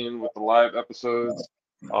back in with the live episodes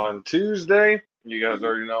on Tuesday. You guys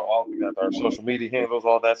already know we got our social media handles,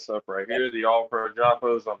 all that stuff right here. The All Pro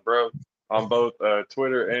Jopos on both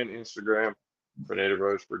Twitter and Instagram for Native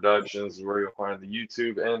Rose Productions, is where you'll find the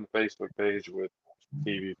YouTube and the Facebook page with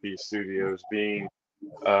PvP Studios being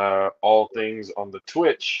all things on the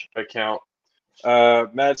Twitch account.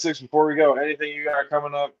 Mad Six, before we go, anything you got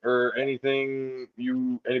coming up or anybody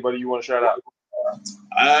you want to shout out?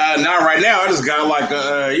 Not right now. I just got like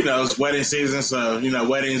it's wedding season, so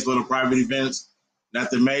weddings, little private events,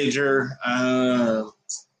 nothing major. What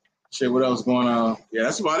else going on? Yeah,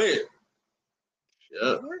 that's about it.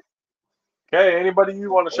 Yeah. Okay, anybody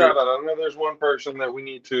you want to shout out? I know there's one person that we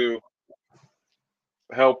need to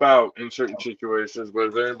help out in certain situations, but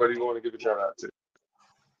is there anybody you want to give a shout out to?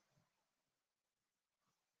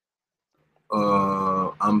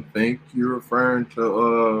 I think you're referring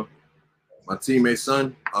to my teammate's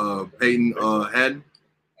son, Peyton Haddon.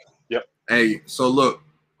 Yep. Hey, so look,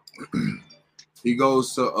 he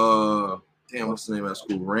goes to what's the name of that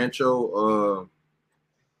school? Rancho.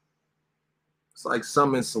 It's like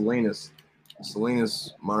some in Salinas,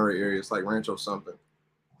 Monterey area. It's like Rancho something.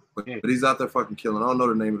 But he's out there fucking killing. I don't know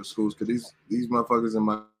the name of the schools because these motherfuckers in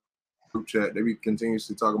my group chat, they be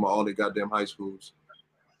continuously talking about all the goddamn high schools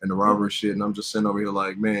and the robbery shit, and I'm just sitting over here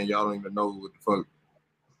like, man, y'all don't even know what the fuck.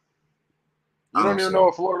 You don't even know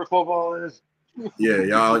what Florida football is. Yeah,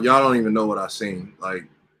 y'all don't even know what I seen. Like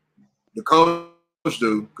the coach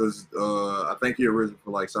do, because I think he originally for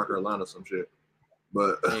like South Carolina or some shit.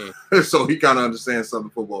 But so he kind of understands Southern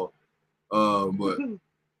football. But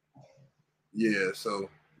yeah, so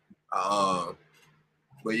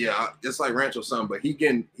but yeah, it's like Rancho something. But he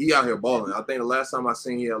out here balling. I think the last time I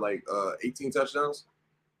seen he had like 18 touchdowns.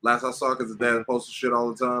 Last I saw, because his dad posted shit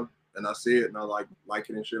all the time, and I see it and I like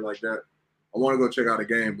it and shit like that. I want to go check out a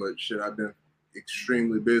game, but shit, I've been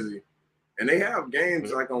extremely busy. And they have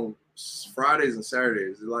games like on Fridays and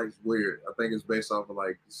Saturdays. It's like weird. I think it's based off of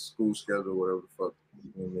like school schedule, whatever the fuck.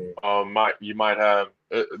 You know what I mean? You might have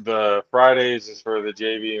the Fridays is for the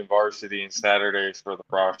JV and varsity, and Saturdays for the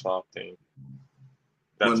pro soft team.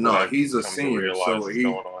 But no, he's a senior, so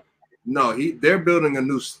they're building a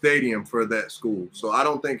new stadium for that school. So I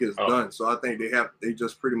don't think it's done. So I think they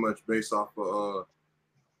just pretty much based off of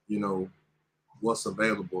what's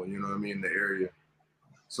available, you know what I mean, in the area.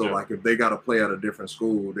 So like if they got to play at a different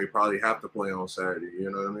school, they probably have to play on Saturday, you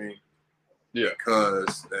know what I mean? Yeah.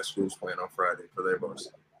 Because that school's playing on Friday for their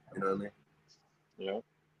varsity. You know what I mean? Yeah.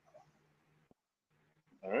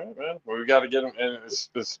 All right, man. Well, we got to get them, and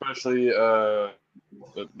especially the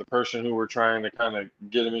person who we're trying to kind of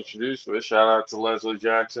get him introduced with. Shout out to Leslie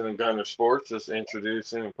Jackson and Gunner Sports, just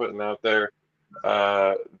introducing and putting out there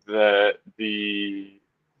that the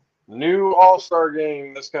new All-Star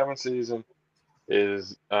game this coming season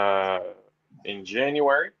is in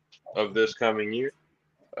January of this coming year.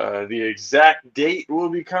 The exact date will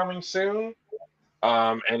be coming soon.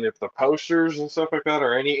 And if the posters and stuff like that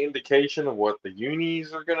are any indication of what the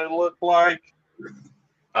unis are going to look like,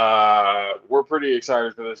 we're pretty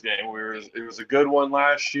excited for this game. It was a good one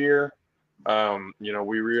last year.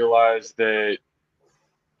 We realized that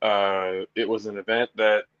it was an event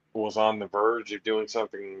that was on the verge of doing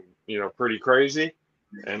something, pretty crazy.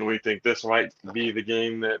 And we think this might be the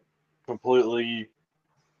game that completely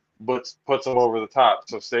puts them over the top.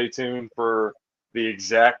 So stay tuned for the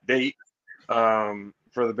exact date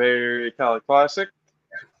for the Bay Area Cali Classic.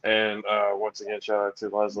 And once again, shout out to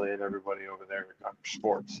Leslie and everybody over there at Conquer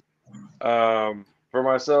Sports. For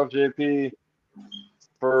myself, JP,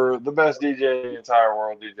 for the best DJ in the entire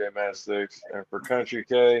world, DJ Mastix, and for Country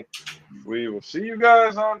K, we will see you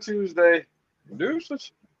guys on Tuesday.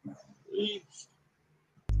 Deuces.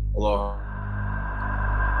 Aloha.